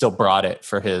 But he still brought it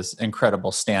for his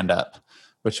incredible stand-up,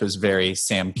 which was very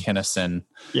Sam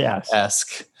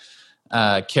Kinison-esque.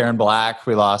 Karen Black,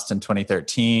 we lost in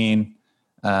 2013.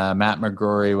 Matt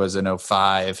McGrory was in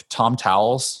 2005. Tom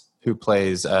Towles, who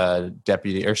plays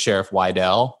Deputy or Sheriff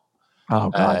Wydell. Oh,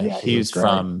 God, yeah, he's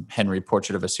from Henry,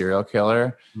 Portrait of a Serial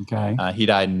Killer. Okay. He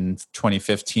died in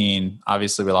 2015.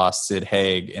 Obviously, we lost Sid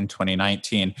Haig in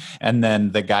 2019. And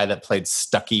then the guy that played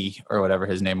Stucky, or whatever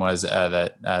his name was,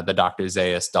 the Dr.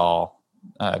 Zaius Dahl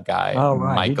guy,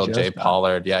 Michael J.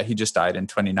 Pollard. Yeah, he just died in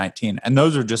 2019. And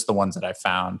those are just the ones that I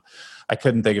found. I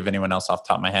couldn't think of anyone else off the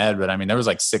top of my head. But, I mean, there was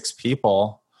like 6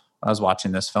 people when I was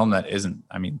watching this film that isn't,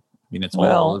 I mean, it's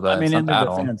old, but it's not that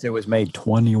old. Defense, it was made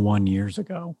 21 years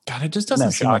ago. God, it just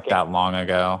doesn't seem like that long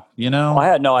ago, you know? Well, I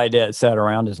had no idea it sat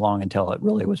around as long until it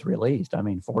really was released. I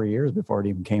mean, 4 years before it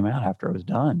even came out after it was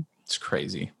done. It's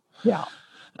crazy. Yeah.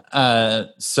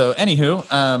 So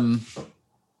anywho,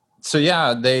 so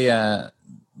yeah,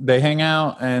 they hang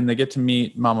out and they get to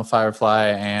meet Mama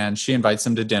Firefly, and she invites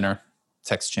them to dinner,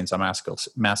 Texas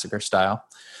Chainsaw Massacre style.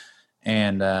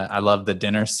 And I love the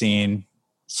dinner scene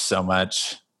so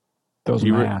much.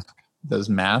 Those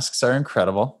masks are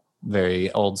incredible.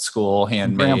 Very old school,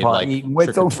 handmade. Grandpa like eating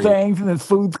with those things, and the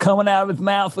food's coming out of his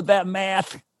mouth with that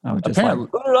mask. I was just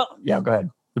put it up. Yeah, go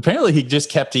ahead. Apparently, he just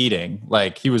kept eating.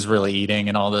 Like, he was really eating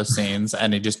in all those scenes,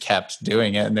 and he just kept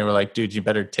doing it. And they were like, "Dude, you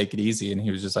better take it easy." And he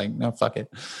was just like, "No, fuck it."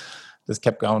 Just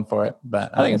kept going for it.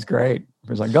 But I think it's great. He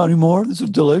was like, "Got any more? This is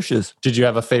delicious." Did you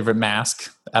have a favorite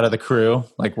mask out of the crew?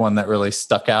 Like one that really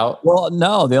stuck out? Well,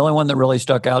 no. The only one that really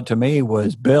stuck out to me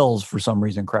was Bill's for some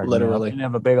reason. Literally. He didn't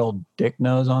have a big old dick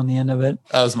nose on the end of it.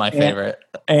 That was my favorite.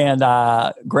 And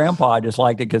Grandpa just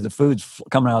liked it because the food's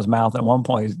coming out of his mouth. At one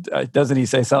point, doesn't he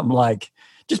say something like,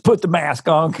 "Just put the mask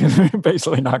on, because we're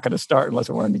basically not going to start unless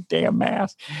we're wearing the damn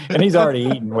mask." And he's already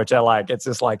eaten, which I like. It's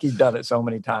just like he's done it so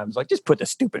many times. Like, just put the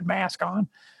stupid mask on.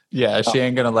 Yeah, she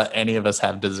ain't going to let any of us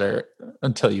have dessert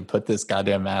until you put this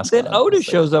goddamn mask on. Then Otis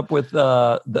shows up with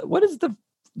what is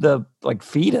the like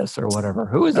fetus or whatever?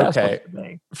 Who is that supposed to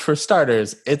be? For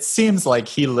starters, it seems like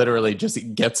he literally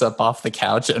just gets up off the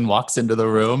couch and walks into the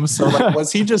room. So like,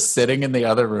 was he just sitting in the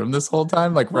other room this whole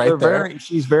time? Like there?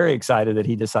 She's very excited that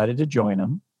he decided to join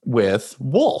him. With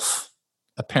Wolf.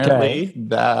 Apparently,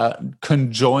 the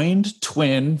conjoined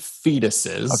twin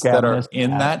fetuses that are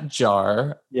in that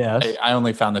jar. Yes. I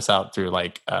only found this out through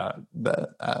like the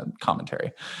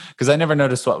commentary, because I never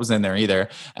noticed what was in there either.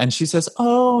 And she says,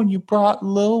 "Oh, you brought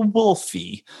little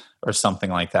Wolfie," or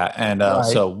something like that. And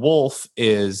so Wolf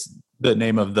is the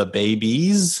name of the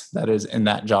babies that is in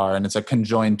that jar, and it's a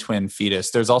conjoined twin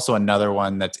fetus. There's also another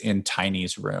one that's in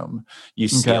Tiny's room. You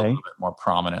see a little bit more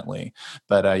prominently.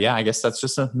 But yeah, I guess that's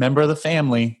just a member of the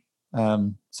family.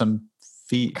 Some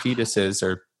fetuses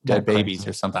or dead babies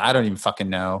or something. I don't even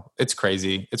fucking know. It's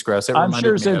crazy. It's gross. I'm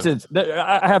sure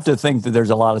I have to think that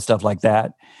there's a lot of stuff like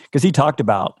that, because he talked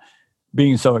about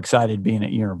being so excited being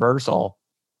at Universal,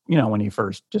 when he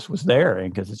first just was there,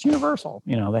 and because it's Universal,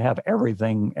 they have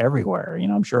everything everywhere.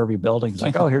 I'm sure every building's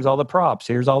like, oh, here's all the props,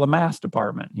 here's all the mass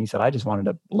department. And he said, I just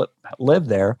wanted to live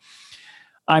there.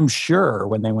 I'm sure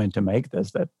when they went to make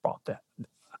this, that brought that.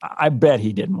 I bet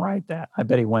he didn't write that. I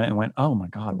bet he went, oh my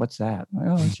God, what's that?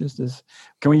 Oh, it's just this.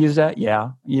 Can we use that?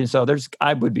 Yeah. So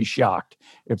I would be shocked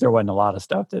if there wasn't a lot of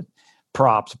stuff that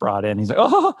props brought in. He's like,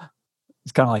 oh,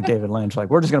 it's kind of like David Lynch. Like,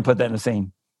 we're just going to put that in the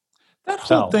scene. That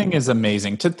whole thing is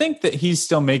amazing. To think that he's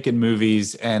still making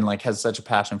movies and like has such a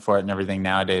passion for it and everything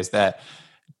nowadays, that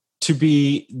to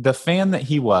be the fan that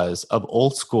he was of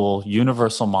old school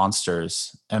Universal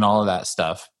monsters and all of that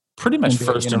stuff, pretty much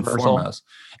first and foremost,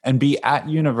 and be at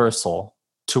Universal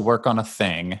to work on a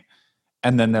thing.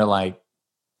 And then they're like,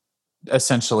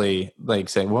 essentially like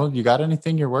say, well, you got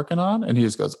anything you're working on? And he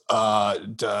just goes, I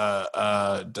got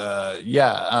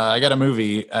a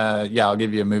movie. Yeah, I'll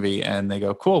give you a movie. And they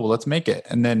go, cool, well, let's make it.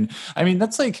 And then, I mean,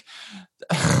 that's like,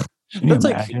 that's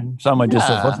like someone just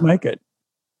says, let's make it.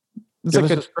 It's Give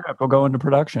like us a script. We'll go into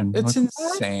production. It's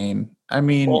insane. I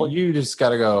mean, you just got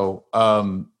to go,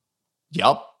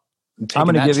 yep. I'm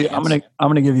going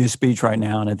to give you a speech right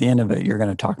now. And at the end of it, you're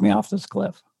going to talk me off this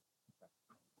cliff.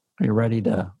 Are you ready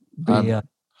to be,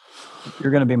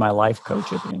 you're going to be my life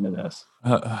coach at the end of this.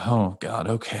 Oh God.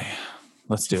 Okay.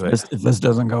 Let's do it. If this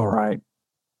doesn't go right,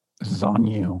 this is on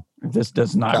you. If this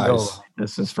does not go right,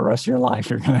 this is for the rest of your life.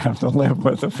 You're going to have to live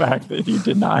with the fact that you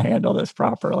did not handle this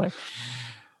properly.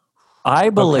 I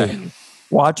believe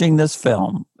watching this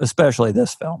film, especially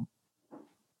this film,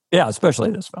 as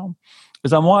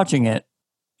I'm watching it,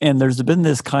 and there's been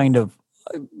this kind of,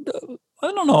 I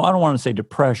don't know, I don't want to say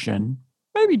depression,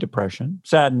 maybe depression,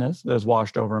 sadness that has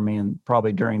washed over me, and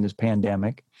probably during this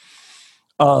pandemic,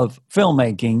 of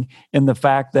filmmaking, and the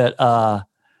fact that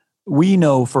we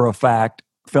know for a fact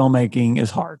filmmaking is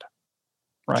hard,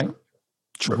 right?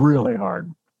 It's really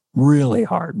hard. Really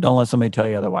hard. Don't let somebody tell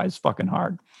you otherwise. It's fucking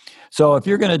hard. So if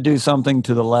you're going to do something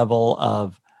to the level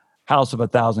of House of a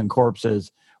Thousand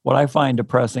Corpses, what I find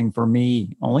depressing for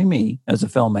me, only me as a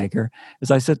filmmaker,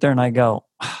 is I sit there and I go,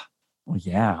 well,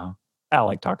 yeah.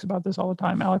 Alec talks about this all the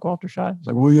time. Alec Waltershot. It's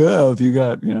like, well, yeah, if you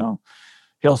got,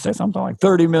 he'll say something like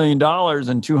 $30 million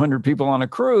and 200 people on a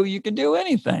crew, you can do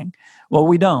anything. Well,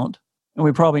 we don't. And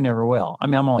we probably never will. I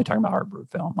mean, I'm only talking about Art Brut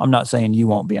Film. I'm not saying you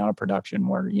won't be on a production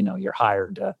where, you're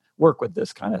hired to work with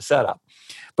this kind of setup.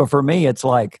 But for me, it's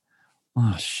like,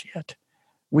 oh, shit.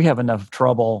 We have enough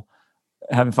trouble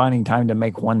finding time to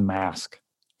make one mask.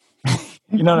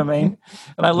 You know what I mean?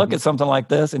 And I look at something like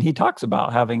this, and he talks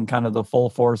about having kind of the full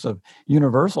force of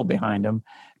Universal behind him.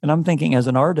 And I'm thinking, as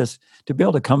an artist, to be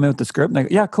able to come in with the script and they go,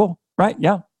 yeah, cool, right?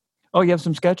 Yeah. Oh, you have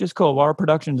some sketches? Cool. Well, our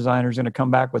production designer is going to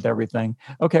come back with everything.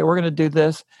 Okay, we're going to do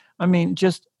this. I mean,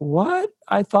 just what?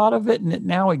 I thought of it and it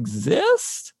now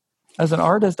exists? As an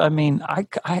artist, I mean,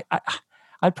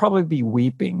 I'd probably be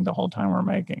weeping the whole time we're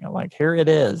making it. Like, here it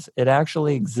is. It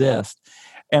actually exists.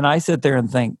 And I sit there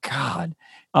and think, God,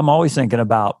 I'm always thinking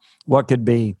about what could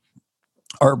be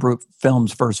Art Brut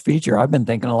Film's first feature. I've been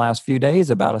thinking the last few days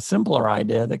about a simpler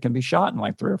idea that can be shot in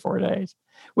like 3 or 4 days,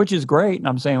 which is great. And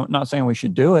I'm not saying we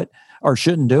should do it or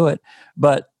shouldn't do it,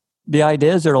 but the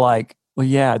ideas are like, well,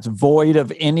 yeah, it's void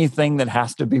of anything that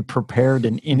has to be prepared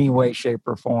in any way, shape,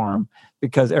 or form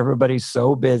because everybody's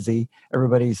so busy.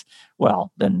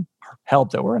 Then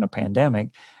help that we're in a pandemic.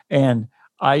 And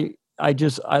I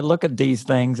look at these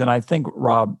things and I think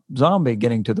Rob Zombie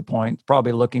getting to the point,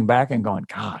 probably looking back and going,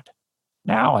 God,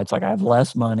 now it's like I have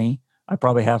less money.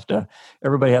 Everybody has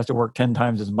to work 10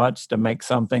 times as much to make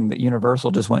something that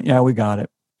Universal just went, yeah, we got it.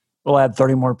 We'll add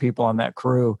 30 more people on that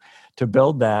crew to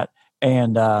build that.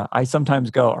 And I sometimes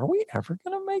go, are we ever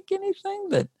going to make anything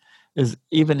that is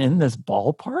even in this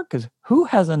ballpark? Because who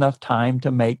has enough time to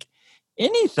make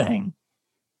anything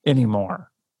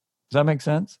anymore? Does that make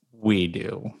sense? We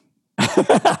do.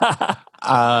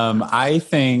 I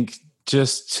think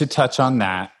just to touch on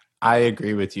that, I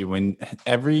agree with you. When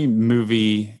every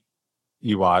movie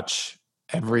you watch,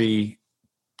 every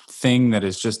thing that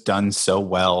is just done so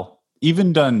well,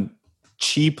 even done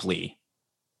cheaply,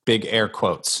 big air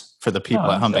quotes for the people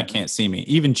at home that can't see me,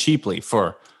 even cheaply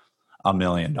for $1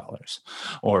 million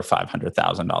or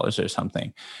 $500,000 or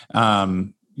something.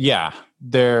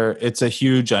 It's a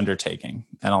huge undertaking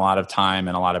and a lot of time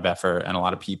and a lot of effort and a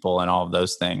lot of people and all of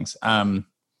those things.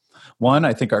 One,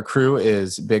 I think our crew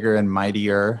is bigger and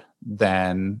mightier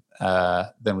than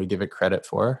we give it credit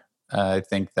for. I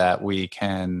think that we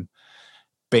can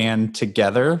band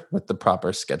together with the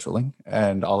proper scheduling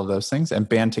and all of those things and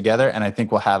band together. And I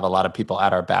think we'll have a lot of people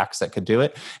at our backs that could do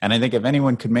it. And I think if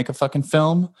anyone could make a fucking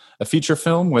film, a feature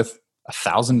film with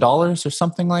 $1,000 or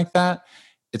something like that,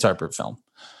 it's Art Brut Film.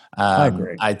 I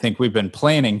agree. I think we've been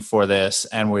planning for this,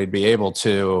 and we'd be able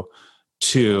to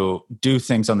do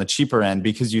things on the cheaper end,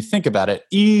 because you think about it,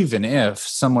 even if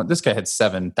this guy had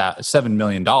 $7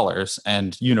 million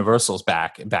and Universal's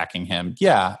backing him,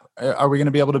 are we going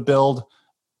to be able to build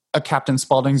a Captain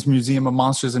Spaulding's Museum of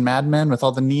Monsters and Madmen with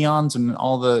all the neons and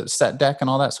all the set deck and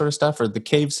all that sort of stuff, or the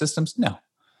cave systems? No,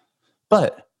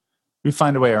 but we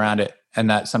find a way around it, and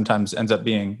that sometimes ends up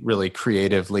being really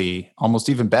creatively almost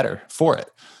even better for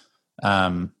it.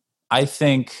 I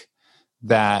think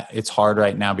that it's hard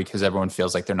right now because everyone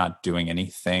feels like they're not doing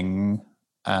anything.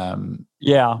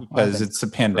 Because it's a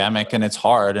pandemic and it's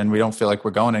hard, and we don't feel like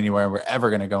we're going anywhere. We're ever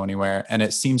going to go anywhere, and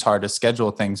it seems hard to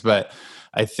schedule things. But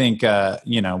I think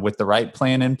with the right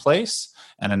plan in place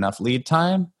and enough lead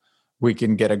time, we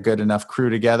can get a good enough crew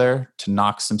together to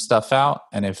knock some stuff out.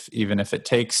 And even if it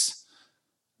takes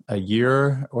a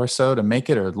year or so to make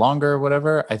it, or longer, or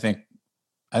whatever, I think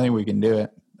we can do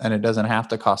it. And it doesn't have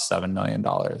to cost $7 million.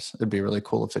 It'd be really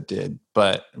cool if it did.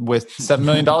 But with $7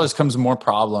 million comes more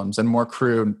problems and more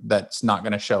crew that's not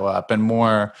going to show up, and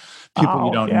more people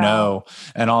you don't know,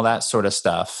 and all that sort of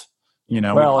stuff.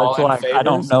 Well, it's like, I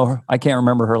don't know her. I can't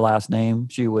remember her last name.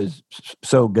 She was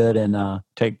so good in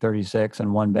Take 36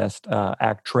 and won Best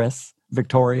Actress,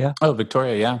 Victoria. Oh,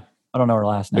 Victoria, yeah. I don't know her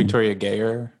last name. Victoria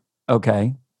Gayer.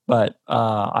 Okay. But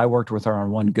I worked with her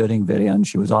on one Gooding video, and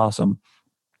she was awesome.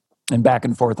 And back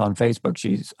and forth on Facebook,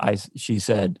 she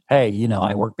said, hey,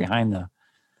 I work behind the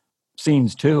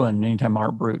scenes too, and anytime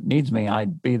Art Brut needs me,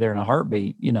 I'd be there in a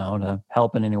heartbeat, to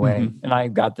help in any way. Mm-hmm. And I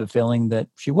got the feeling that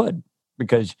she would,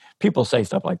 because people say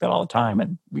stuff like that all the time,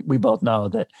 and we both know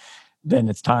that then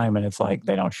it's time and it's like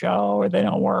they don't show or they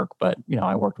don't work. But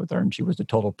I worked with her, and she was a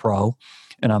total pro,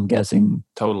 and I'm guessing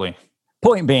totally.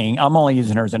 Point being, I'm only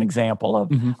using her as an example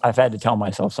of, I've had to tell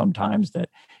myself sometimes that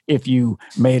if you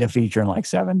made a feature in like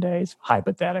 7 days,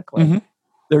 hypothetically,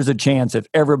 there's a chance if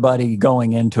everybody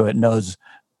going into it knows,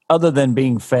 other than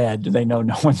being fed, they know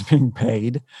no one's being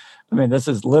paid. I mean, this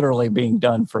is literally being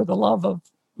done for the love of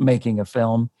making a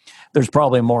film. There's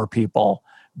probably more people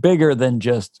bigger than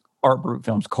just Art Brut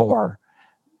Films core.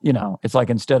 It's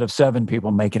like instead of 7 people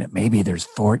making it, maybe there's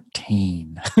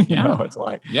 14. It's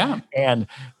like, And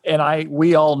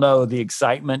we all know the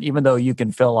excitement, even though you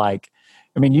can feel like,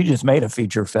 you just made a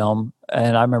feature film,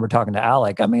 and I remember talking to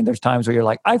Alec. There's times where you're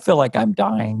like, I feel like I'm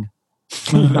dying.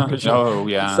 Oh,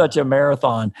 yeah. It's such a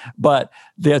marathon, but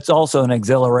it's also an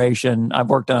exhilaration. I've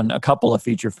worked on a couple of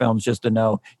feature films just to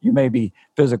know you may be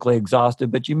physically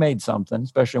exhausted, but you made something,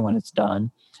 especially when it's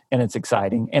done and it's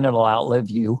exciting, and it'll outlive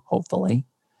you, hopefully.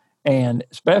 And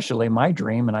especially my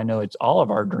dream, and I know it's all of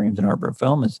our dreams in Art Brut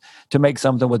Film, is to make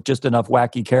something with just enough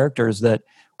wacky characters that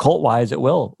cult-wise it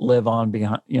will live on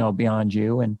beyond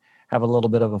you, and have a little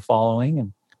bit of a following,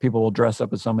 and people will dress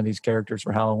up as some of these characters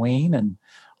for Halloween and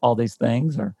all these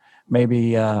things, or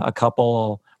maybe a couple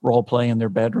will role play in their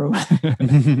bedroom. But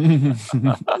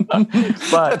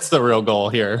that's the real goal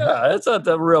here. Yeah, it's not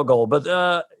the real goal.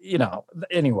 But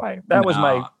anyway,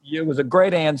 it was a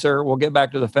great answer. We'll get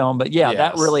back to the film, but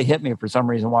that really hit me for some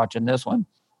reason watching this one.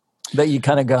 That you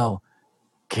kind of go,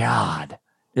 God,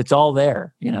 it's all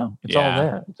there. It's all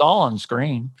there. It's all on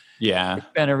screen. Yeah, they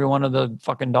spent every one of the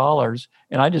fucking dollars,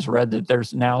 and I just read that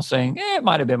there's now saying it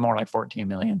might have been more like 14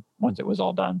 million once it was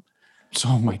all done.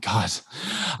 Oh my God!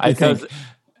 I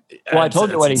told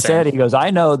you what he said. He goes,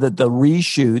 I know that the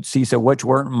reshoots, he said, which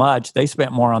weren't much, they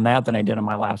spent more on that than I did on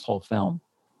my last whole film.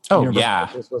 Oh,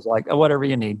 yeah. This was like, whatever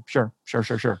you need. Sure.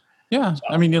 Yeah.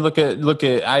 So, you look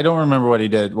at, I don't remember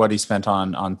what he spent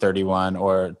on 31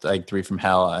 or like 3 from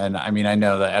Hell. And I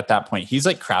know that at that point, he's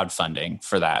like crowdfunding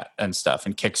for that and stuff,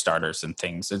 and Kickstarters and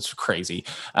things. It's crazy.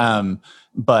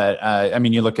 But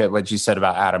you look at what you said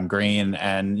about Adam Green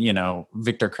and,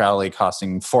 Victor Crowley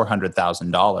costing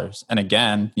 $400,000. And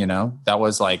again, that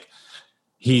was like,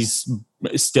 he's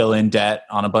still in debt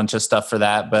on a bunch of stuff for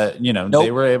that. But, nope.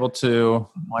 They were able to.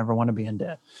 I don't ever want to be in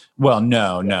debt. Well,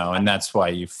 no. And that's why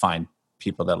you find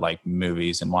people that like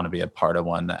movies and want to be a part of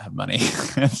one that have money.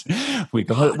 we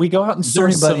go out and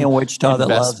source. Is there anybody in Wichita that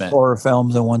loves horror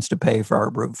films and wants to pay for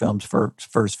Art Brut Films for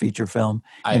first feature film,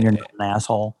 and you're not an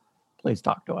asshole? Please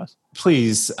talk to us.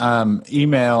 Please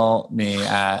email me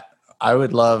at, I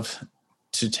would love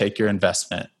to take your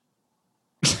investment.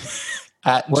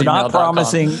 at We're not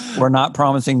gmail.com. We're not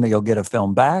promising that you'll get a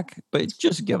film back, but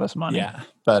just give us money. Yeah,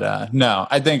 but no,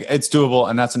 I think it's doable,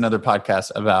 and that's another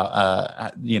podcast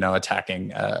about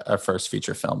attacking a first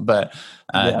feature film. But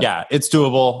yeah, it's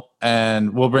doable,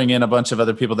 and we'll bring in a bunch of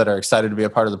other people that are excited to be a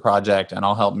part of the project, and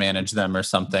I'll help manage them or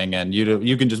something. And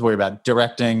you can just worry about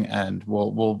directing, and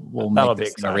we'll make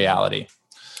this a reality.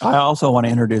 I also want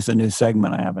to introduce a new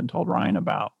segment I haven't told Ryan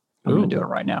about. I'm going to do it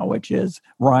right now, which is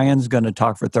Ryan's going to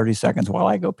talk for 30 seconds while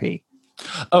I go pee.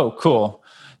 Oh, cool.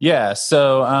 Yeah.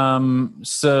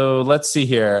 So let's see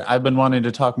here. I've been wanting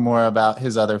to talk more about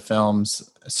his other films.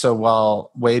 So while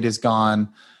Wade is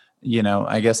gone,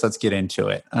 I guess let's get into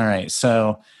it. All right.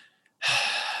 So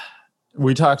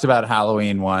we talked about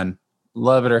Halloween 1.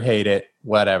 Love it or hate it,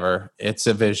 whatever. It's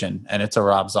a vision, and it's a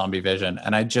Rob Zombie vision.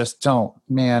 And I'm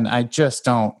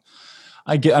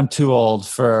too old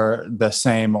for the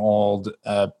same old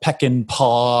peck and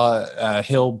paw,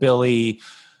 hillbilly,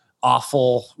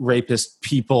 awful rapist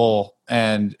people.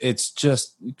 And it's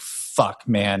just, fuck,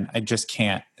 man. I just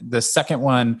can't. The second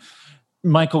one,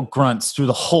 Michael grunts through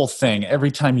the whole thing. Every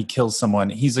time he kills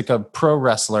someone, he's like a pro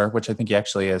wrestler, which I think he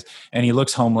actually is. And he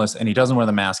looks homeless, and he doesn't wear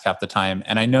the mask half the time.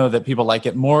 And I know that people like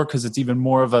it more because it's even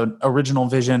more of an original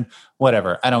vision.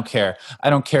 Whatever. I don't care.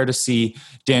 I don't care to see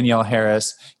Danielle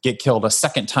Harris get killed a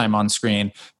second time on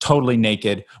screen, totally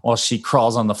naked, while she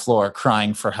crawls on the floor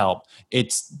crying for help.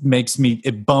 It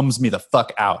bums me the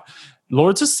fuck out.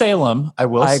 Lords of Salem, I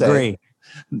agree.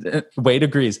 Wade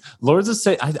agrees. Lords of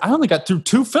Salem. I only got through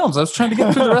 2 films. I was trying to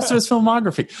get through the rest of his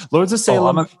filmography. Lords of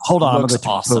Salem. Hold on. Looks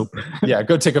awesome. Yeah,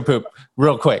 go take a poop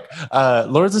real quick.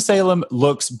 Lords of Salem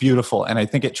looks beautiful, and I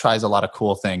think it tries a lot of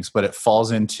cool things, but it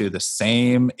falls into the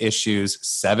same issues: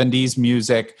 70s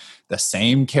music, the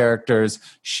same characters.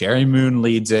 Sherry Moon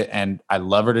leads it, and I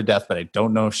love her to death, but I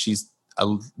don't know if she's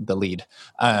the lead.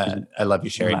 I love you,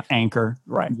 Sherry. Anchor,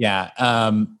 right?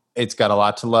 Yeah. It's got a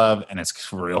lot to love, and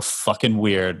it's real fucking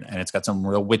weird, and it's got some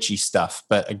real witchy stuff.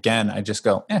 But again, I just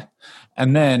go, eh.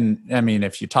 And then, I mean,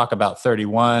 if you talk about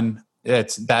 31,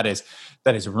 that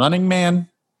is Running Man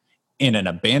in an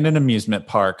abandoned amusement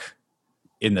park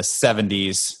in the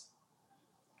 70s.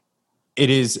 It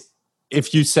is,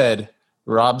 if you said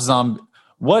Rob Zombie,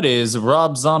 what is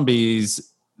Rob Zombie's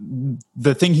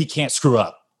the thing he can't screw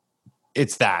up?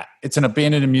 It's that. It's an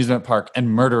abandoned amusement park and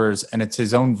murderers, and it's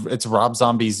Rob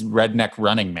Zombie's redneck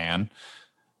Running Man.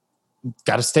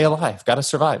 Got to stay alive, got to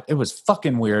survive. It was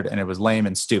fucking weird, and it was lame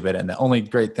and stupid. And the only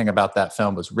great thing about that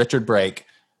film was Richard Brake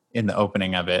in the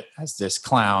opening of it as this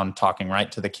clown talking right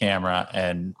to the camera,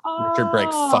 and Richard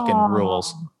Brake fucking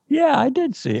rules. Yeah, I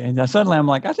did see it. And suddenly I'm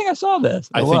like, I think I saw this.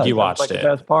 I think you watched it. The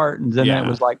best part. And then it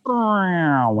was like,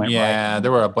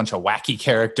 there were a bunch of wacky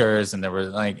characters, and there was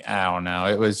like, I don't know.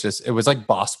 It was like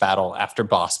boss battle after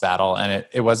boss battle, and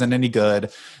it wasn't any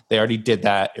good. They already did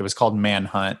that. It was called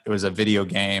Manhunt. It was a video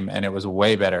game, and it was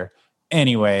way better.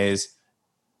 Anyways,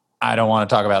 I don't want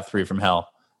to talk about 3 from Hell.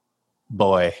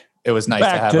 Boy, it was nice to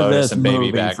have Otis and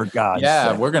Baby back. For God's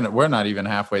sake. We're not even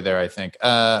halfway there, I think.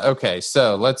 Okay,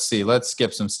 so let's see. Let's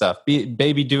skip some stuff.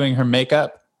 Baby doing her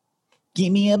makeup.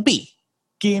 Give me a B.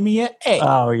 Give me a A.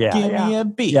 Oh yeah. Give me a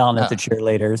B. Yelling at the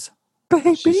cheerleaders.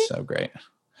 Baby. She's so great.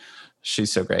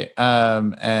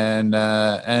 And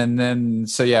then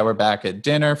so yeah, we're back at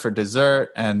dinner for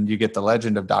dessert, and you get the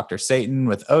legend of Dr. Satan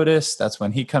with Otis. That's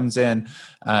when he comes in.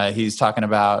 He's talking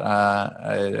about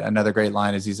another great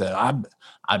line is he said,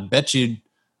 I bet you'd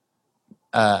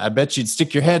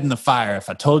stick your head in the fire if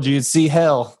I told you you'd see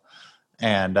hell.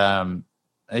 And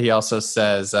he also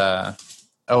says,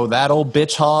 oh, that old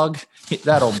bitch hog,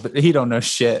 he don't know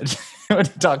shit. When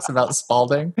he talks about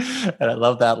Spalding. And I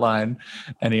love that line.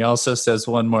 And he also says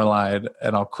one more line,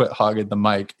 and I'll quit hogging the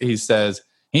mic. He says,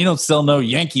 he don't sell no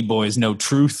Yankee boys no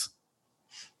truth.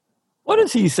 What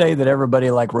does he say that everybody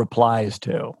like replies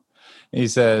to? He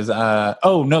says,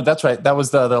 oh, no, that's right. That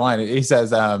was the other line. He said,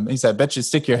 bet you'd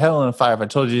stick your hell in the fire if I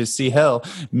told you to see hell.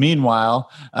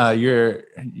 Meanwhile, your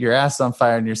ass on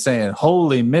fire and you're saying,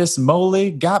 holy Miss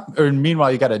Molly meanwhile,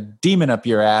 you got a demon up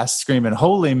your ass screaming,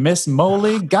 holy Miss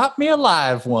Molly, got me a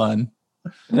live one.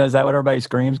 Is that what everybody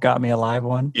screams? Got me a live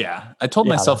one? Yeah. I told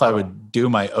myself I would do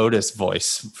my Otis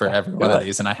voice for every one of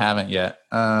these, and I haven't yet.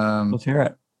 Let's hear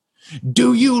it.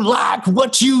 Do you like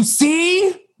what you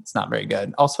see? It's not very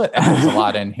good. Also, it echoes a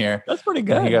lot in here. That's pretty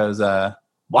good. And he goes,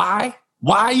 why?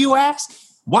 Why, you ask?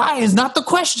 Why is not the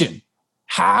question.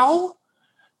 How?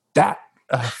 That,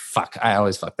 fuck. I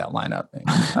always fuck that line up.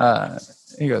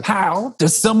 He goes, how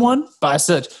does someone, by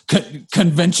such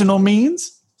conventional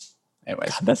means? Anyways.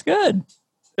 God, that's good.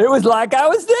 It was like I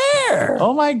was there.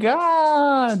 Oh, my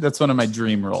God. That's one of my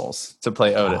dream roles, to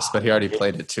play Otis, but he already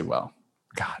played it too well.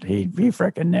 God, he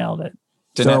freaking nailed it.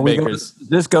 Danette we Baker's.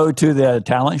 Let's go to the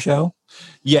talent show.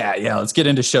 Yeah. Let's get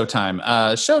into Showtime.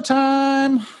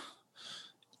 Showtime.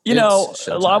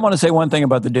 I want to say one thing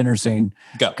about the dinner scene.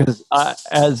 Go. Because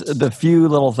as the few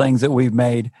little things that we've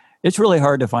made, it's really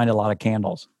hard to find a lot of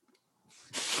candles.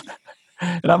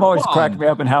 And I've always cracked me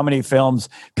up in how many films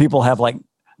people have like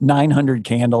 900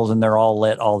 candles and they're all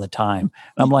lit all the time.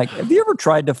 And I'm like, have you ever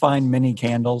tried to find many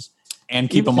candles? And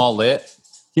keep them all lit?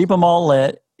 Keep them all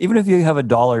lit. Even if you have a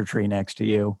Dollar Tree next to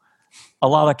you, a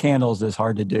lot of candles is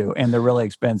hard to do and they're really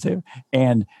expensive.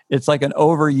 And it's like an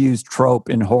overused trope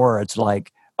in horror. It's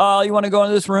like, oh, you want to go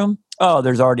in this room? Oh,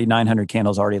 there's already 900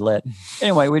 candles already lit.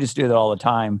 Anyway, we just do that all the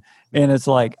time. And it's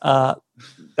like, that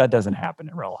doesn't happen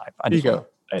in real life. You go,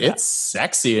 it's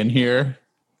sexy in here.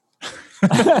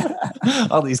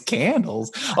 All these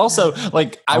candles. Also,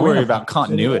 like, I worry about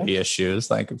continuity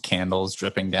issues, like candles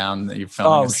dripping down that you're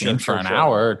filming a scene for an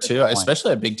hour or two,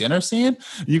 especially a big dinner scene.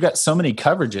 You got so many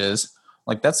coverages.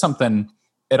 Like, that's something,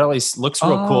 it always looks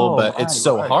real cool, but it's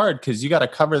so hard because you got to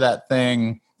cover that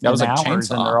thing. That was like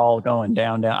chainsaw. And they're all going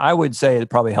down. I would say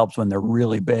it probably helps when they're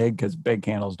really big because big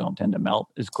candles don't tend to melt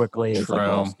as quickly as like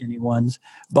little skinny ones.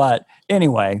 But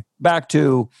anyway, back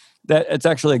to that. It's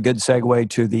actually a good segue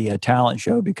to the talent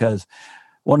show, because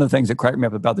one of the things that cracked me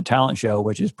up about the talent show,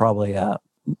 which is probably a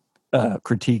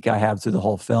critique I have through the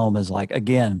whole film, is like,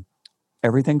 again,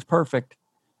 everything's perfect.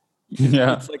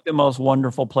 Yeah. It's like the most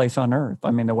wonderful place on earth.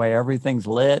 I mean, the way everything's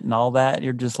lit and all that,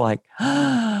 you're just like,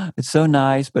 it's so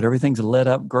nice, but everything's lit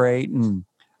up great. And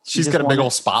she's got a big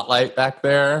old spotlight back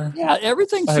there. Yeah,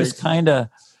 everything's just kind of,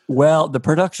 the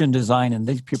production design in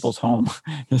these people's home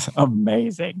is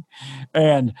amazing.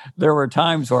 And there were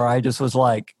times where I just was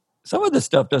like, some of this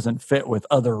stuff doesn't fit with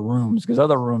other rooms, because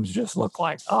other rooms just look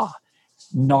like,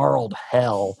 gnarled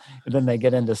hell. And then they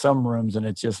get into some rooms and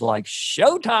it's just like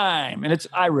showtime. And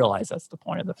I realize that's the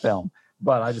point of the film,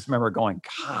 but I just remember going,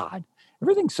 God,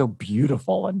 everything's so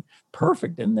beautiful and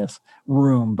perfect in this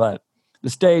room. But the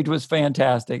stage was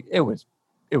fantastic. It was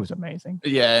amazing.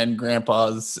 Yeah, and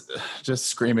Grandpa's just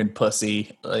screaming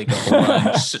pussy like a whole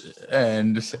bunch.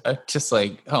 And just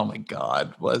like, oh my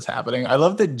God, what is happening? I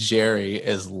love that Jerry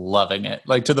is loving it,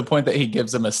 like to the point that he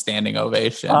gives him a standing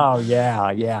ovation. Oh,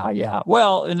 yeah.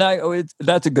 Well, and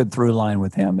that's a good through line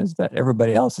with him, is that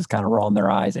everybody else is kind of rolling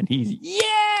their eyes and he's,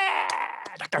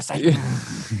 Dr. Satan.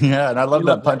 Yeah, and I love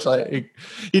that punchline.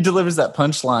 He delivers that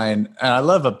punchline. And I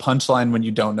love a punchline when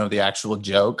you don't know the actual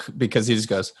joke, because he just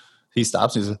goes, he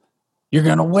stops. He's like, "You're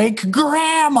gonna wake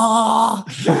Grandma,"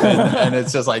 and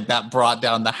it's just like that brought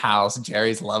down the house.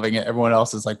 Jerry's loving it. Everyone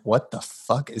else is like, "What the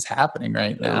fuck is happening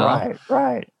right now?"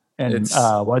 Right. And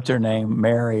what's her name?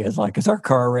 Mary is like, "Is our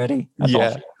car ready?" That's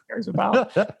all she cares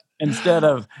about. Instead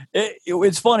of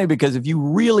it's funny, because if you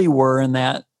really were in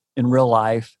that in real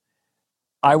life,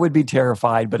 I would be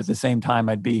terrified, but at the same time,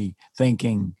 I'd be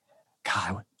thinking,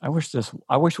 God, I wish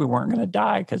we weren't going to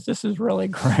die, because this is really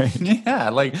great. Yeah.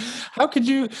 Like,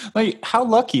 how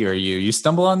lucky are you? You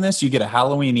stumble on this, you get a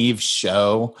Halloween Eve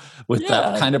show with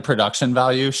that kind of production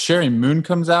value. Sherry Moon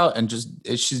comes out and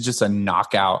she's just a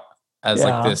knockout as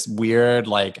like this weird,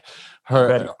 like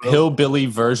her hillbilly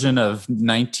version of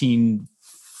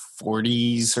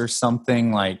 1940s or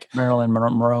something, like Marilyn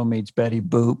Monroe meets Betty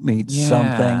Boop meets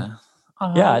something.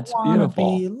 Yeah, it's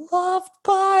beautiful. Be loved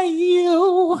by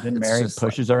you. Then Mary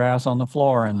pushes her ass on the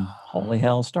floor and holy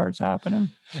hell starts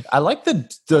happening. I like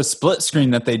the split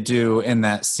screen that they do in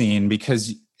that scene,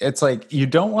 because it's like you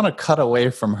don't want to cut away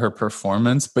from her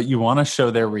performance, but you want to show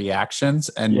their reactions.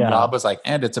 And Rob was like,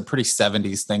 and it's a pretty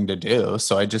 70s thing to do.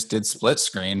 So I just did split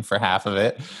screen for half of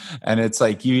it. And it's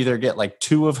like you either get like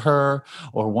two of her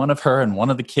or one of her and one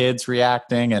of the kids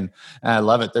reacting. And I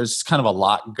love it. There's just kind of a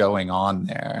lot going on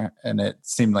there. And it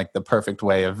seemed like the perfect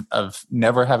way of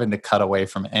never having to cut away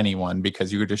from anyone,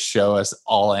 because you could just show us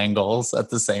all angles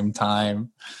at the same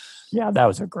time. Yeah, that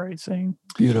was a great scene.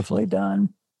 Beautifully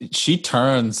done. She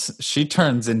turns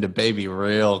into baby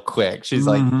real quick. She's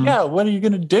like, yeah, what are you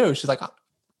going to do? She's like,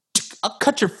 I'll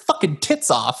cut your fucking tits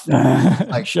off.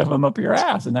 Like, shove them up your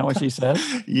ass. Isn't that what she said?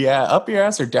 Yeah, up your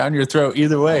ass or down your throat.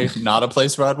 Either way, not a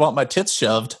place where I'd want my tits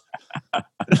shoved.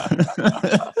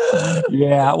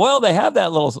 Yeah, well, they have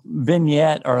that little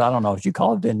vignette, or I don't know what you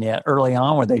call it, vignette, early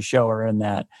on, where they show her in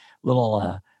that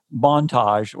little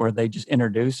montage where they just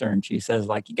introduce her, and she says,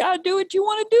 like, you got to do what you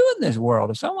want to do in this world.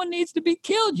 If someone needs to be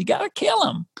killed, you got to kill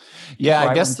him. Yeah,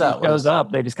 I guess that goes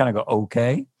up. They just kind of go,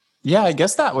 okay. Yeah, I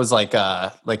guess that was like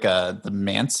the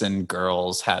Manson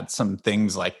girls had some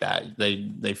things like that.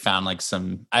 They found like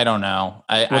some, I don't know.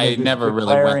 I never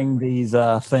really went these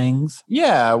things.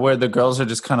 Yeah, where the girls are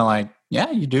just kind of like, yeah,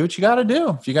 you do what you got to do.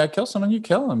 If you got to kill someone, you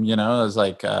kill them. You know, it's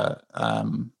like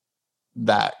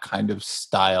that kind of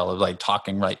style of like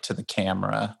talking right to the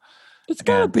camera. It's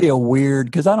got to be a weird,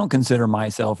 because I don't consider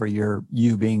myself or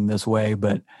you being this way,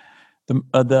 but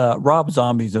the Rob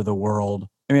Zombies of the world.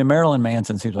 I mean, Marilyn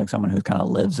Manson seems like someone who kind of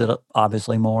lives it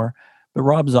obviously more, but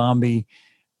Rob Zombie,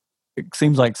 it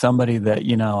seems like somebody that,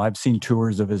 you know, I've seen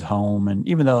tours of his home, and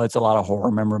even though it's a lot of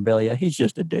horror memorabilia, he's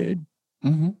just a dude.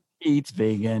 Mm-hmm. He eats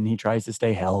vegan. He tries to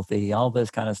stay healthy, all this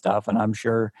kind of stuff. And I'm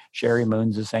sure Sherry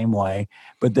Moon's the same way.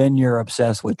 But then you're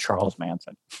obsessed with Charles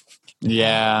Manson.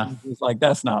 Yeah. It's like,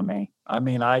 that's not me. I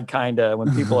mean, I kind of,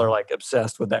 when people are like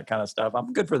obsessed with that kind of stuff,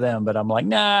 I'm good for them, but I'm like,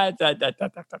 nah,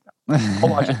 I'll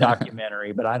watch a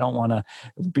documentary, but I don't want to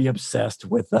be obsessed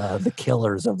with the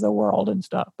killers of the world and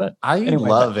stuff. But I anyway,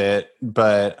 love it,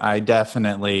 but I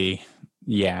definitely,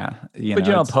 yeah. You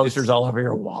know, posters all over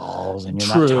your walls, and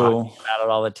you're not talking about it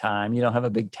all the time. You don't have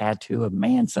a big tattoo of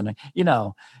Manson. You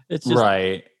know, it's just,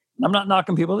 right. I'm not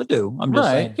knocking people that do. I'm just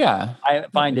saying, yeah. I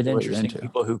find it interesting,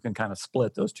 people who can kind of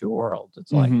split those two worlds.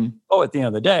 It's like, Mm-hmm. oh, at the end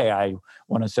of the day, I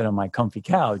want to sit on my comfy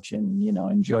couch and, you know,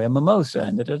 enjoy a mimosa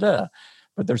and da-da-da.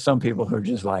 But there's some people who are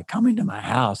just like, coming to my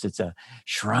house, it's a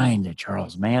shrine to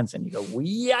Charles Manson. You go,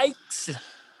 yikes.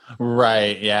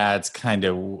 Right. Yeah. It's kind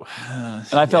of.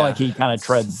 And I feel like he kind of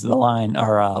treads the line,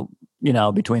 or, you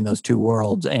know, between those two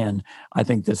worlds. And I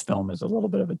think this film is a little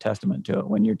bit of a testament to it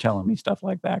when you're telling me stuff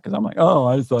like that. Because I'm like, oh,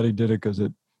 I just thought he did it because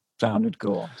it sounded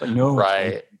cool. It's like, no,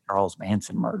 right. Charles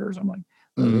Manson murders. I'm like,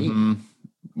 mm-hmm.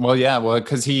 Well, yeah,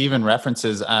 because he even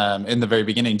references in the very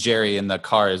beginning, Jerry in the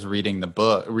car is reading the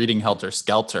book, reading Helter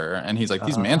Skelter, and he's like,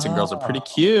 these Manson girls are pretty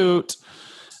cute.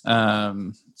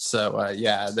 So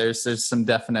yeah, there's some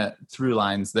definite through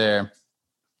lines there.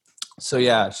 So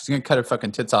yeah, she's gonna cut her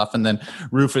fucking tits off, and then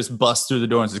Rufus busts through the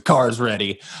door and says, "Car's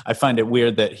ready." I find it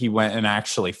weird that he went and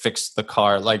actually fixed the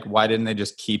car. Like, why didn't they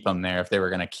just keep him there if they were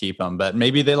gonna keep him? But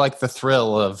maybe they like the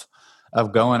thrill of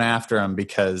going after him,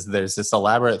 because there's this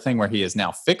elaborate thing where he has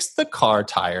now fixed the car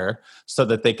tire so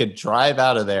that they could drive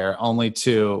out of there, only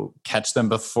to catch them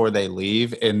before they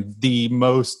leave, in the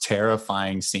most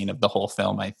terrifying scene of the whole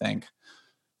film, I think,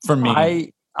 for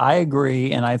me. I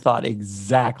agree, and I thought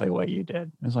exactly what you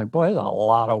did. It's like, boy, it's a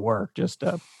lot of work just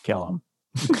to kill him.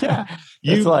 Yeah,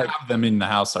 you like, have them in the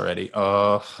house already.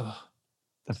 Oh,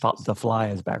 the fly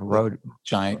is back.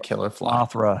 Giant killer fly.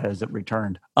 Mothra has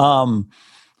returned.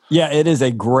 Yeah, it is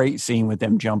a great scene with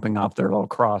them jumping off their little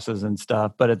crosses and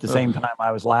stuff. But at the same time,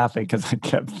 I was laughing because I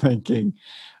kept thinking,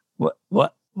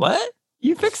 what?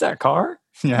 You fixed that car?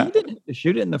 Yeah, you didn't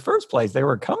shoot it in the first place. They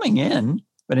were coming in.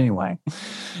 But anyway.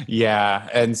 Yeah.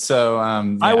 And so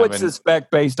I would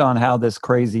suspect, based on how this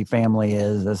crazy family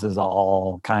is, this is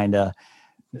all kind of,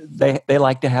 they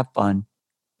like to have fun.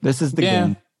 This is the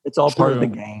game. It's all part of the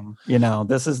game. You know,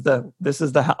 this is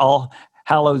the All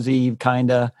Hallows Eve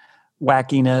kind of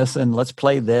wackiness, and let's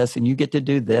play this, and you get to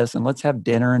do this, and let's have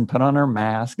dinner and put on our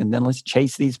mask, and then let's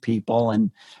chase these people.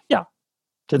 And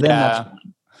to them, that's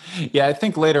fun. Yeah, I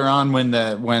think later on when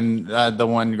the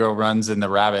one girl runs in the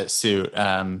rabbit suit,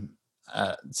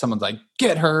 someone's like,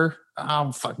 "Get her!"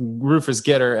 Oh, fucking Rufus,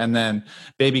 get her! And then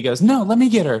Baby goes, "No, let me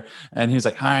get her." And he's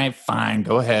like, "All right, fine,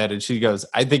 go ahead." And she goes,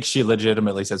 I think she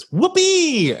legitimately says,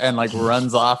 "Whoopee!" and like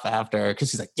runs off after her, because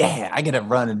she's like, "Yeah, I get to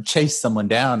run and chase someone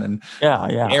down." And yeah,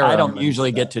 I don't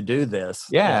usually get to do this.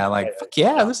 Yeah, like fuck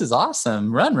yeah, this is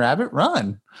awesome. Run, rabbit,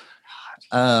 run.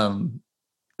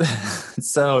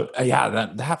 So yeah,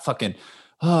 that fucking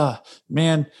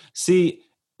man. See,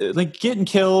 like getting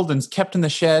killed and kept in the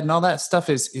shed and all that stuff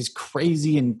is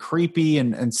crazy and creepy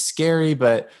and scary.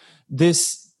 But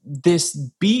this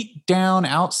beat down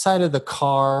outside of the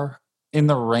car in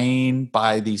the rain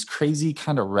by these crazy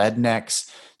kind of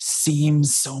rednecks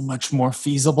seems so much more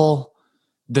feasible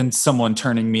than someone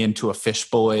turning me into a fish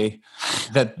boy.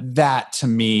 That to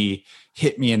me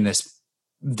hit me in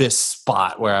this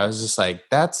spot where I was just like,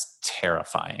 that's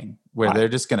terrifying, where they're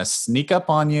just going to sneak up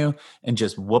on you and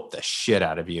just whoop the shit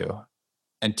out of you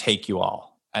and take you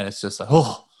all. And it's just like,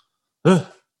 well, it's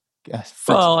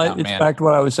back to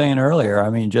what I was saying earlier.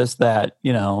 I mean, just that,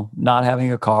 you know, not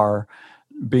having a car,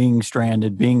 being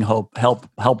stranded, being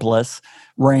helpless,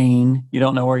 rain, you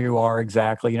don't know where you are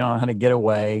exactly. You don't know how to get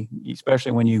away,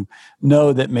 especially when you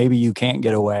know that maybe you can't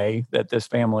get away, that this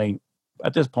family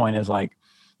at this point is like,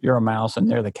 you're a mouse and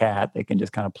they're the cat. They can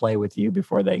just kind of play with you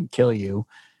before they kill you.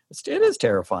 It is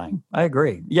terrifying. I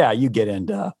agree. Yeah, you get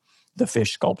into the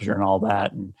fish sculpture and all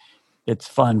that, and it's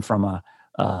fun from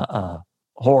a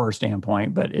horror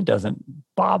standpoint, but it doesn't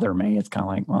bother me. It's kind of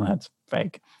like, well, that's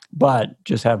fake. But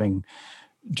just having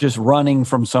just running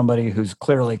from somebody who's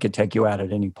clearly could take you out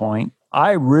at any point.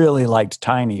 I really liked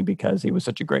Tiny because he was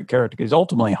such a great character. He's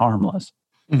ultimately harmless.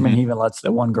 I mean, he even lets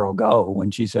the one girl go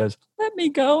when she says, "Let me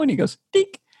go," and he goes,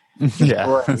 "Deek."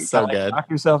 Yeah, Great. so Like, good. knock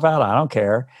yourself out. I don't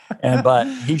care. But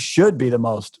he should be the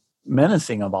most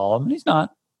menacing of all of them. He's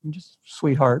not. He's just a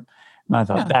sweetheart. And I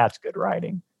thought that's good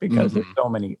writing because there's so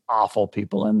many awful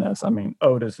people in this. I mean,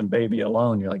 Otis and Baby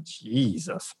alone, you're like,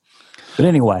 Jesus. But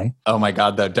anyway. Oh my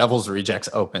God, the Devil's Rejects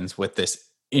opens with this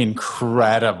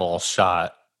incredible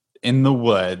shot in the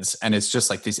woods. And it's just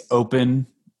like these open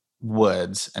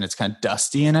woods and it's kind of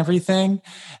dusty and everything.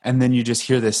 And then you just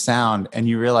hear this sound and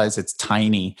you realize it's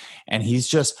Tiny. And he's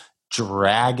just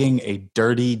dragging a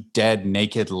dirty, dead,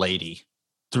 naked lady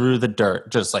through the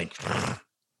dirt, just like,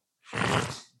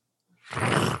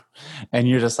 and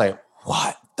you're just like,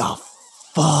 what the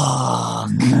fuck?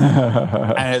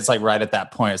 And it's like right at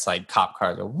that point, it's like cop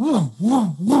cars go, woo,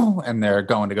 woo, woo, and they're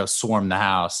going to go swarm the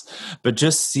house. But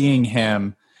just seeing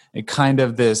him, it kind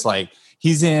of this like,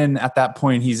 he's in, at that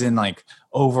point, he's in like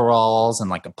overalls and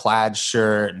like a plaid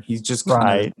shirt. And he's just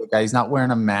kind of the guy, he's not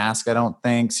wearing a mask, I don't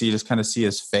think. So you just kind of see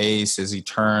his face as he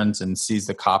turns and sees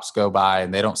the cops go by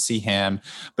and they don't see him.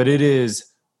 But it is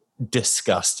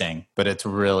disgusting, but it's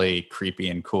really creepy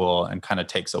and cool and kind of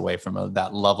takes away from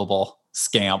that lovable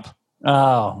scamp.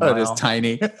 Oh, it is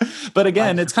Tiny. But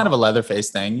again, it's kind of a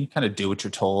Leatherface thing. You kind of do what you're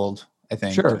told, I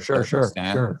think. Sure.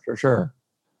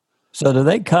 So do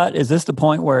they cut? Is this the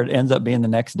point where it ends up being the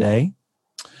next day?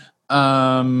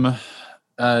 They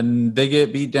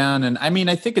get beat down, and I mean,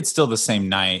 I think it's still the same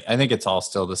night. I think it's all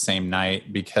still the same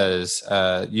night because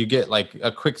you get like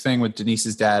a quick thing with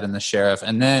Denise's dad and the sheriff,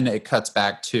 and then it cuts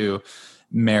back to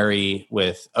Mary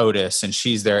with Otis, and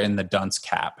she's there in the dunce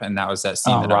cap, and that was that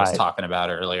scene I was talking about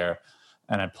earlier.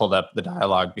 And I pulled up the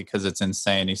dialogue because it's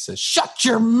insane. He says, "Shut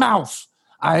your mouth!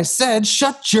 I said,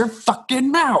 shut your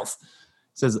fucking mouth!"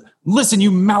 Says, "Listen, you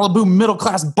Malibu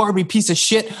middle-class Barbie piece of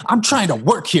shit. I'm trying to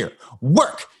work here.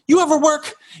 Work. You ever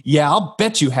work? Yeah, I'll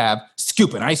bet you have.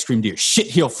 Scooping ice cream to your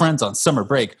shit-heel friends on summer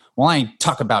break. Well, I ain't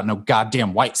talking about no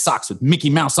goddamn white socks with Mickey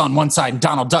Mouse on one side and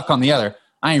Donald Duck on the other.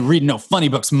 I ain't reading no funny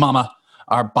books, mama.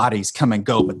 Our bodies come and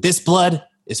go, but this blood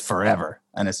is forever."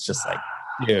 And it's just like,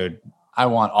 dude, I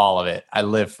want all of it. I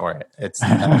live for it. It's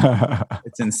insane.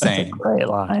 That's a great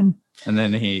line. And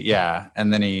then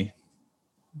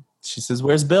she says,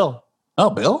 "Where's Bill?" "Oh,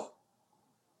 Bill?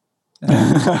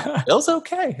 Bill's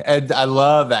okay." And I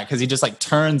love that because he just like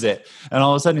turns it. And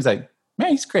all of a sudden he's like, "Man,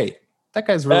 he's great. That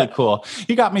guy's really cool.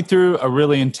 He got me through a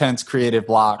really intense creative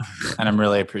block and I'm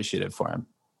really appreciative for him.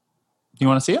 You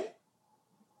want to see him?"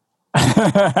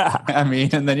 I mean,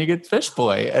 and then you get Fish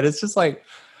Boy. And it's just like,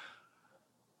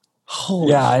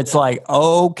 holy shit. It's like,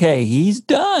 okay, he's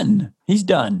done. He's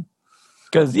done.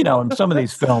 Because, in some of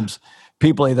these films,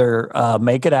 people either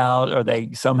make it out or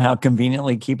they somehow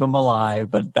conveniently keep him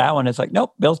alive. But that one, it's like,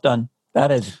 nope, Bill's done.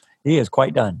 He is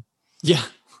quite done. Yeah.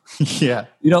 Yeah.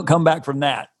 You don't come back from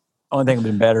that. Only thing would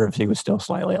have been better if he was still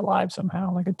slightly alive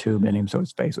somehow, like a tube in him, so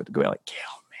his face would go like, kill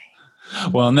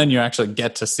me. Well, and then you actually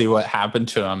get to see what happened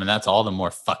to him, and that's all the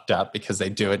more fucked up because they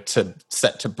do it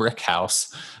set to Brick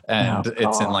House, and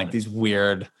it's in like these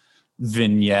weird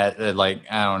vignette, like,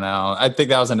 I don't know. I think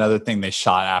that was another thing they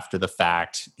shot after the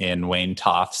fact in Wayne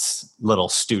Toth's little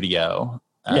studio.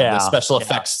 The special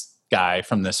effects guy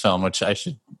from this film, which I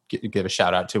should give a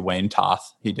shout out to, Wayne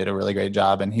Toth. He did a really great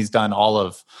job, and he's done all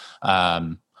of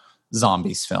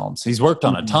Zombies films. He's worked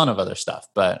on a ton of other stuff,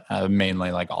 but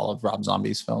mainly like all of Rob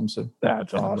Zombie's films. So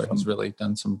that's awesome. He's really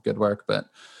done some good work. But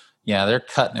yeah, they're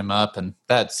cutting him up, and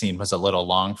that scene was a little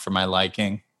long for my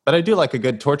liking. But I do like a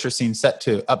good torture scene set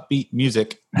to upbeat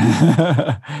music.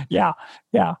 Yeah.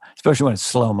 Especially when it's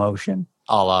slow motion.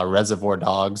 A la Reservoir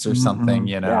Dogs or something,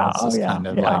 It's just kind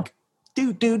of like,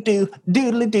 do,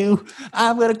 doodly do.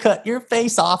 I'm going to cut your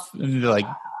face off. And you're like,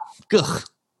 ugh,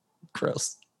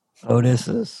 gross. Otis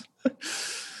is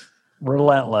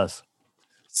relentless.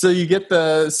 So you get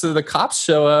the cops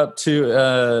show up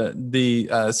to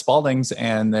the Spauldings,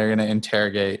 and they're going to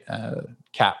interrogate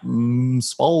Cap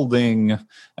Spaulding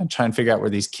and try and figure out where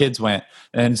these kids went.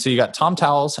 And so you got Tom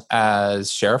Towles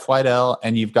as Sheriff Wydell,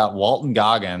 and you've got Walton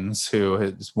Goggins, who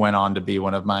has went on to be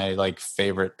one of my like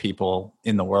favorite people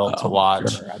in the world to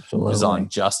watch. Sure, absolutely. He was on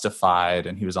Justified,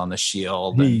 and he was on The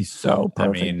Shield. He's so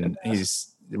perfect. I mean, he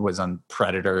was on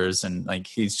Predators, and like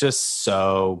he's just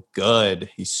so good.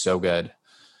 He's so good.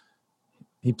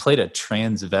 He played a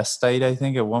transvestite, I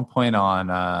think, at one point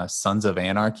on Sons of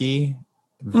Anarchy.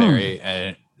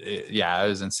 It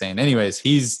was insane. Anyways,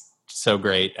 he's so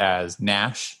great as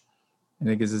Nash, I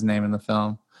think is his name in the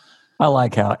film. I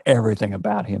like how everything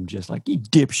about him just like, you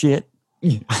dipshit.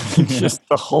 Just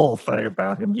the whole thing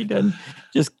about him. He didn't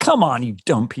just come on, you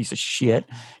dumb piece of shit.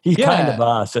 He's kind of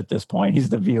us at this point. He's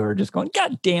the viewer just going,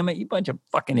 God damn it, you bunch of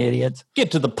fucking idiots. Get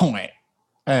to the point.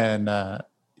 And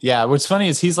what's funny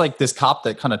is he's like this cop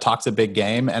that kind of talks a big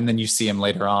game, and then you see him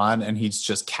later on and he's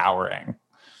just cowering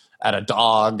at a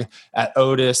dog, at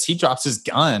Otis. He drops his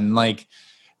gun. Like,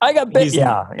 I got bit.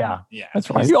 Yeah. That's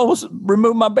right. He almost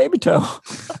removed my baby toe.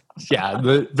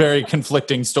 The very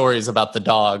conflicting stories about the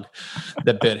dog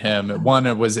that bit him.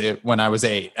 One was it when I was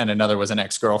 8, and another was an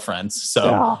ex-girlfriend's.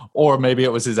 So, or maybe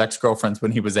it was his ex-girlfriend's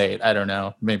when he was 8. I don't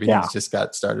know. Maybe he's just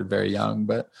got started very young.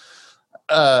 But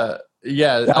I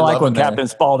like when Captain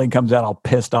Spaulding comes out all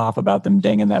pissed off about them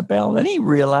dinging that bell. Then he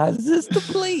realizes it's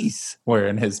the police.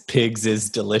 Wearing his pigs is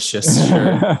delicious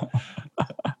shirt.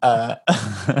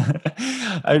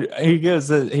 He does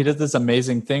this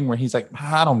amazing thing where he's like,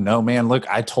 I don't know, man. Look,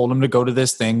 I told him to go to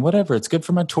this thing, whatever. It's good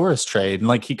for my tourist trade. And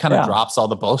like, he kind of drops all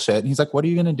the bullshit. And he's like, what are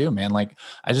you going to do, man? Like,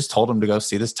 I just told him to go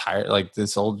see this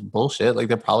this old bullshit. Like,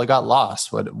 they probably got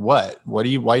lost. Why are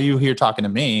you here talking to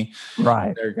me?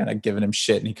 Right. They're kind of giving him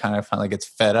shit. And he kind of finally gets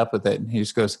fed up with it. And he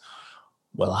just goes,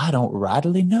 well, I don't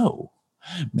rightly know.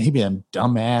 Maybe them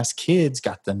dumbass kids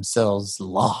got themselves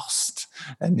lost.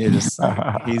 And you're just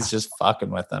like, he's just fucking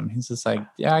with them. He's just like,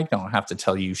 yeah, I don't have to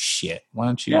tell you shit. Why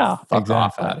don't you fuck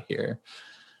off out of here?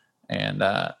 And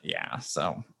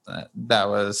so that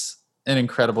was an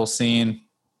incredible scene.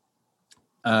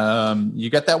 You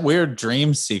got that weird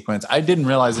dream sequence. I didn't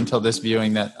realize until this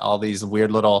viewing that all these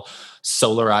weird little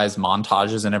solarized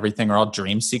montages and everything are all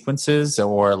dream sequences,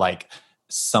 or like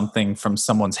something from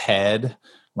someone's head,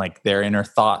 like their inner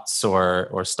thoughts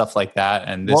or stuff like that.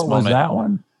 And this was that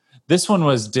one? This one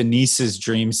was Denise's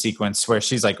dream sequence where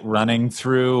she's like running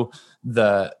through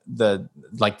the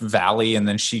like valley, and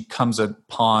then she comes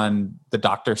upon the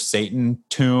Dr. Satan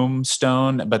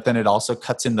tombstone, but then it also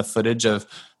cuts in the footage of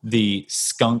the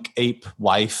skunk ape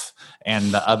wife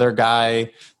and the other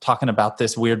guy talking about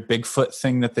this weird Bigfoot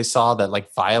thing that they saw that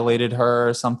like violated her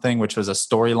or something, which was a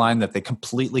storyline that they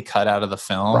completely cut out of the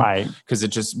film. Right. Because it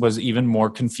just was even more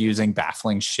confusing,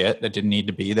 baffling shit that didn't need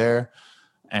to be there.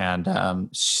 And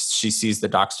she sees the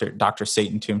Dr.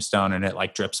 Satan tombstone, and it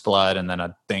like drips blood, and then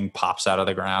a thing pops out of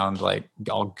the ground, like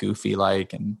all goofy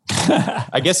like. And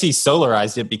I guess he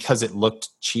solarized it because it looked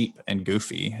cheap and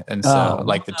goofy, and so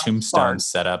like the tombstone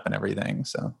set up and everything.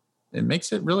 So it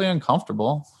makes it really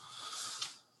uncomfortable.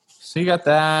 So you got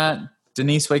that.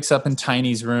 Denise wakes up in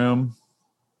Tiny's room.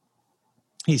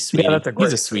 He's sweet. Yeah,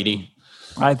 he's a sweetie.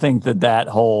 I think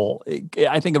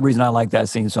I think the reason I like that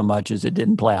scene so much is it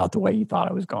didn't play out the way you thought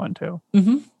it was going to.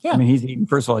 Mm-hmm. Yeah. I mean, he's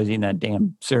eating that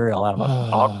damn cereal out of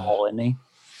alcohol, isn't he?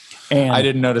 And I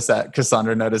didn't notice that.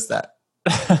 Cassandra noticed that.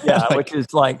 Yeah, which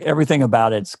is like everything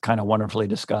about it's kind of wonderfully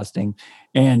disgusting.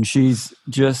 And she's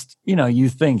just, you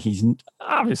think he's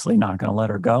obviously not going to let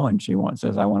her go. And she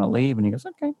says, I want to leave. And he goes,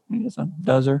 okay. And he just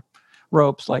does her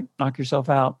ropes, like, knock yourself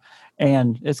out.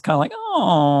 And it's kind of like,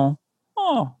 oh.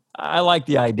 I like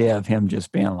the idea of him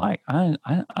just being like, I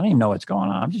don't even know what's going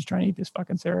on. I'm just trying to eat this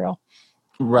fucking cereal.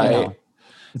 Right.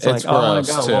 It's like, I want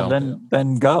to go. Too. Well,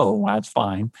 then go. That's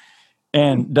fine.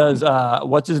 And does,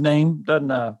 what's his name?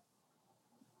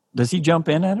 Does he jump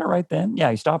in at her right then?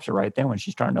 Yeah, he stops her right then when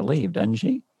she's trying to leave, doesn't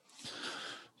she?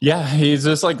 Yeah, he's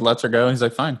just like, lets her go. He's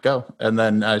like, fine, go. And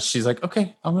then she's like,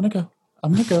 okay, I'm going to go.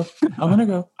 I'm going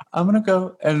to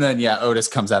go. And then, Otis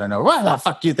comes out of nowhere. Where the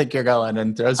fuck do you think you're going?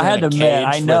 And throws her in a cage.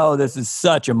 I know this is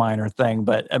such a minor thing,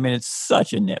 but I mean, it's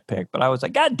such a nitpick. But I was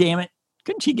like, God damn it.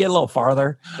 Couldn't she get a little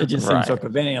farther? It just seems so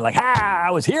convenient. Like, I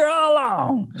was here all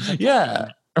along.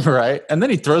 Yeah. Right. And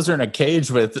then he throws her in a cage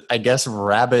with, I guess,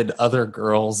 rabid other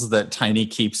girls that Tiny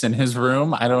keeps in his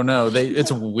room. I don't know.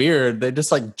 It's weird. They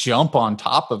just like jump on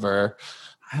top of her.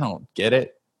 I don't get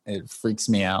it. It freaks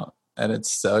me out. And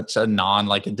it's such a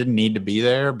like it didn't need to be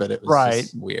there, but it was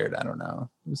just weird. I don't know.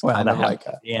 It was kind of like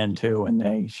at the end too,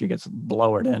 when she gets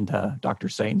lowered into Dr.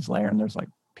 Satan's lair, and there's like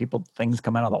things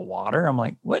come out of the water. I'm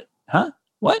like, what? Huh?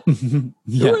 What? Who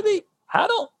are these?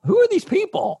 Who are these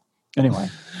people? Anyway.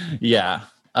 Yeah.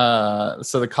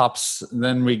 So the cops,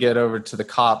 then we get over to the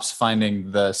cops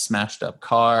finding the smashed up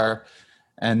car.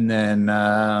 And then,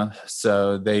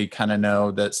 so they kind of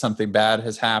know that something bad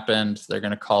has happened. They're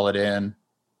going to call it in.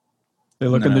 They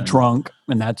look in the trunk,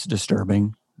 and that's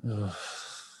disturbing.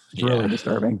 It's really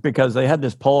disturbing because they had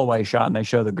this pull away shot and they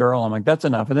show the girl. I'm like, that's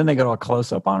enough. And then they go to a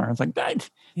close up on her. It's like,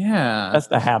 that's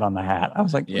the hat on the hat. I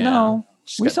was like, no,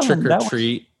 we saw trick or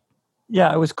treat.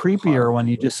 It was creepier when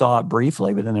you just saw it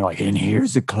briefly, but then they're like, and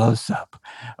here's a close up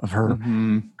of her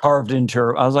carved into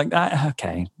her. I was like,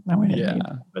 okay,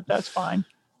 but that's fine.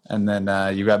 And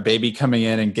then you got Baby coming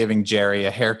in and giving Jerry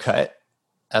a haircut,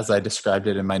 as I described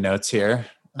it in my notes here.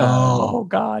 Oh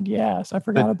God, yes, I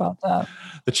forgot about that.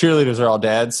 The cheerleaders are all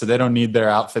dead, so they don't need their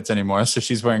outfits anymore. So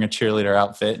she's wearing a cheerleader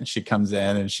outfit, and she comes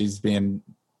in and she's being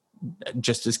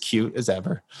just as cute as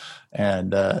ever.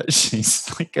 And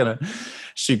she's like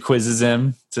she quizzes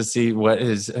him to see what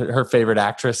her favorite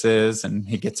actress is, and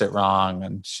he gets it wrong,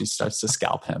 and she starts to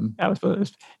scalp him. That was what it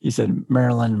was. You said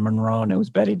Marilyn Monroe, and it was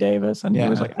Betty Davis, and Yeah. he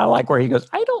was like, "I like where he goes.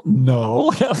 I don't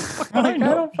know. I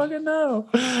don't fucking know."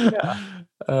 Yeah.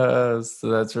 So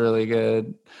that's really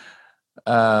good.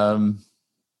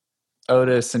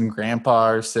 Otis and Grandpa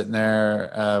are sitting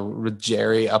there with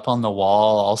Jerry up on the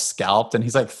wall, all scalped, and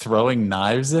he's like throwing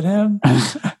knives at him.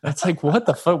 That's like, what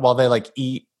the fuck? While they like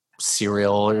eat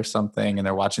cereal or something, and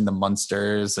they're watching the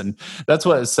Munsters. And that's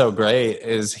what is so great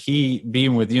is he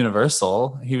being with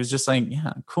Universal. He was just like,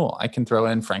 yeah, cool. I can throw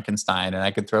in Frankenstein, and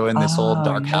I can throw in this old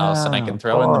dark house, and I can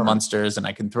throw in the Munsters, and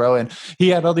I can throw in. He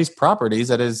had all these properties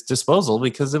at his disposal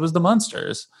because it was the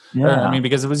Munsters. Yeah.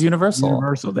 Because it was Universal.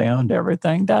 Universal, they owned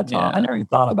everything. That's all. I never even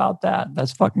thought about that.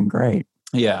 That's fucking great.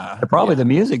 Yeah. Probably the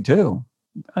music too.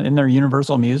 In their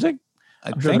Universal music?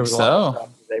 I think so.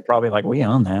 They probably like, we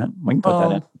own that. We can put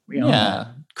that in. We own that.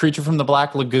 Creature from the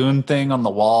Black Lagoon thing on the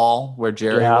wall where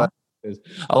Jerry was.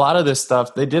 A lot of this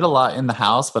stuff, they did a lot in the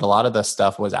house, but a lot of the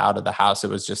stuff was out of the house. It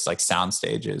was just like sound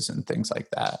stages and things like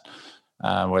that,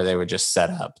 where they would just set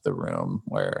up the room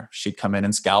where she'd come in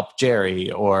and scalp Jerry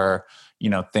or,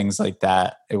 things like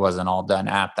that. It wasn't all done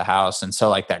at the house. And so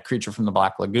like that Creature from the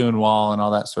Black Lagoon wall and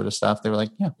all that sort of stuff, they were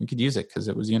like, yeah, we could use it because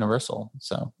it was Universal.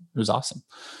 So it was awesome.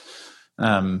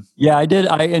 Yeah, I did.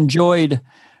 I enjoyed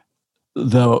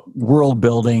the world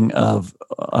building of,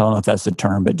 I don't know if that's the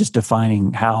term, but just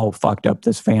defining how fucked up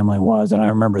this family was. And I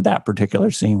remember that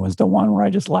particular scene was the one where I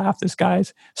just laughed. This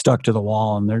guy's stuck to the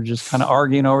wall and they're just kind of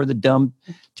arguing over the dumb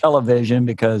television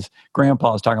because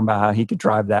Grandpa's talking about how he could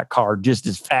drive that car just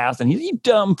as fast. And he's, you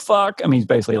dumb fuck. I mean, he's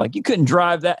basically like, you couldn't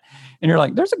drive that. And you're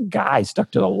like, there's a guy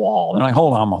stuck to the wall. And I'm like,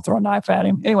 hold on, I'm going to throw a knife at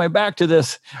him. Anyway, back to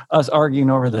this, us arguing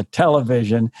over the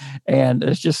television. And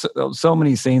it's just so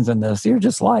many scenes in this. You're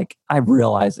just like, I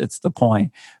realize it's the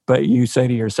point. But you say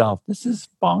to yourself, this is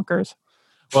bonkers.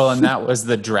 Well, and that was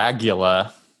the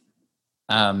Dragula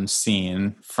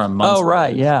scene from Munsters. Oh,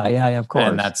 right. Yeah, of course.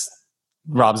 And that's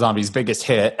Rob Zombie's biggest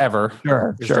hit ever.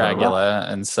 Sure.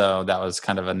 Dragula. And so that was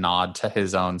kind of a nod to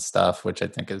his own stuff, which I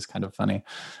think is kind of funny.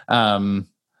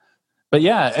 But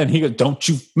yeah, and he goes, "Don't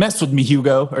you mess with me,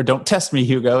 Hugo," or "Don't test me,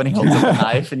 Hugo." And he holds up a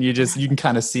knife, and you can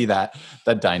kind of see that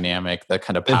dynamic, the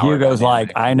kind of power. Hugo's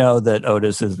dynamic. like, I know that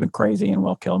Otis has been crazy and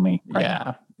will kill me. Right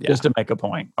now, just to make a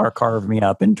point, or carve me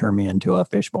up and turn me into a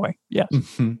fish boy. Yes,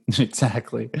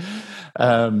 exactly.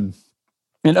 And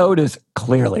Otis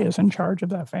clearly is in charge of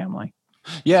that family.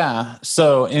 Yeah.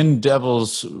 So when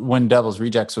Devil's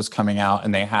Rejects was coming out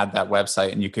and they had that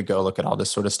website and you could go look at all this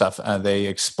sort of stuff, they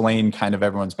explained kind of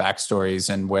everyone's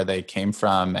backstories and where they came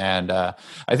from. And I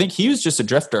think he was just a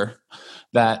drifter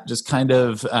that just kind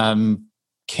of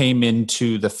came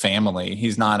into the family.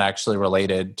 He's not actually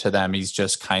related to them. He's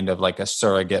just kind of like a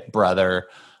surrogate brother,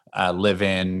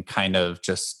 live-in kind of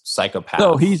just psychopath.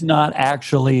 So he's not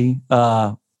actually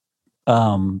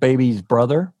Baby's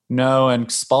brother? No, and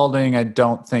Spaulding, I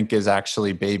don't think is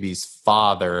actually Baby's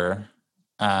father.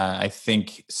 I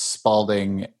think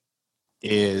Spaulding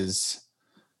is,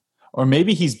 or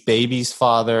maybe he's Baby's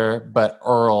father, but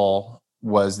Earl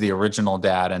was the original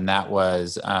dad, and that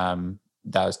was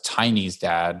Tiny's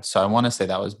dad. So I want to say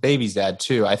that was Baby's dad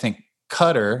too. I think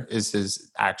Cutter is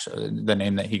the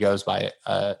name that he goes by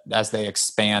as they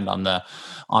expand on the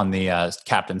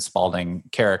Captain Spaulding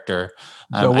character.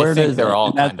 So where I think they're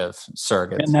all kind of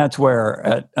surrogates, and that's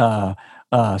where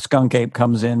Skunk Ape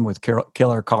comes in with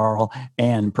Killer Carl,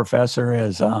 and Professor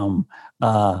is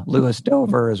Louis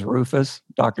Dover is Rufus,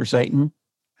 Dr. Satan.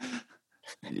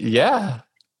 Yeah,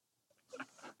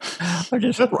 I'm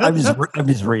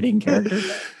just reading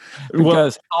characters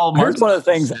because here's one of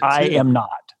the things I am not.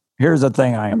 Here's the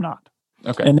thing I am not.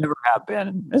 Okay. And never have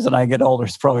been. As I get older,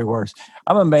 it's probably worse.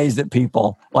 I'm amazed at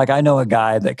people. Like, I know a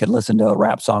guy that could listen to a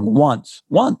rap song once.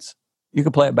 You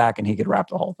could play it back and he could rap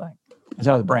the whole thing. That's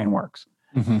how the brain works.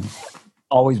 Mm-hmm.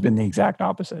 Always been the exact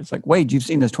opposite. It's like, Wade, you've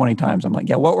seen this 20 times. I'm like,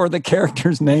 yeah, what were the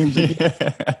characters' names?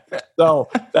 So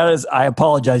I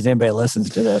apologize to anybody who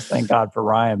listens to this. Thank God for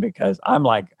Ryan, because I'm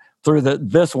like, through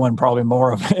this one, probably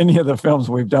more of any of the films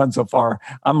we've done so far,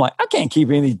 I'm like, I can't keep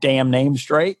any of these damn names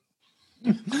straight.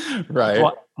 Right.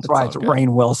 That's why it's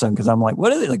Rainn Wilson, because I'm like,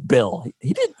 what is it? Like Bill.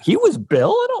 He was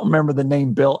Bill? I don't remember the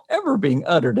name Bill ever being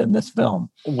uttered in this film.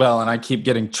 Well, and I keep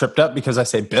getting tripped up because I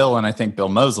say Bill and I think Bill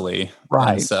Moseley.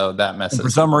 Right. And so that messes. And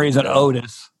for some reason,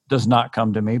 Otis does not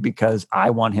come to me because I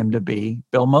want him to be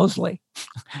Bill Moseley.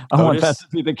 I want that to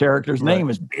be the character's name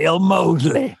is Bill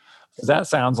Moseley. Because that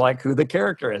sounds like who the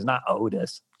character is, not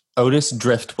Otis. Otis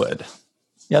Driftwood.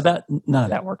 Yeah, none of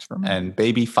that works for me. And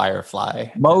Baby Firefly.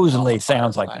 Moseley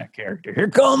sounds like that character. Here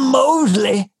come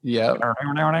Moseley. Yep.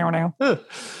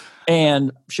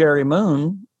 And Sherry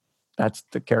Moon, that's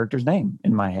the character's name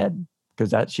in my head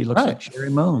because she looks like Sherry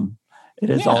Moon. It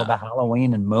is all about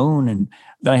Halloween and Moon. And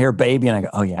then I hear Baby and I go,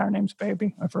 oh, yeah, her name's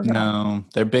Baby. I forgot. No,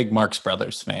 they're big Marx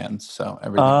Brothers fans. So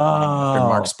everything they're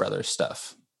Marx Brothers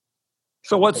stuff.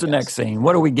 So what's the next scene?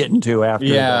 What are we getting to after?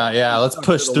 Yeah. Let's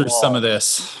push through some of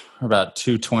this. We're about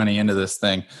 2:20 into this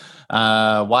thing.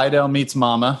 Wydell meets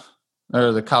Mama,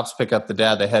 or the cops pick up the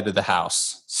dad. They head to the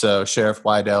house. So Sheriff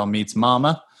Wydell meets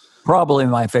Mama. Probably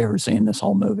my favorite scene in this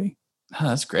whole movie. Oh,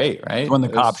 that's great, right? When the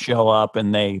cops show up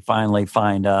and they finally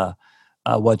find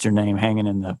what's her name hanging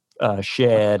in the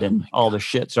shed and all the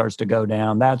shit starts to go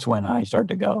down. That's when I start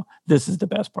to go, this is the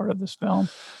best part of this film.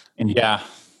 And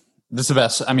this is the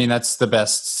best. I mean, that's the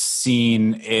best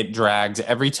scene. It drags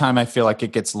every time. I feel like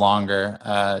it gets longer.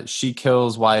 She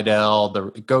kills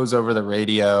Wydell. It goes over the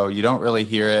radio. You don't really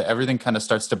hear it. Everything kind of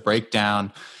starts to break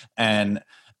down. And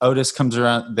Otis comes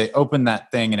around. They open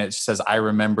that thing and it says, I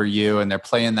remember you. And they're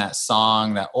playing that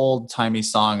song, that old timey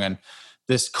song. And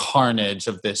this carnage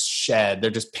of this shed, they're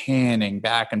just panning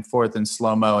back and forth in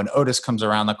slow-mo. And Otis comes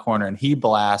around the corner and he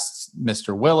blasts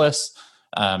Mr. Willis,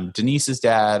 Denise's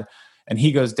dad. And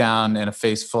he goes down in a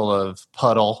face full of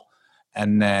puddle,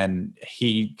 and then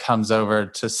he comes over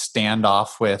to stand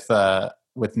off with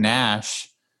Nash.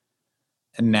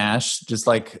 And Nash, just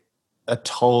like a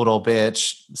total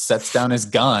bitch, sets down his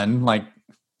gun. Like,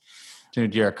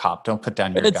 dude, you're a cop. Don't put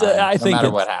down your gun. No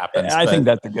matter what happens. I think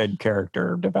that's a good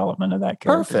character development of that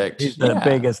character. Perfect. He's the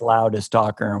biggest, loudest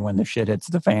talker, and when the shit hits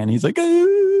the fan, he's like,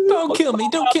 "Don't kill me!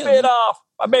 Don't kill me!" Off.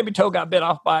 My baby toe got bit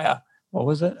off by what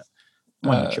was it?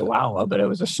 A chihuahua, but it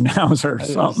was a schnauzer or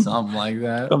something. Something like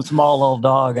that. Some small little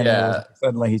dog, and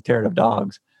suddenly he's tired of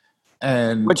dogs.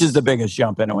 And which is the biggest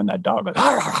jump in it when that dog goes,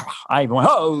 I even went,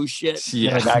 oh shit.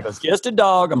 Yeah. And the guy goes, just a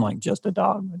dog. I'm like, just a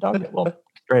dog. A dog that will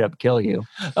straight up kill you.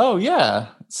 Oh, yeah.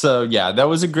 So, yeah, that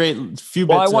was a great few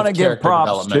bits I want to give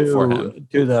props to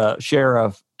the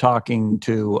sheriff talking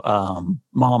to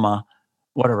Mama,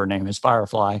 whatever her name is,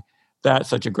 Firefly. That's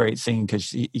such a great scene because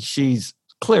she's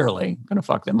clearly going to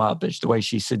fuck them up. It's the way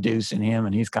she's seducing him,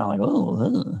 and he's kind of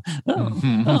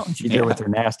like, she's there with her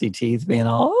nasty teeth being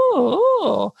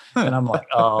all, and I'm like,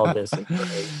 oh, this is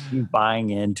great. He's buying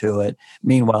into it.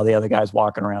 Meanwhile, the other guy's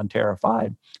walking around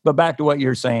terrified. But back to what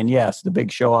you're saying, yes, the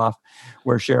big show off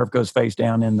where Sheriff goes face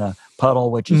down in the puddle,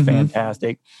 which is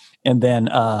fantastic. And then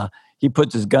he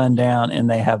puts his gun down, and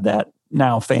they have that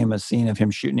now famous scene of him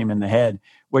shooting him in the head,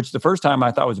 which the first time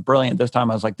I thought was brilliant. This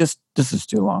time I was like, this is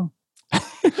too long.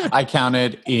 I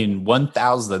counted in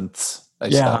 1,000ths. I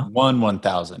stopped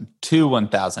 1,000, 2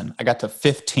 1,000. I got to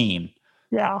 15.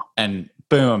 Yeah. And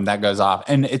boom, that goes off.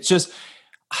 And it's just,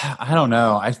 I don't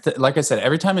know. Like I said,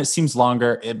 every time it seems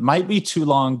longer, it might be too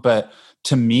long, but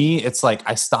to me, it's like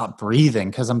I stop breathing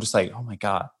because I'm just like, oh my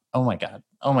God,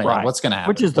 what's going to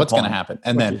happen? What's going to happen?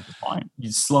 And then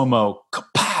you slow-mo,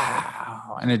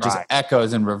 kapow, and it just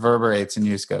echoes and reverberates, and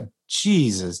you just go,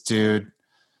 Jesus, dude.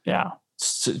 Yeah.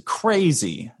 It's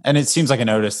crazy. And it seems like an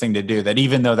Otis thing to do, that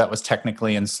even though that was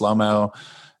technically in slow-mo,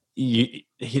 him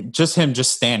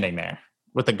just standing there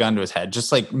with a gun to his head,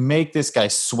 just like make this guy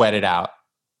sweat it out,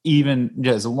 even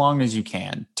as long as you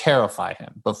can. Terrify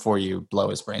him before you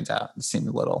blow his brains out. It seemed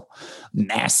a little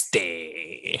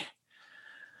nasty.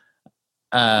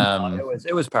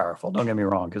 It was powerful. Don't get me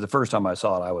wrong, because the first time I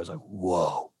saw it, I was like,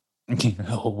 whoa.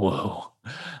 Whoa.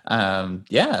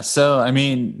 So I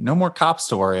mean, no more cops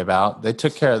to worry about. They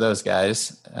took care of those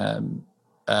guys.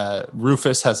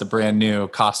 Rufus has a brand new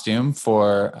costume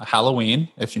for Halloween.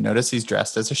 If you notice, he's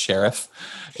dressed as a sheriff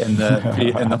in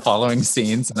the following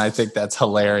scenes, and I think that's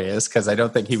hilarious because I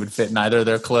don't think he would fit in either of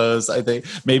their clothes. I think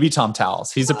maybe Tom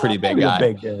Towles. He's a pretty big guy.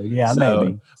 Big dude. Yeah,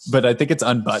 maybe. But I think it's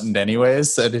unbuttoned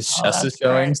anyways, so his chest is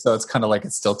showing. Great. So it's kind of like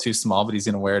it's still too small, but he's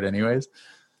going to wear it anyways.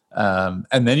 And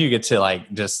then you get to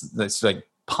like just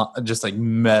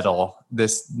metal.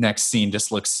 This next scene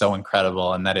just looks so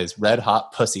incredible, and that is Red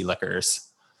Hot Pussy Lickers.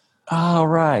 Oh,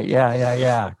 right.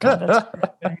 Yeah. God, that's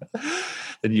great.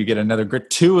 And you get another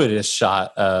gratuitous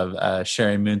shot of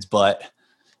Sherry Moon's butt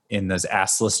in those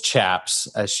assless chaps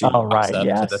as she walks up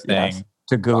to the thing.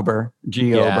 to Goober,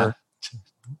 G. Ober.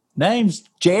 Name's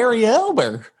Jerry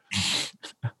Ober.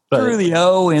 Threw the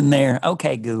O in there.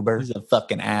 Okay, Goober. He's a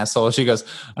fucking asshole. She goes,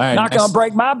 all right. Not gonna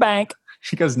break my bank.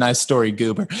 She goes, nice story,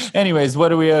 Goober. Anyways, what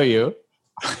do we owe you?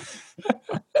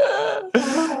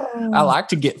 I like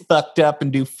to get fucked up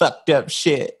and do fucked up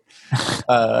shit.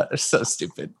 So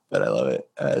stupid, but I love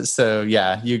it. So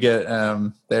yeah, you get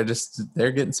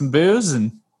they're getting some booze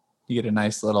and you get a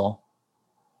nice little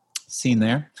scene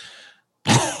there.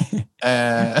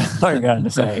 I thought you were going to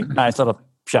say nice little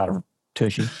shot of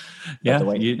Tushy. Yeah,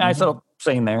 nice little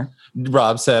scene there.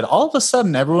 Rob said, all of a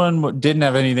sudden, everyone didn't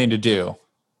have anything to do.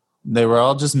 They were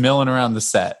all just milling around the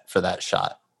set for that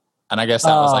shot. And I guess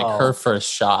that was like her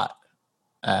first shot.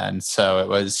 And so it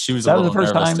was, she was a little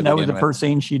nervous. That was the first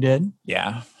scene she did?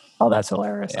 Yeah. Oh, that's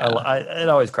hilarious. Yeah. It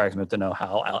always cracks me up to know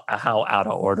how out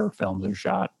of order films are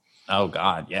shot. Oh,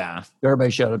 God, yeah.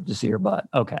 Everybody showed up to see her butt.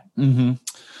 Okay. Mm-hmm.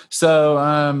 So,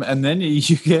 and then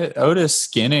you get Otis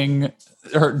skinning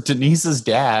Denise's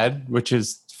dad, which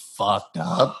is fucked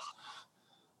up.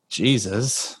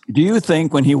 Jesus. Do you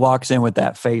think when he walks in with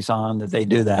that face on that they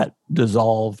do that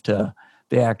dissolve to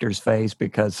the actor's face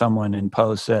because someone in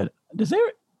post said, does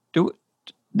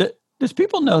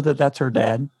people know that that's her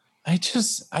dad?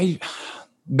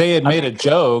 They had made a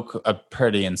joke, a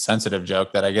pretty insensitive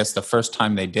joke, that I guess the first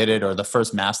time they did it or the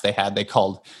first mask they had, they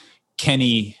called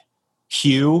Kenny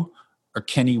Hugh or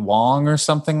Kenny Wong or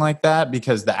something like that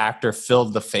because the actor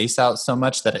filled the face out so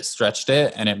much that it stretched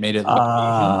it and it made it look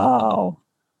Asian.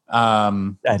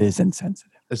 That is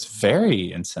insensitive. It's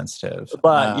very insensitive.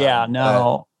 But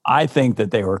I think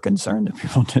that they were concerned that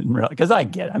people didn't realize, because I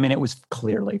get it. I mean, it was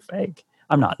clearly fake.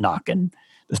 I'm not knocking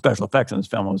the special effects in this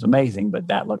film. It was amazing, but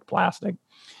that looked plastic.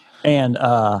 And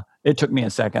it took me a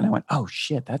second. I went, oh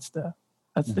shit, that's the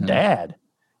dad.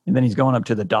 And then he's going up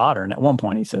to the daughter. And at one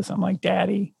point he says something like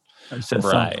daddy. Or says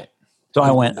something. So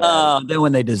I went, then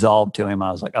when they dissolved to him,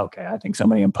 I was like, okay, I think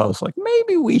somebody in post, like,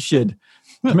 maybe we should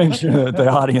make sure that the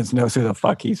audience knows who the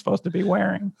fuck he's supposed to be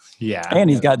wearing. Yeah. And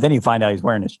then you find out he's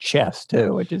wearing his chest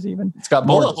too, which is even. It's got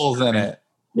bullet holes in it.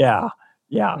 Yeah.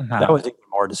 Yeah. Uh-huh. That was even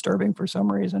more disturbing for some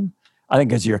reason. I think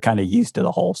because you're kind of used to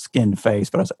the whole skinned face,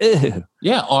 but I was like, ew.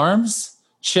 Yeah. Arms,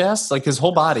 chest, like his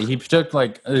whole body. He took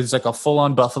it was like a full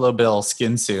on Buffalo Bill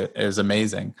skin suit. It was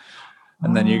amazing.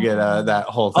 And then you get that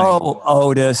whole thing. Oh,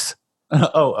 Otis.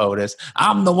 Oh, Otis.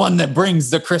 I'm the one that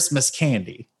brings the Christmas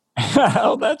candy.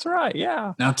 Oh, that's right.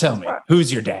 Yeah. Now tell me,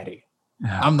 who's your daddy?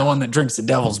 I'm the one that drinks the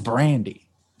devil's brandy.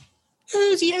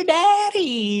 Who's your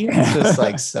daddy? It's just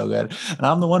like so good. And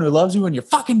I'm the one who loves you when you're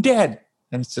fucking dead.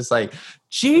 And it's just like,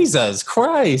 Jesus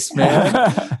Christ,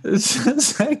 man. It's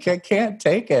just like, I can't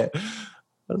take it.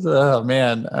 Oh,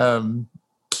 man.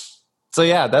 So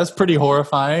yeah, that's pretty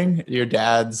horrifying. Your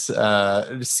dad's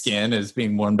skin is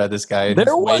being worn by this guy.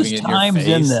 There was times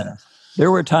in this.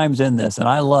 There were times in this, and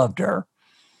I loved her.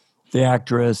 The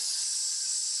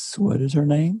actress, what is her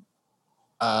name?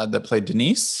 That played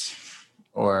Denise,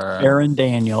 or Erin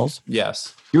Daniels.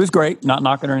 Yes, she was great. Not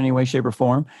knocking her in any way, shape, or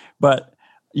form. But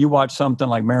you watch something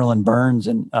like Marilyn Burns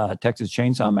in Texas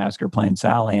Chainsaw Massacre playing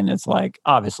Sally, and it's like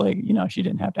obviously, she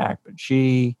didn't have to act, but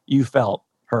you felt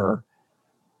her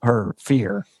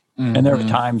fear. Mm-hmm. And there were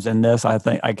times in this,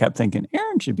 I kept thinking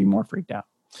Erin should be more freaked out.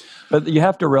 But you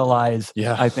have to realize,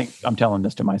 I think I'm telling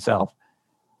this to myself,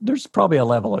 there's probably a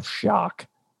level of shock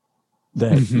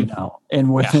that,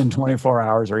 and within 24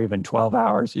 hours or even 12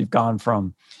 hours, you've gone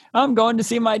from, I'm going to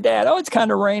see my dad. Oh, it's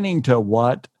kind of raining to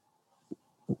what?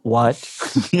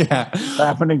 Yeah.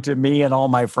 Happening to me and all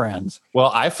my friends.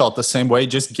 Well, I felt the same way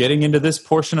just getting into this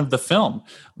portion of the film.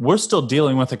 We're still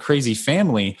dealing with a crazy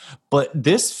family, but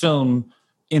this film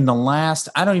in the last,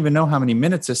 I don't even know how many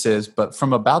minutes this is, but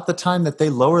from about the time that they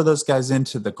lower those guys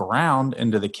into the ground,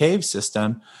 into the cave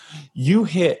system, you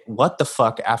hit what the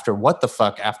fuck after what the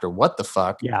fuck after what the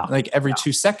fuck. Yeah. Like every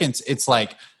 2 seconds, it's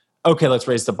like, okay, let's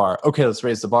raise the bar. Okay, let's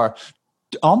raise the bar.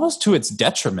 Almost to its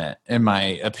detriment, in my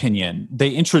opinion. They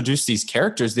introduce these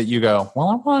characters that you go, well,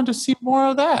 I wanted to see more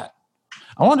of that.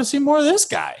 I wanted to see more of this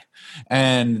guy.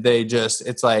 And they just,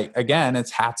 it's like, again,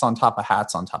 it's hats on top of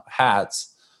hats on top of hats.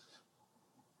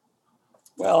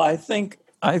 Well, I think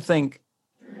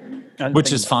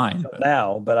which is fine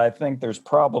now, but I think there's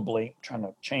probably trying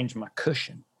to change my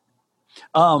cushion.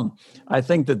 I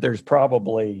think that there's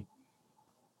probably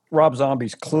Rob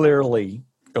Zombie's clearly,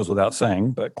 goes without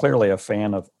saying, but clearly a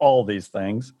fan of all these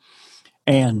things.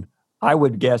 And I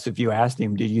would guess if you asked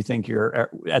him, did you think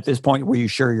at this point, were you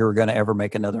sure you were going to ever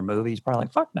make another movie? He's probably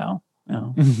like, fuck no.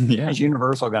 Yeah. Is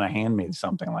Universal going to hand me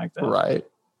something like that? Right.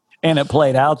 And it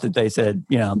played out that they said,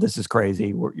 this is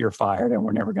crazy. You're fired and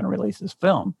we're never going to release this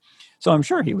film. So I'm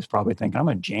sure he was probably thinking, I'm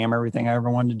going to jam everything I ever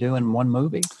wanted to do in one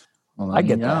movie. Well, I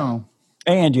get that.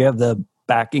 And you have the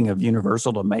backing of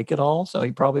Universal to make it all. So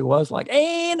he probably was like,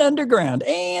 and Underground,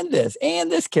 and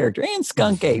this character, and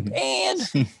Skunk Ape, and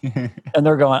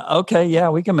they're going, okay, yeah,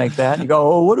 we can make that. And you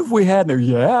go, oh, what if we had there?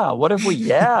 Yeah. What if we,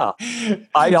 yeah.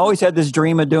 I always had this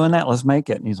dream of doing that. Let's make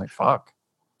it. And he's like, fuck.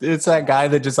 It's that guy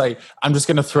that just like, I'm just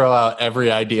going to throw out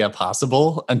every idea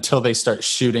possible until they start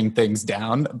shooting things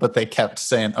down. But they kept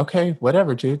saying, okay,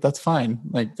 whatever, dude, that's fine.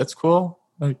 Like, that's cool.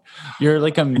 Like, you're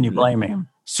like a And you blame him.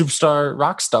 superstar,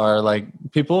 rock star. Like,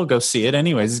 people will go see it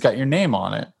anyways. It's got your name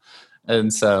on it.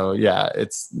 And so, yeah,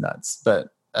 it's nuts. But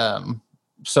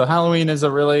so Halloween is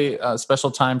a really special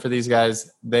time for these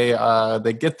guys. They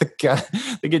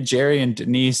get Jerry and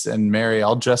Denise and Mary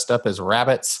all dressed up as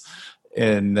rabbits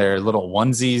in their little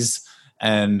onesies,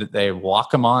 and they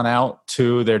walk them on out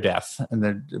to their death. And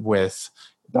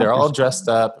they're all dressed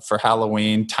up for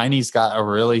Halloween. Tiny's got a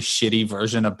really shitty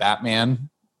version of Batman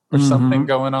or something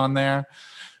going on there.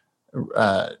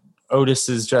 Otis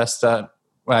is dressed up.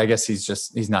 Well, I guess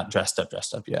he's not dressed up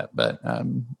yet, but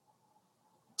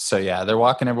so yeah, they're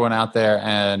walking everyone out there.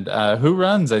 And who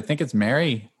runs? I think it's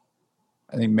Mary.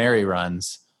 I think Mary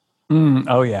runs.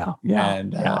 Oh yeah.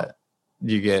 And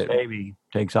you get baby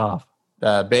takes off.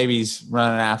 Baby's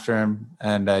running after him,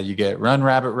 and you get run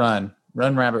rabbit run,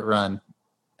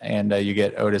 and you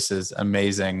get Otis's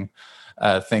amazing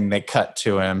thing they cut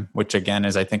to him, which again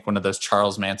is I think one of those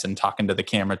Charles Manson talking to the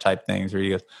camera type things where he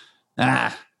goes,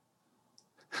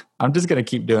 I'm just gonna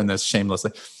keep doing this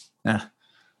shamelessly.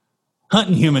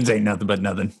 Hunting humans ain't nothing but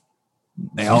nothing.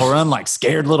 They all run like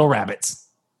scared little rabbits.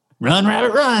 Run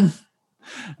rabbit run.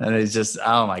 And it's just,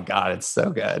 oh my God, it's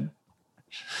so good.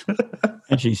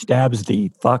 And she stabs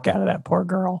the fuck out of that poor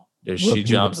girl. She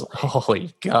jumps.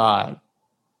 Holy God.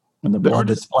 And the blood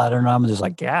is splattering on. I'm just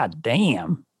like, God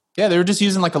damn. Yeah, they were just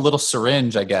using like a little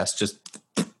syringe, I guess. Just.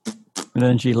 And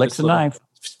then she licks the knife.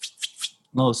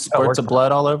 Little spurts of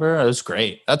blood all over. It was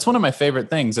great. That's one of my favorite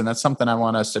things. And that's something I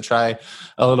want us to try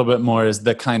a little bit more is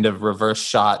the kind of reverse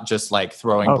shot, just like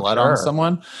throwing blood on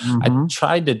someone. I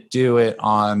tried to do it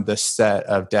on the set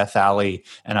of Death Alley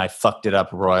and I fucked it up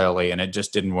royally and it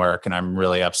just didn't work. And I'm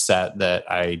really upset that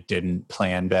I didn't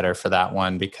plan better for that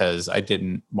one because I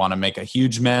didn't want to make a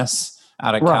huge mess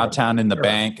out of Cowtown in the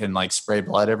bank and like spray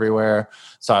blood everywhere.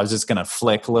 So I was just going to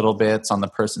flick little bits on the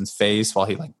person's face while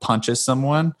he like punches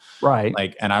someone. Right.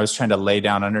 Like, and I was trying to lay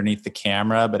down underneath the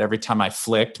camera, but every time I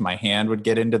flicked, my hand would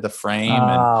get into the frame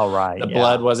and the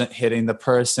blood wasn't hitting the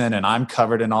person and I'm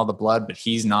covered in all the blood, but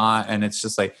he's not. And it's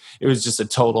just like, it was just a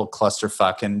total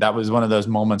clusterfuck. And that was one of those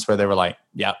moments where they were like,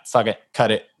 yeah, fuck it,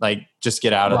 cut it. Like just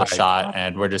get out of the shot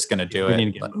and we're just going to do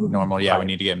it normal. Yeah. We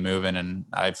need to get moving. And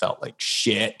I felt like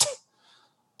shit.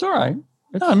 It's all right.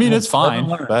 I mean, it's fine,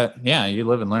 but yeah, you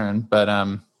live and learn. But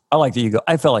I like that you go,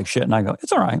 I felt like shit, and I go,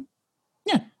 it's all right.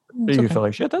 Yeah. You feel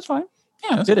like shit, that's fine.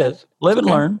 Yeah, it is. Live and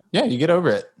learn. Yeah, you get over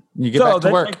it. You get back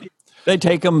to work. They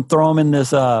take them, throw them in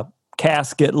this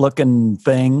casket-looking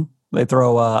thing. They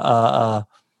throw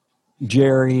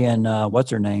Jerry and what's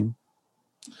her name?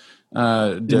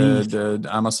 I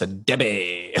almost said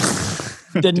Debbie.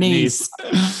 Denise.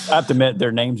 I have to admit,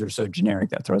 their names are so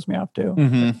generic that throws me off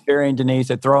too. Jerry and Denise,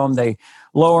 they throw them, they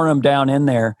lower them down in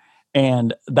there,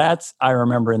 and that's I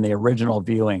remember in the original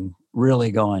viewing,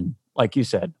 really going like you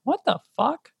said, what the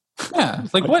fuck? Yeah,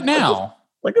 like what now?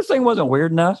 Like this thing wasn't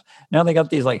weird enough. Now they got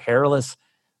these like hairless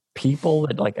people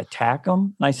that like attack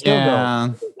them, and I still go,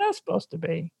 what is that supposed to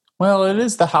be? Well, it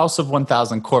is the House of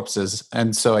 1,000 Corpses.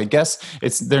 And so I guess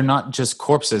they're not just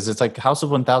corpses. It's like House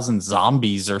of 1,000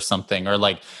 Zombies or something, or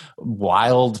like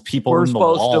wild people in the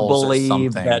walls. We're supposed to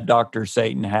believe that Dr.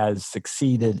 Satan has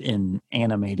succeeded in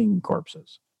animating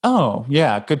corpses. Oh,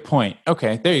 yeah. Good point.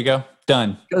 Okay. There you go.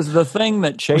 Done. Because the thing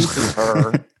that chases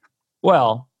her,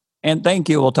 well, and thank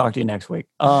you. We'll talk to you next week.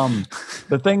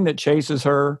 The thing that chases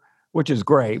her, which is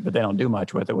great, but they don't do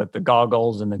much with it, with the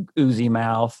goggles and the oozy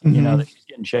mouth, you know, that she's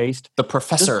getting chased. The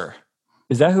professor.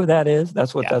 Is that who that is?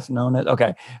 That's what that's known as?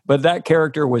 Okay. But that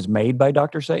character was made by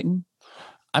Dr. Satan?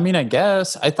 I mean, I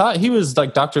guess. I thought he was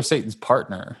like Dr. Satan's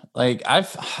partner. Like,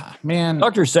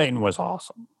 Dr. Satan was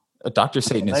awesome. Dr.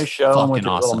 Satan is they show him with fucking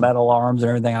awesome. Little metal arms and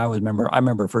everything. I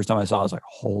remember first time I saw it, I was like,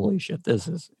 holy shit, this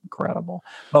is incredible.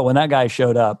 But when that guy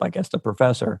showed up, I guess the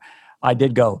professor, I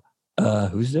did go,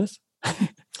 who's this?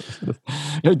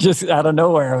 It just out of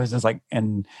nowhere, I was just like,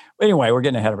 and anyway, we're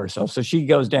getting ahead of ourselves. So she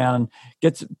goes down,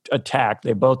 gets attacked.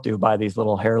 They both do by these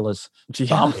little hairless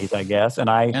zombies, I guess.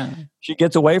 And she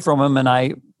gets away from him. And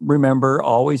I remember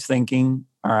always thinking,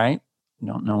 all right,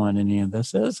 don't know what any of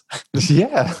this is.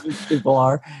 Yeah. These people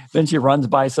are. Then she runs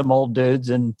by some old dudes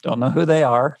and don't know who they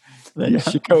are. Then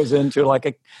she goes into like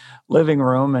a living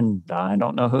room and I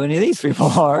don't know who any of these people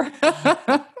are.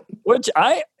 Which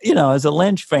as a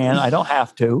Lynch fan, I don't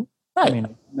have to. Right. I mean, I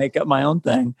make up my own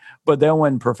thing. But then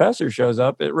when Professor shows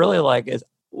up, it really is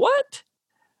what?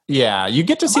 Yeah, you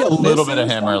get to see a little bit of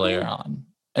him earlier on.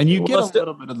 And you get a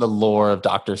little bit of the lore of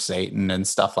Dr. Satan and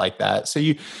stuff like that. So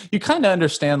you kind of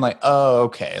understand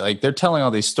okay, they're telling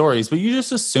all these stories, but you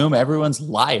just assume everyone's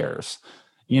liars.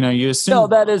 You assume. No,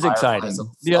 that is exciting.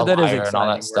 Yeah, that is exciting. And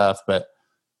all that stuff. But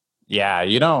yeah,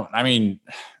 you don't,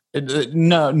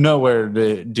 nowhere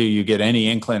do you get any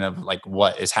inkling of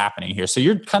what is happening here. So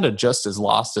you're kind of just as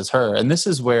lost as her. And this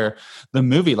is where the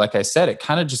movie, like I said, it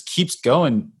kind of just keeps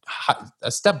going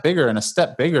a step bigger and a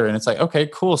step bigger. And it's like, okay,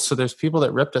 cool. So there's people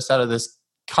that ripped us out of this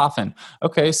coffin.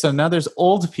 Okay, so now there's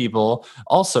old people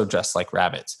also dressed like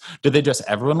rabbits. Did they dress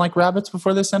everyone like rabbits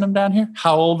before they sent him down here?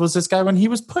 How old was this guy when he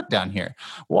was put down here?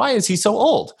 Why is he so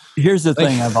old? Here's the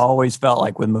thing I've always felt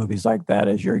like with movies like that,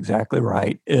 is you're exactly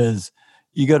right, is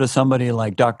you go to somebody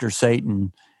like Dr.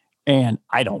 Satan, and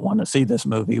I don't want to see this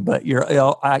movie, but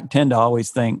I tend to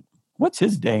always think, what's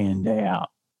his day in, day out?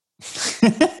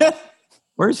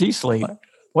 Where's he sleep?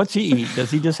 What's he eat?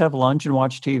 Does he just have lunch and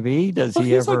watch TV? Does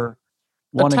he ever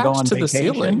want to go on vacation? The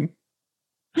ceiling.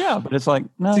 Yeah, but it's no.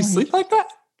 Does he sleep like that?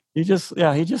 He just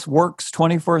works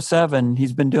 24/7.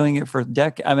 He's been doing it for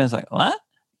decades. I mean, it's what?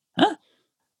 Huh?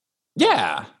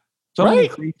 Yeah. So many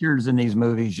creatures in these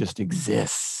movies just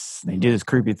exist. They do this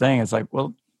creepy thing. It's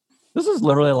well, this is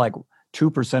literally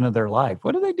 2% of their life.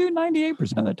 What do they do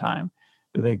 98% of the time?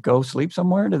 Do they go sleep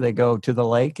somewhere? Do they go to the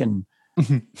lake and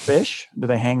fish? Do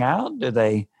they hang out? Do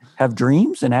they have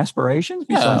dreams and aspirations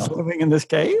besides living in this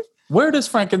cave? Where does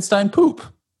Frankenstein poop?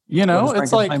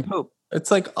 Poop. It's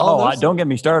don't get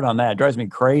me started on that. It drives me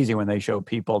crazy when they show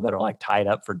people that are tied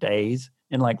up for days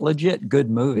in legit good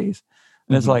movies.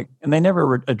 And it's and they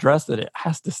never address that it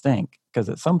has to stink, because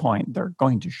at some point they're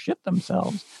going to shit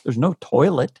themselves. There's no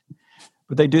toilet,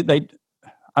 but I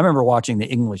remember watching The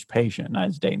English Patient, and I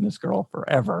was dating this girl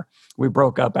forever. We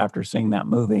broke up after seeing that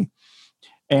movie,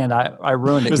 and I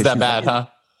ruined it. Was that bad, huh?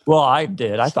 Well, I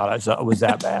did. I thought it was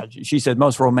that bad. She said,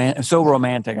 so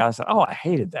romantic. I said, oh, I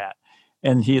hated that.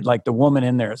 And he had the woman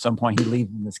in there at some point, he leaves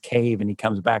in this cave and he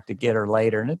comes back to get her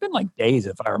later. And it'd been days,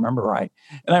 if I remember right.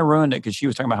 And I ruined it because she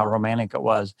was talking about how romantic it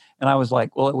was. And I was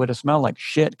well, it would have smelled like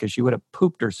shit because she would have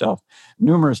pooped herself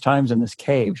numerous times in this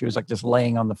cave. She was just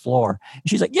laying on the floor. And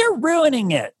she's like, you're ruining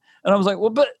it. And I was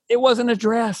well, but it wasn't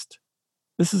addressed.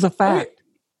 This is a fact.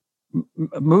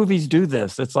 Movies do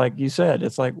this. It's like you said.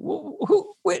 It's wait,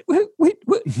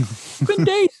 been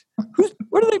days.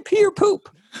 Where do they pee or poop?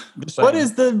 What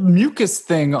is the mucus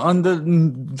thing on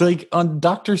the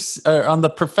on the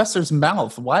professor's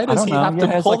mouth? Why does he have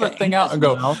to pull that thing out and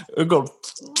go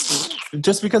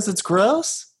just because it's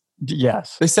gross?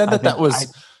 Yes. They said that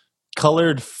was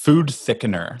colored food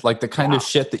thickener, the kind of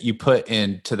shit that you put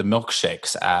into the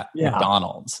milkshakes at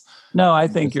McDonald's. No, I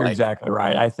think you're exactly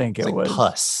right. I think it was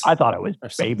pus. I thought it was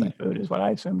baby food is what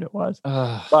I assumed it was.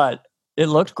 But it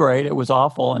looked great. It was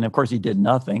awful. And of course, he did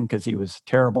nothing because he was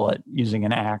terrible at using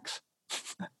an axe.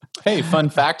 Hey, fun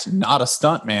fact, not a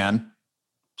stunt man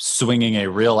swinging a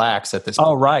real axe at this point.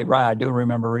 Oh, right. I do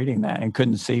remember reading that and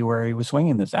couldn't see where he was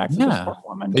swinging this axe at this poor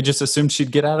woman. They just assumed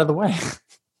she'd get out of the way.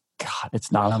 God,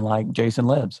 it's not unlike Jason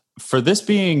Lives. For this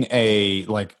being a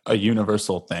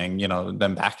universal thing,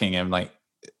 them backing him,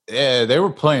 they were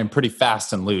playing pretty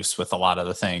fast and loose with a lot of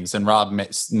the things. And Rob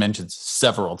mentioned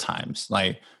several times,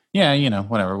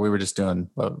 whatever. We were just doing,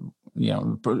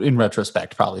 in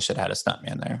retrospect, probably should have had a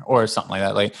stuntman there or something like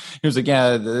that. He was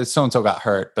yeah, so-and-so got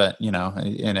hurt, but,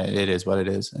 and it is what it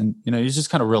is. And, he's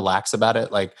just kind of relax about it.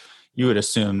 You would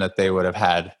assume that they would have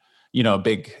had, a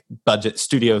big budget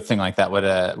studio thing like that would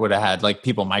have had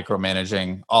people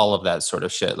micromanaging all of that sort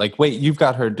of shit. Wait, you've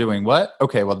got her doing what?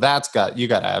 Okay, well you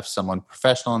got to have someone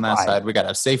professional on that side. We got to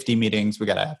have safety meetings.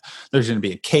 There's going to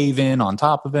be a cave in on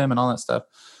top of him and all that stuff.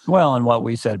 Well, and what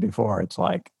we said before, it's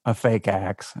a fake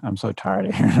axe. I'm so tired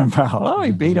of hearing about,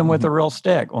 he beat him with a real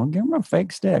stick. Well, give him a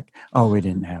fake stick. Oh, we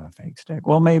didn't have a fake stick.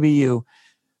 Well, maybe you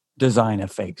design a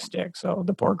fake stick so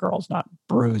the poor girl's not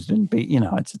bruised and beat.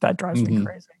 That drives me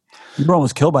crazy. You were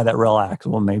almost killed by that real axe.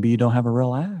 Well, maybe you don't have a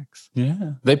real axe.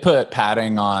 Yeah. They put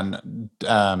padding on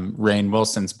Rainn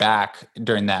Wilson's back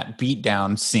during that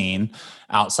beatdown scene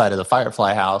outside of the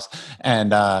Firefly house.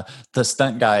 And the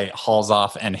stunt guy hauls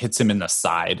off and hits him in the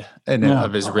side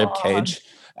of his rib cage.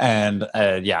 And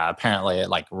apparently it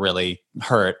really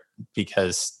hurt.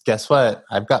 because guess what?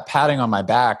 I've got padding on my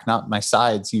back, not my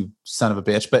sides, you son of a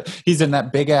bitch. But he's in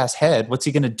that big ass head. What's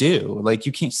he going to do? Like,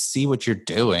 you can't see what you're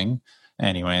doing.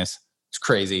 Anyways, it's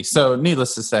crazy. So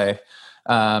needless to say,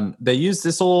 they used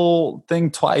this whole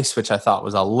thing twice, which I thought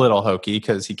was a little hokey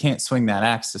because he can't swing that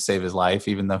axe to save his life,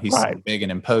 even though he's so big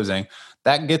and imposing.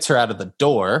 That gets her out of the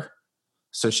door,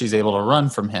 so she's able to run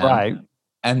from him. Right.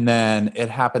 And then it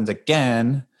happens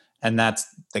again, and that's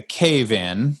the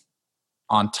cave-in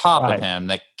on top of him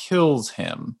that kills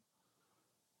him.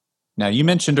 Now, you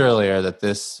mentioned earlier that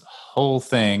this whole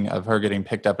thing of her getting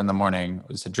picked up in the morning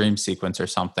was a dream sequence or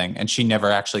something, and she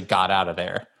never actually got out of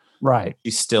there. Right.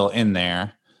 She's still in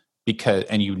there because,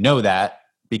 and you know that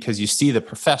because you see the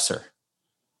professor.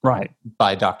 Right.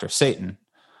 By Dr. Satan.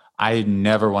 I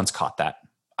never once caught that.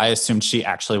 I assumed she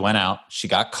actually went out. She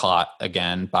got caught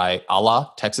again by a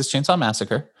la Texas Chainsaw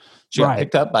Massacre. She got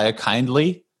picked up by a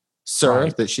kindly sir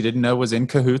that she didn't know was in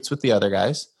cahoots with the other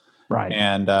guys. Right.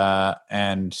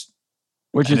 And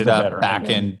which ended is up back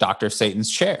in Dr.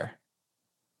 Satan's chair.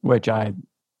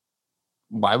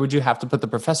 Why would you have to put the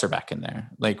professor back in there?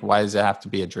 Like, why does it have to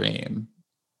be a dream?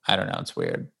 I don't know. It's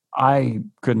weird. I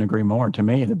couldn't agree more. To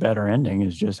me, the better ending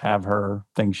is just have her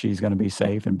think she's going to be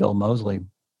safe and Bill Moseley.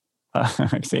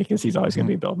 See, because he's always going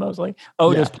to be Bill Moseley.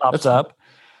 Otis pops up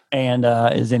and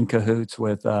is in cahoots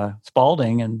with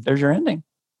Spaulding, and there's your ending.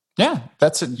 Yeah,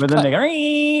 that's it. But then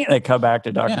they cut back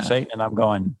to Dr. Satan, and I'm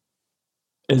going,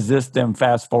 is this them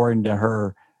fast forwarding to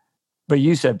her? But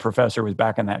you said Professor was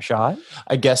back in that shot?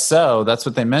 I guess so. That's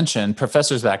what they mentioned.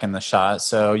 Professor's back in the shot.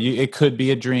 So it could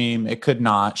be a dream. It could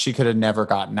not. She could have never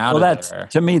gotten out of there.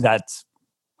 To me, that's,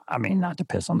 I mean, not to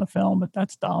piss on the film, but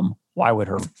that's dumb. Why would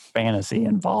her fantasy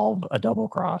involve a double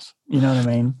cross? You know what I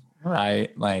mean? Right.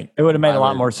 Like, it would have made a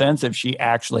lot more sense if she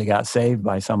actually got saved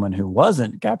by someone who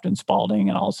wasn't Captain Spaulding,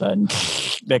 and all of a sudden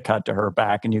they cut to her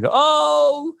back, and you go,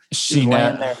 "Oh, she's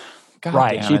laying there."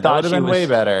 Right. She thought it would have been way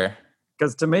better.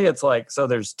 Because to me, it's like, so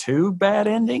there's two bad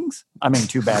endings. I mean,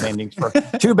 two bad endings for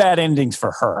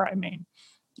her. I mean,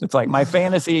 it's like my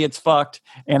fantasy, it's fucked,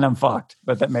 and I'm fucked.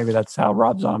 But maybe that's how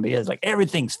Rob Zombie is. Like,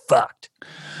 everything's fucked.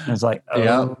 And it's like,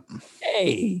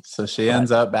 hey. So she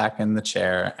ends up back in the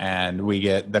chair, and we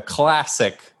get the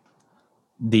classic,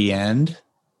 the end.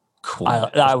 Cool.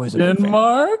 I was a big fan.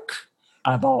 Mark.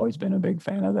 I've always been a big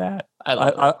fan of that.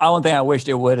 One thing I wished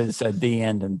it would have said the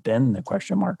end, and then the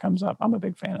question mark comes up. I'm a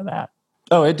big fan of that.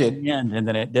 Oh, it did. The end, and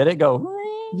then it go.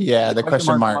 Yeah, the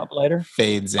question mark later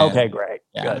fades in. Okay, great.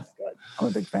 Yeah. Good. I'm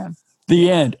a big fan. The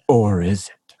end, or is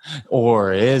it?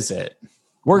 Or is it?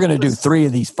 We're going to do 3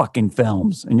 of these fucking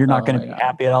films, and you're not going to be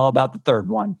happy at all about the third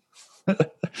one.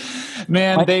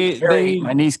 Man,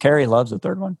 my niece Carrie loves the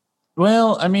third one.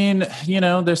 Well, I mean,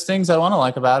 there's things I want to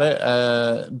like about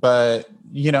it, but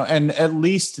and at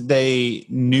least they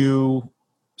knew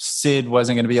Sid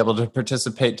wasn't going to be able to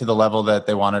participate to the level that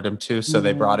they wanted him to, so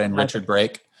they brought in Richard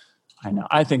Brake. I know.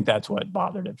 I think that's what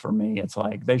bothered it for me. It's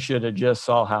like they should have just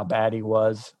saw how bad he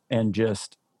was, and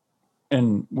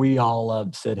we all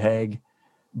loved Sid Haig,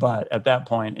 but at that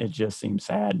point, it just seemed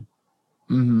sad.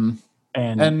 Mm-hmm.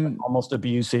 And almost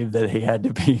abusive, that he had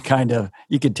to be kind of,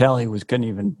 you could tell he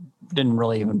wasn't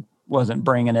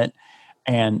bringing it.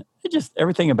 And it just,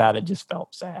 everything about it just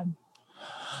felt sad.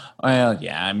 Well,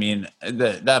 yeah, I mean,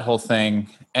 that whole thing.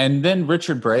 And then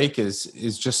Richard Brake is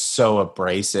just so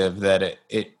abrasive that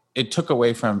it took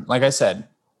away from, like I said,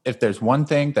 if there's one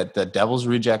thing that the Devil's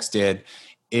Rejects did,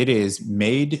 it is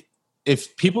made,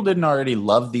 if people didn't already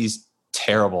love these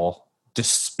terrible,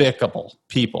 despicable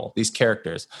people, these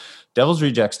characters, Devil's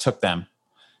Rejects took them,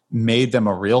 made them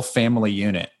a real family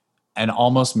unit, and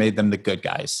almost made them the good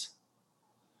guys.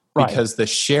 Right. Because the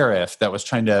sheriff that was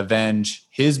trying to avenge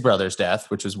his brother's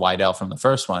death, which was Wydell from the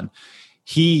first one,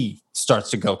 he starts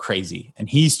to go crazy, and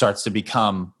he starts to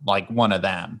become like one of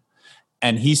them.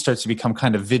 And he starts to become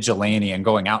kind of vigilante and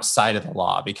going outside of the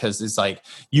law, because it's like,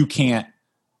 you can't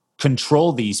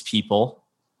control these people.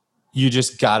 You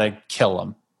just got to kill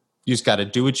them. You just got to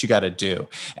do what you got to do.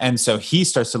 And so he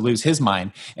starts to lose his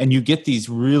mind, and you get these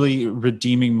really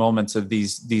redeeming moments of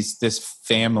this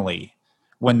family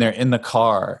when they're in the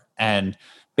car, and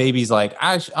baby's like,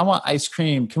 I want ice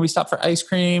cream. Can we stop for ice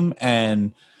cream?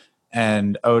 And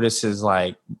Otis is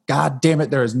like, God damn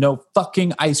it, there is no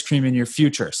fucking ice cream in your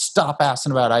future. Stop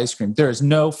asking about ice cream. There is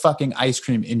no fucking ice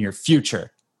cream in your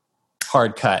future.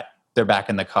 Hard cut. They're back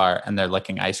in the car, and they're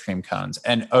licking ice cream cones.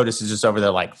 And Otis is just over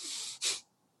there like,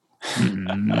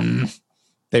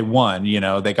 they won,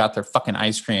 they got their fucking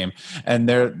ice cream,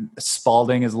 and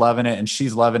Spaulding is loving it, and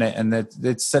she's loving it. And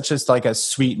it's such just like a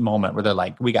sweet moment where they're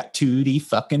like, we got Tutti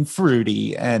fucking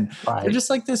Fruity. And they're just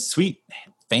like this sweet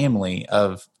family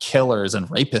of killers and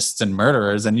rapists and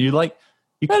murderers, and you That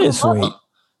kind is of love sweet. them.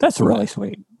 That's really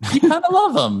sweet. You kind of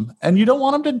love them, and you don't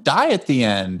want them to die at the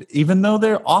end, even though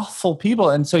they're awful people.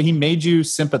 And so he made you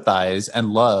sympathize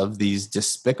and love these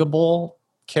despicable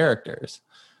characters.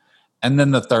 And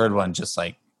then the third one, just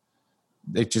like,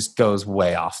 it just goes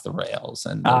way off the rails,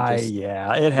 and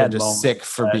It had just moments, sick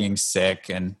for but- being sick,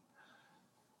 and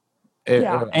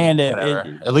whatever.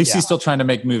 at least he's still trying to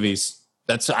make movies.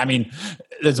 That's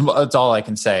all I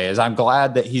can say is I'm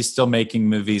glad that he's still making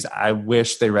movies. I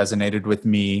wish they resonated with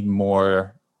me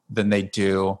more than they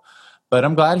do, but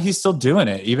I'm glad he's still doing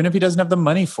it, even if he doesn't have the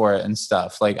money for it and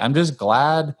stuff. Like, I'm just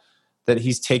glad that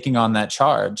he's taking on that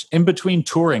charge in between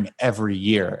touring every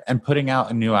year and putting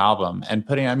out a new album and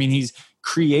he's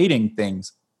creating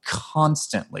things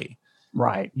constantly.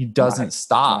 Right. He doesn't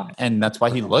stop. Right. And that's why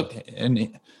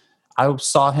I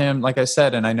saw him, like I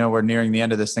said, and I know we're nearing the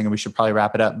end of this thing and we should probably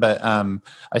wrap it up, but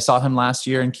I saw him last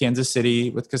year in Kansas City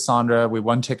with Cassandra. We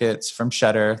won tickets from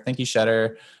Shudder. Thank you,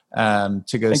 Shudder, to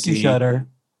go see. Thank you, Shudder.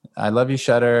 I love you,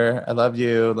 Shudder. I love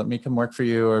you. Let me come work for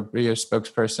you or be your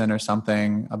spokesperson or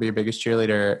something. I'll be your biggest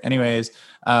cheerleader. Anyways,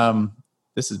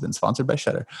 this has been sponsored by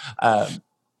Shudder.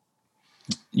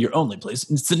 Your only place.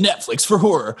 It's the Netflix for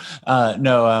horror.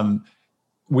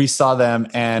 We saw them,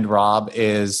 and Rob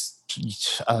is,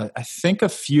 I think, a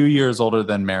few years older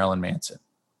than Marilyn Manson.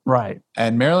 Right.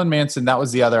 And Marilyn Manson, that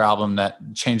was the other album that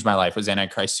changed my life, was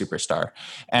Antichrist Superstar.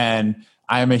 And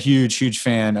I am a huge, huge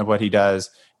fan of what he does.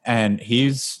 And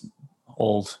he's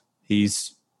old.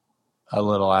 He's a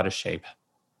little out of shape.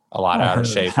 A lot out of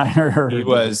shape. I heard He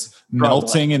was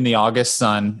melting in the August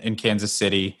sun in Kansas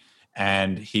City.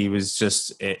 And he was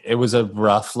just, it was a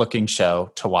rough looking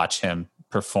show to watch him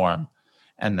perform.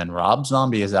 And then Rob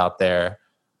Zombie is out there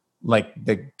like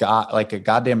a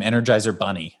goddamn Energizer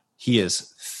bunny. He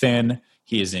is thin.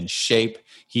 He is in shape.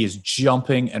 He is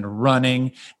jumping and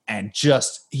running, and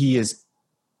he is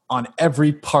on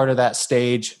every part of that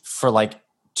stage for like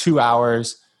 2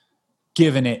 hours,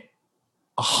 giving it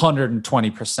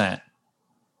 120%.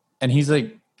 And he's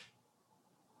like,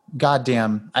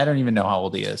 goddamn, I don't even know how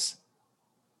old he is.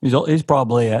 He's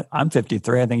probably, I'm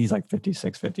 53. I think he's like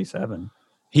 56, 57.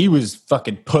 He was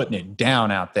fucking putting it down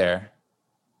out there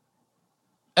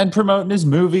and promoting his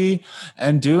movie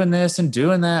and doing this and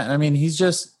doing that. I mean, he's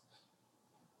just,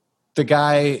 the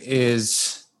guy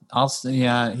is also,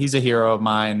 he's a hero of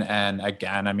mine. And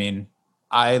again, I mean,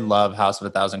 I love House of a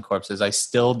Thousand Corpses. I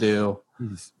still do.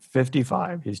 He's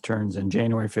 55. He turns in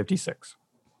January 56.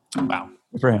 Wow.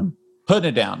 Good for him. Putting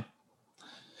it down.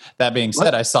 That being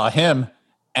said, I saw him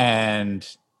and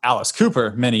Alice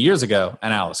Cooper many years ago,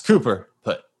 and Alice Cooper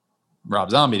put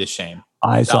Rob Zombie to shame.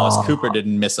 Alice Cooper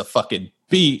didn't miss a fucking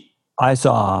beat. I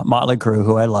saw Motley Crue,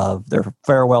 who I love, their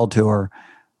farewell tour,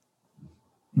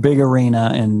 big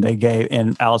arena,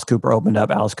 and Alice Cooper opened up.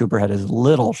 Alice Cooper had his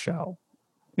little show.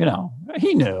 He knew.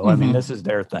 Mm-hmm. I mean, this is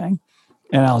their thing.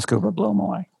 And Alice Cooper blew him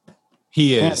away.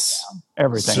 He is.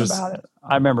 Everything about it.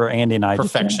 I remember Andy and I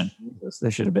perfection.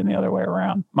 This should have been the other way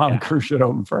around. Motley Crue should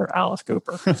open for Alice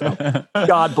Cooper. So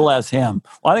God bless him.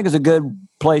 Well, I think it's a good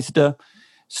place to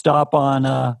stop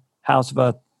on House of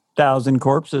a Thousand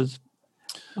Corpses.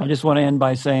 I just want to end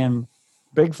by saying,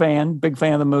 big fan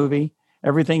of the movie.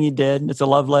 Everything he did. It's a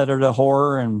love letter to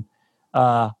horror and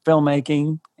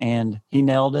filmmaking, and he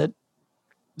nailed it.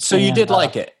 So you did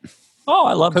like it? Oh,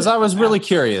 I loved it. Because I was really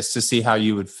curious to see how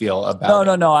you would feel about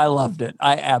it. No. I loved it.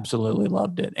 I absolutely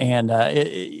loved it. And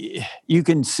you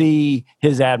can see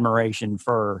his admiration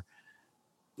for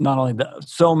not only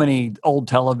so many old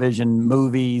television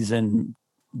movies and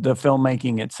the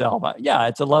filmmaking itself.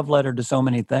 It's a love letter to so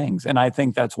many things. And I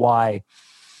think that's why,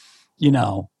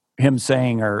 him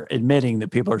saying or admitting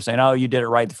that people are saying, oh, you did it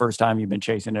right the first time, you've been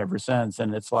chasing it ever since.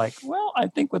 And it's like, well, I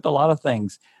think with a lot of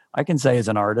things I can say as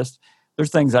an artist, there's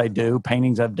things I do,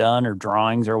 paintings I've done or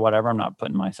drawings or whatever. I'm not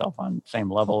putting myself on the same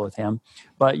level with him,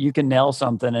 but you can nail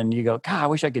something and you go, God, I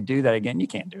wish I could do that again. You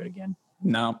can't do it again.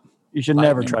 No. You should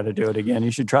never try to do it again.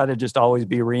 You should try to just always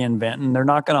be reinventing. They're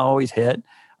not going to always hit.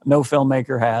 No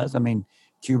filmmaker has. I mean,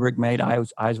 Kubrick made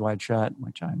Eyes Wide Shut,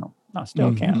 which I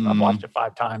still can't. I've watched it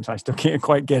 5 times. I still can't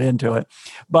quite get into it,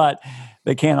 but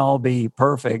they can't all be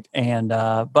perfect. And,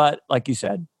 but like you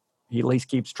said, he at least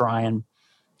keeps trying.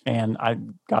 And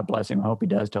God bless him. I hope he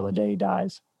does till the day he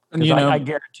dies. Because You know, I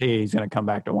guarantee he's going to come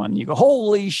back to one. You go,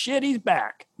 holy shit, he's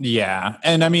back. yeah.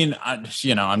 And I mean,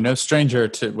 I'm no stranger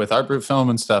to with Art Brut Film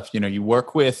and stuff. You know, you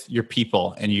work with your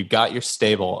people and you got your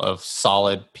stable of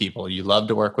solid people you love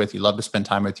to work with, you love to spend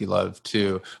time with, you love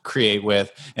to create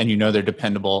with, and you know they're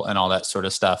dependable and all that sort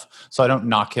of stuff. So I don't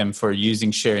knock him for using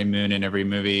Sherry Moon in every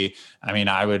movie. I mean,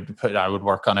 I would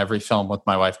work on every film with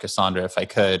my wife Cassandra if I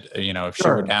could, if she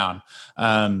were down.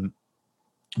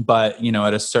 But,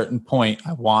 at a certain point,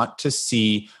 I want to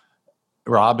see,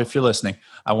 Rob, if you're listening,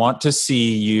 I want to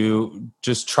see you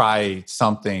just try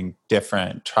something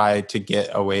different, try to get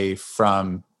away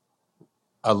from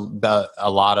a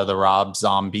lot of the Rob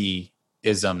Zombie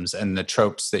isms and the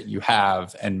tropes that you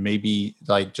have, and maybe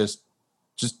like just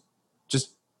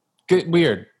get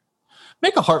weird.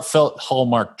 Make a heartfelt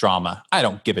Hallmark drama. I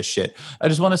don't give a shit. I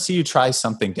just want to see you try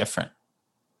something different.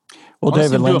 Well,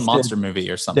 David Lynch do a monster movie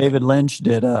or something. David Lynch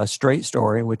did a Straight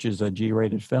Story, which is a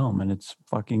G-rated film, and it's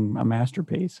fucking a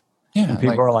masterpiece. Yeah, and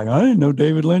people are like, I didn't know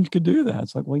David Lynch could do that.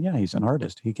 It's like, well, yeah, he's an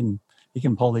artist. He can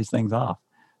pull these things off.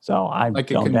 So I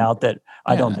don't doubt that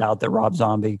Rob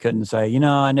Zombie couldn't say,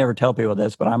 I never tell people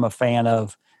this, but I'm a fan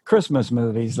of Christmas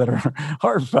movies that are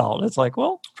heartfelt. It's like,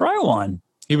 well, try one.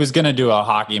 He was going to do a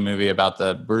hockey movie about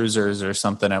the Bruisers or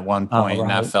something at one point, and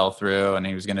that fell through. And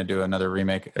he was going to do another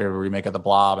remake of The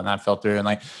Blob, and that fell through.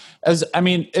 And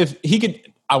if he could,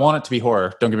 I want it to be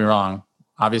horror. Don't get me wrong.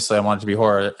 Obviously, I want it to be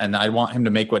horror, and I want him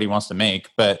to make what he wants to make.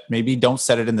 But maybe don't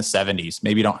set it in the 70s.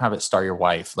 Maybe don't have it star your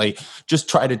wife. Like, just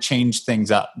try to change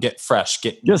things up, get fresh,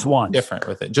 get just once different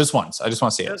with it. Just once. I just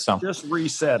want to see it. So just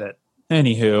reset it.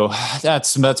 Anywho,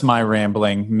 that's my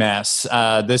rambling mess.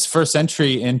 This first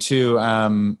entry into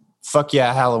Fuck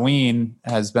Yeah Halloween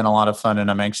has been a lot of fun, and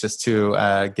I'm anxious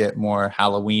to get more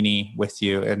Halloween-y with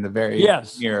you in the very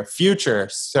near future,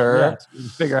 sir.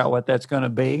 Yes, figure out what that's going to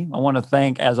be. I want to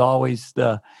thank, as always,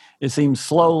 it seems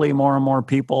slowly more and more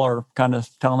people are kind of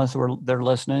telling us they're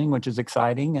listening, which is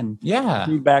exciting, and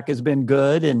feedback has been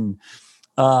good, and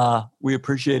we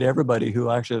appreciate everybody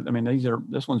who actually,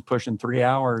 this one's pushing 3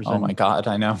 hours. Oh my God,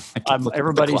 I know.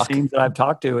 Everybody seems that I've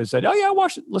talked to has said, oh yeah,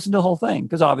 listen to the whole thing.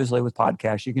 Because obviously with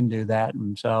podcasts, you can do that.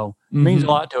 And so it means a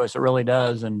lot to us. It really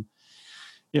does. And,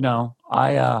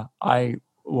 I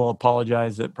will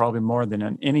apologize that probably more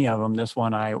than any of them, this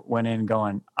one I went in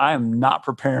going, I am not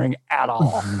preparing at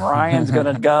all. Ryan's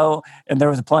going to go. And there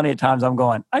was plenty of times I'm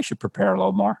going, I should prepare a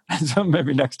little more. So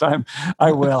maybe next time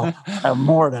I will have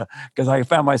more because I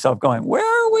found myself going, where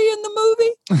are we in the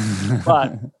movie?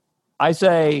 But I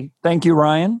say, thank you,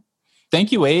 Ryan.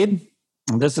 Thank you, Wade.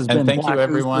 And this has been thank you,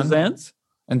 everyone. Presents.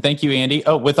 And thank you, Andy.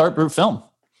 Oh, with Art Brut Film.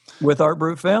 With Art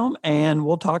Brut Film. And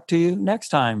we'll talk to you next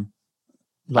time.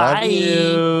 Love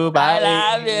you. Bye.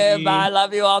 I love you. Bye.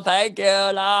 Love you all. Thank you.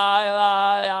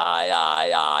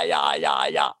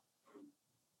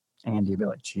 And you'd be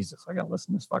like, Jesus, I got to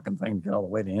listen to this fucking thing to get all the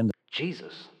way to the end.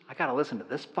 Jesus, I got to listen to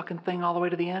this fucking thing all the way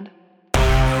to the end?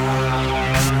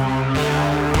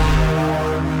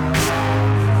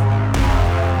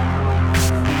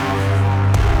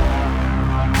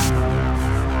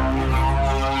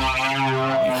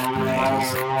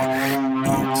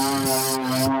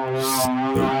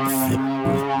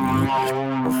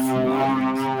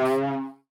 It's